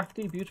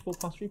 Crafty, beautiful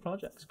pottery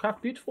projects.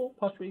 Craft beautiful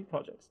pottery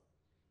projects.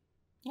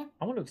 Yeah.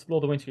 I want to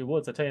explore the wintry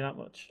woods, I tell you that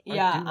much.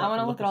 Yeah, I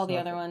want to look at all the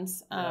other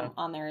ones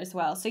on there as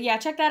well. So yeah,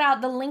 check that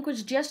out. The link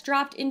was just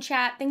dropped in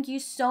chat. Thank you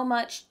so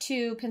much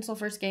to Pencil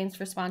First Games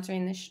for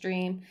sponsoring this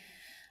stream.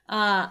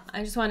 I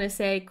just want to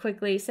say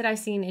quickly, Sid I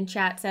Seen in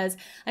chat says,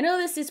 I know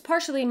this is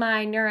partially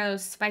my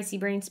neuro-spicy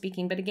brain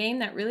speaking, but a game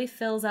that really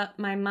fills up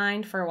my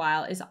mind for a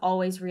while is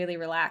always really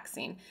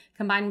relaxing,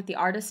 combined with the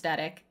art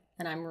aesthetic,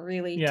 and I'm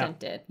really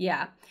tempted.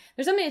 Yeah.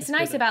 There's something that's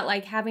nice about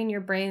like having your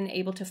brain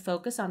able to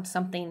focus on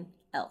something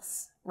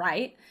else.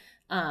 Right?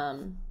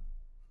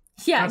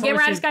 Yeah,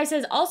 Gamer Addicts Guy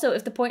says, also,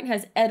 if the point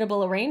has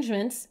edible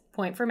arrangements,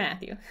 point for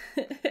Matthew.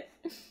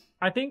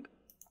 I think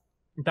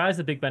that is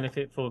a big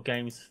benefit for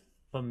games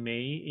for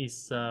me,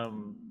 is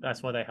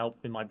that's why they help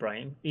in my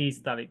brain,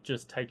 is that it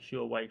just takes you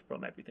away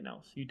from everything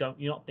else. You're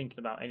not thinking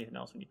about anything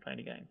else when you're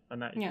playing a game.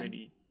 And that is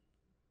really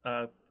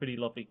a pretty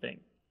lovely thing.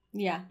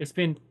 Yeah. This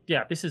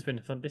has been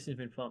fun. This has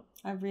been fun.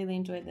 I've really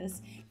enjoyed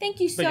this. Thank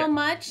you so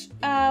much,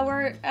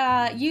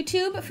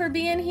 YouTube, for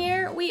being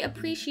here. We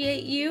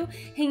appreciate you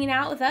hanging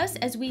out with us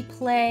as we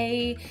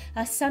play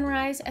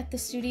Sunrise at the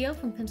Studio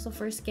from Pencil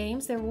First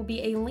Games. There will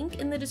be a link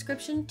in the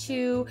description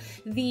to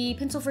the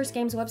Pencil First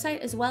Games website,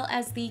 as well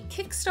as the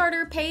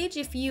Kickstarter page.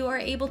 If you are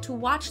able to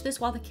watch this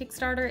while the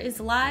Kickstarter is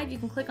live, you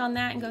can click on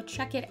that and go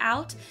check it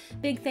out.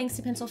 Big thanks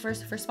to Pencil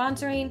First for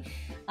sponsoring.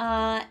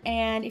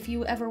 And if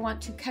you ever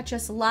want to catch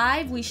us live,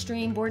 we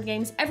stream board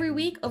games every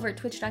week over at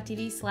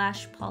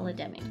twitch.tv/Paula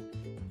Deming.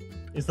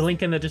 Is the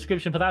link in the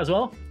description for that as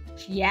well?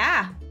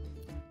 Yeah.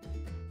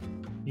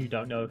 You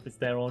don't know if it's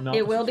there or not.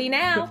 It will be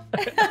now.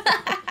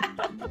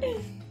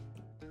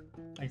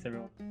 Thanks,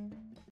 everyone.